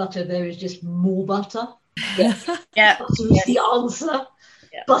thing as butter. There is just more butter. Yes. Yeah. Butter is the answer.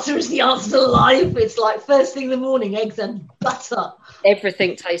 Yeah. Butter is the answer to life. It's like first thing in the morning, eggs and butter.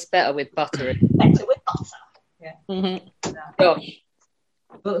 Everything tastes better with butter. Better with butter. Yeah. Mm-hmm. Gosh.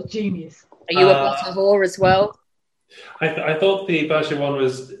 But genius. Are you a butter whore as well? I thought the butter one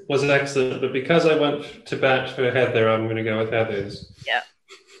was excellent, but because I went to bat for Heather, I'm going to go with Heather's. Yeah.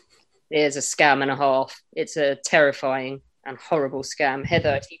 There's a scam and a half. It's a terrifying and horrible scam.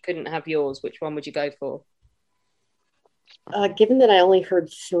 Heather, if you couldn't have yours, which one would you go for? Given that I only heard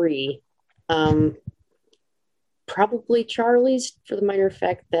 3, probably Charlie's, for the minor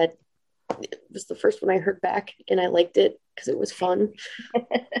fact that it was the first one I heard back and I liked it because it was fun.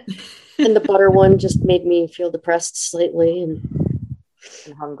 And the butter one just made me feel depressed slightly and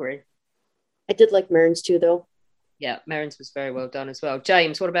hungry. I did like Marin's too, though. Yeah, Marin's was very well done as well.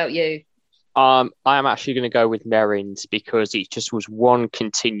 James, what about you? I am actually going to go with Marin's because it just was one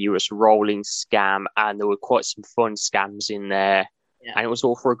continuous rolling scam, and there were quite some fun scams in there, and it was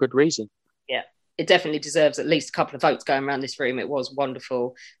all for a good reason. Yeah, it definitely deserves at least a couple of votes going around this room. It was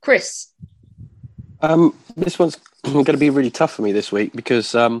wonderful. Chris? This one's going to be really tough for me this week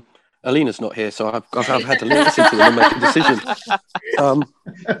because Alina's not here, so I've had to listen to them and make a decision.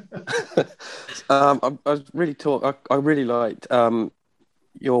 I really liked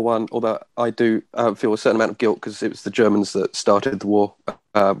your one, although I do feel a certain amount of guilt because it was the Germans that started the war,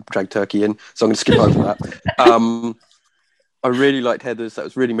 dragged Turkey in, so I'm going to skip over that. I really liked Heather's, that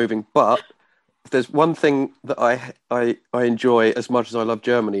was really moving, but if there's one thing that I enjoy as much as I love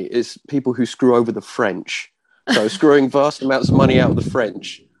Germany, is people who screw over the French. So screwing vast amounts of money out of the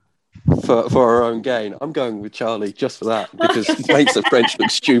French for our own gain. I'm going with Charlie just for that, because it makes the French look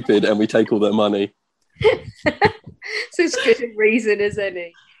stupid and we take all their money. It's as good a reason as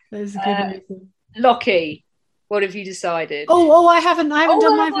any. There's a good reason. Lockie, what have you decided? I haven't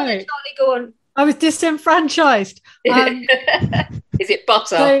done my vote. Charlie, go on. I was disenfranchised. Is it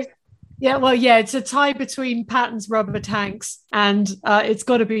butter? So, it's a tie between Patton's rubber tanks and it's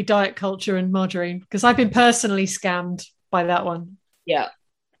got to be diet culture and margarine, because I've been personally scammed by that one. Yeah.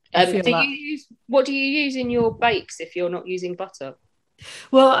 What do you use in your bakes if you're not using butter?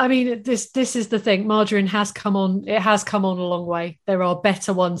 Well, I mean, this is the thing. Margarine has come on. It has come on a long way. There are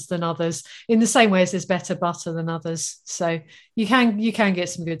better ones than others, in the same way as there's better butter than others. So you can get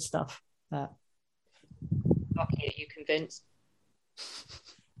some good stuff. Lockie, are you convinced?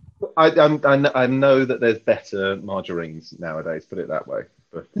 I know that there's better margarines nowadays. Put it that way.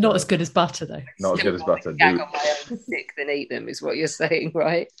 But, not as good as butter, though. Not as good as butter. Gag on my own stick than eat them is what you're saying,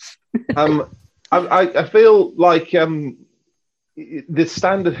 right? I feel like the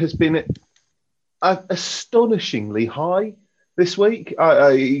standard has been astonishingly high this week,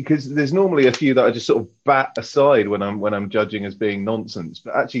 because there's normally a few that I just sort of bat aside when I'm judging as being nonsense.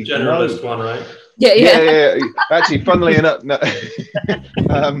 But actually, generalist one, right? Yeah. Actually, funnily enough, no.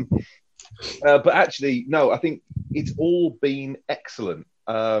 But actually, no. I think it's all been excellent,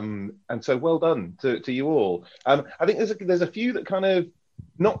 and so well done to you all. I think there's a few that kind of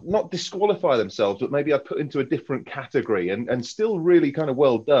not disqualify themselves, but maybe I put into a different category, and still really kind of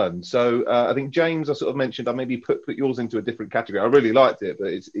well done. So I think James, I sort of mentioned, I maybe put yours into a different category. I really liked it, but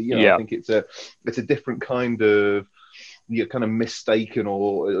it's I think it's a different kind of kind of mistaken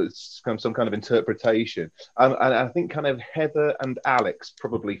or it's some kind of interpretation. And I think kind of Heather and Alex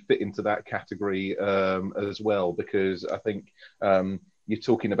probably fit into that category as well, because I think you're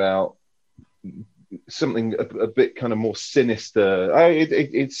talking about something a bit kind of more sinister.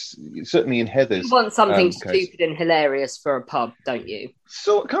 It's certainly in Heather's. You want something stupid and hilarious for a pub, don't you?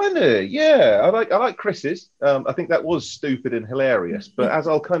 So kind of, yeah. I like Chris's. I think that was stupid and hilarious. But as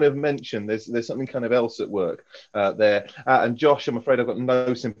I'll kind of mention, there's something kind of else at work there. And Josh, I'm afraid I've got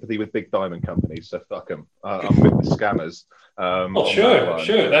no sympathy with big diamond companies, so fuck them. I'm with the scammers.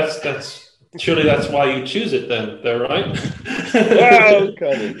 Sure. That's. Surely that's why you choose it then, though, right?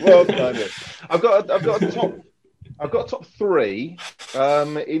 Well, kind of. I've got a top 3.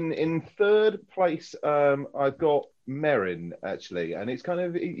 In third place, I've got Merrin, actually, and it's kind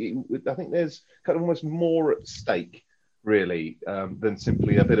of I think there's kind of almost more at stake, really, than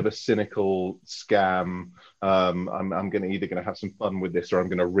simply a bit of a cynical scam. I'm either going to have some fun with this or I'm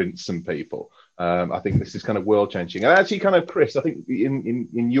going to rinse some people. I think this is kind of world changing. And actually, kind of, Chris, I think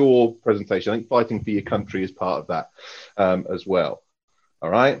in your presentation, I think fighting for your country is part of that as well. All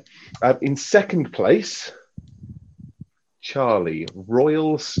right. In second place, Charlie,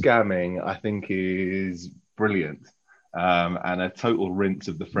 royal scamming, I think is brilliant. and a total rinse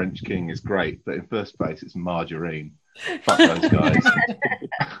of the French king is great. But in first place, it's margarine. Fuck those guys.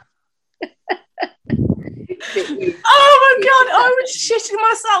 Oh my god, I was shitting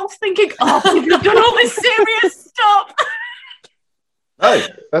myself thinking, you've done all this serious stuff. No,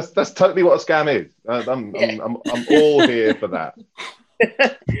 that's totally what a scam is. I'm all here for that.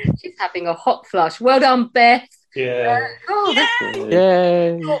 She's having a hot flush. Well done, Beth. Yeah.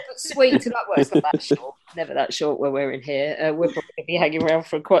 Yay. Short but sweet. Well, it's not that short. Never that short when we're in here. We're probably going to be hanging around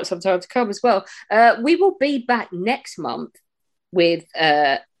for quite some time to come as well. We will be back next month with,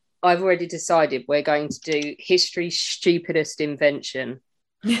 I've already decided we're going to do history's stupidest invention.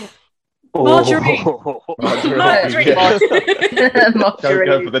 Margarine. Margarine.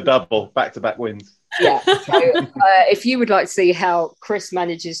 Go for the double, back-to-back wins. Yeah. So, if you would like to see how Chris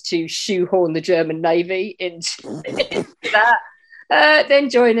manages to shoehorn the German Navy into that, then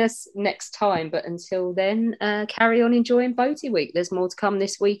join us next time. But until then, carry on enjoying Boaty Week. There's more to come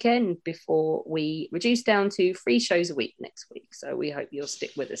this weekend before we reduce down to 3 shows a week next week. So we hope you'll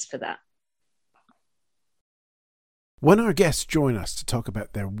stick with us for that. When our guests join us to talk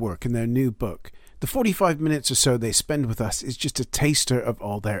about their work and their new book, the 45 minutes or so they spend with us is just a taster of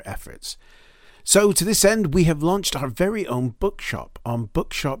all their efforts. So to this end, we have launched our very own bookshop on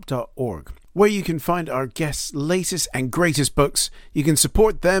bookshop.org, where you can find our guests' latest and greatest books. You can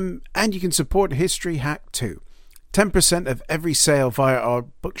support them, and you can support History Hack too. 10% of every sale via our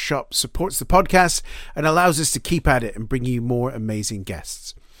bookshop supports the podcast and allows us to keep at it and bring you more amazing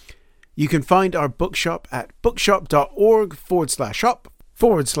guests. You can find our bookshop at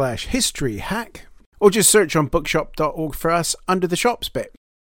bookshop.org/shop/history hack, or just search on bookshop.org for us under the shops bit.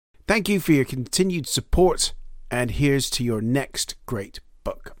 Thank you for your continued support, and here's to your next great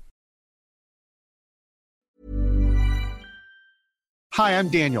book. Hi, I'm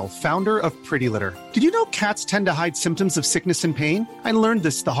Daniel, founder of Pretty Litter. Did you know cats tend to hide symptoms of sickness and pain? I learned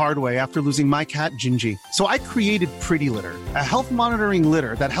this the hard way after losing my cat, Gingy. So I created Pretty Litter, a health monitoring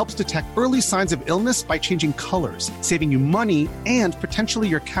litter that helps detect early signs of illness by changing colors, saving you money and potentially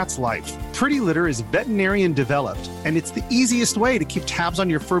your cat's life. Pretty Litter is veterinarian developed, and it's the easiest way to keep tabs on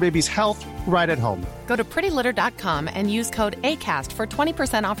your fur baby's health right at home. Go to prettylitter.com and use code ACAST for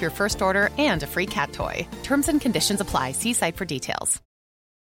 20% off your first order and a free cat toy. Terms and conditions apply. See site for details.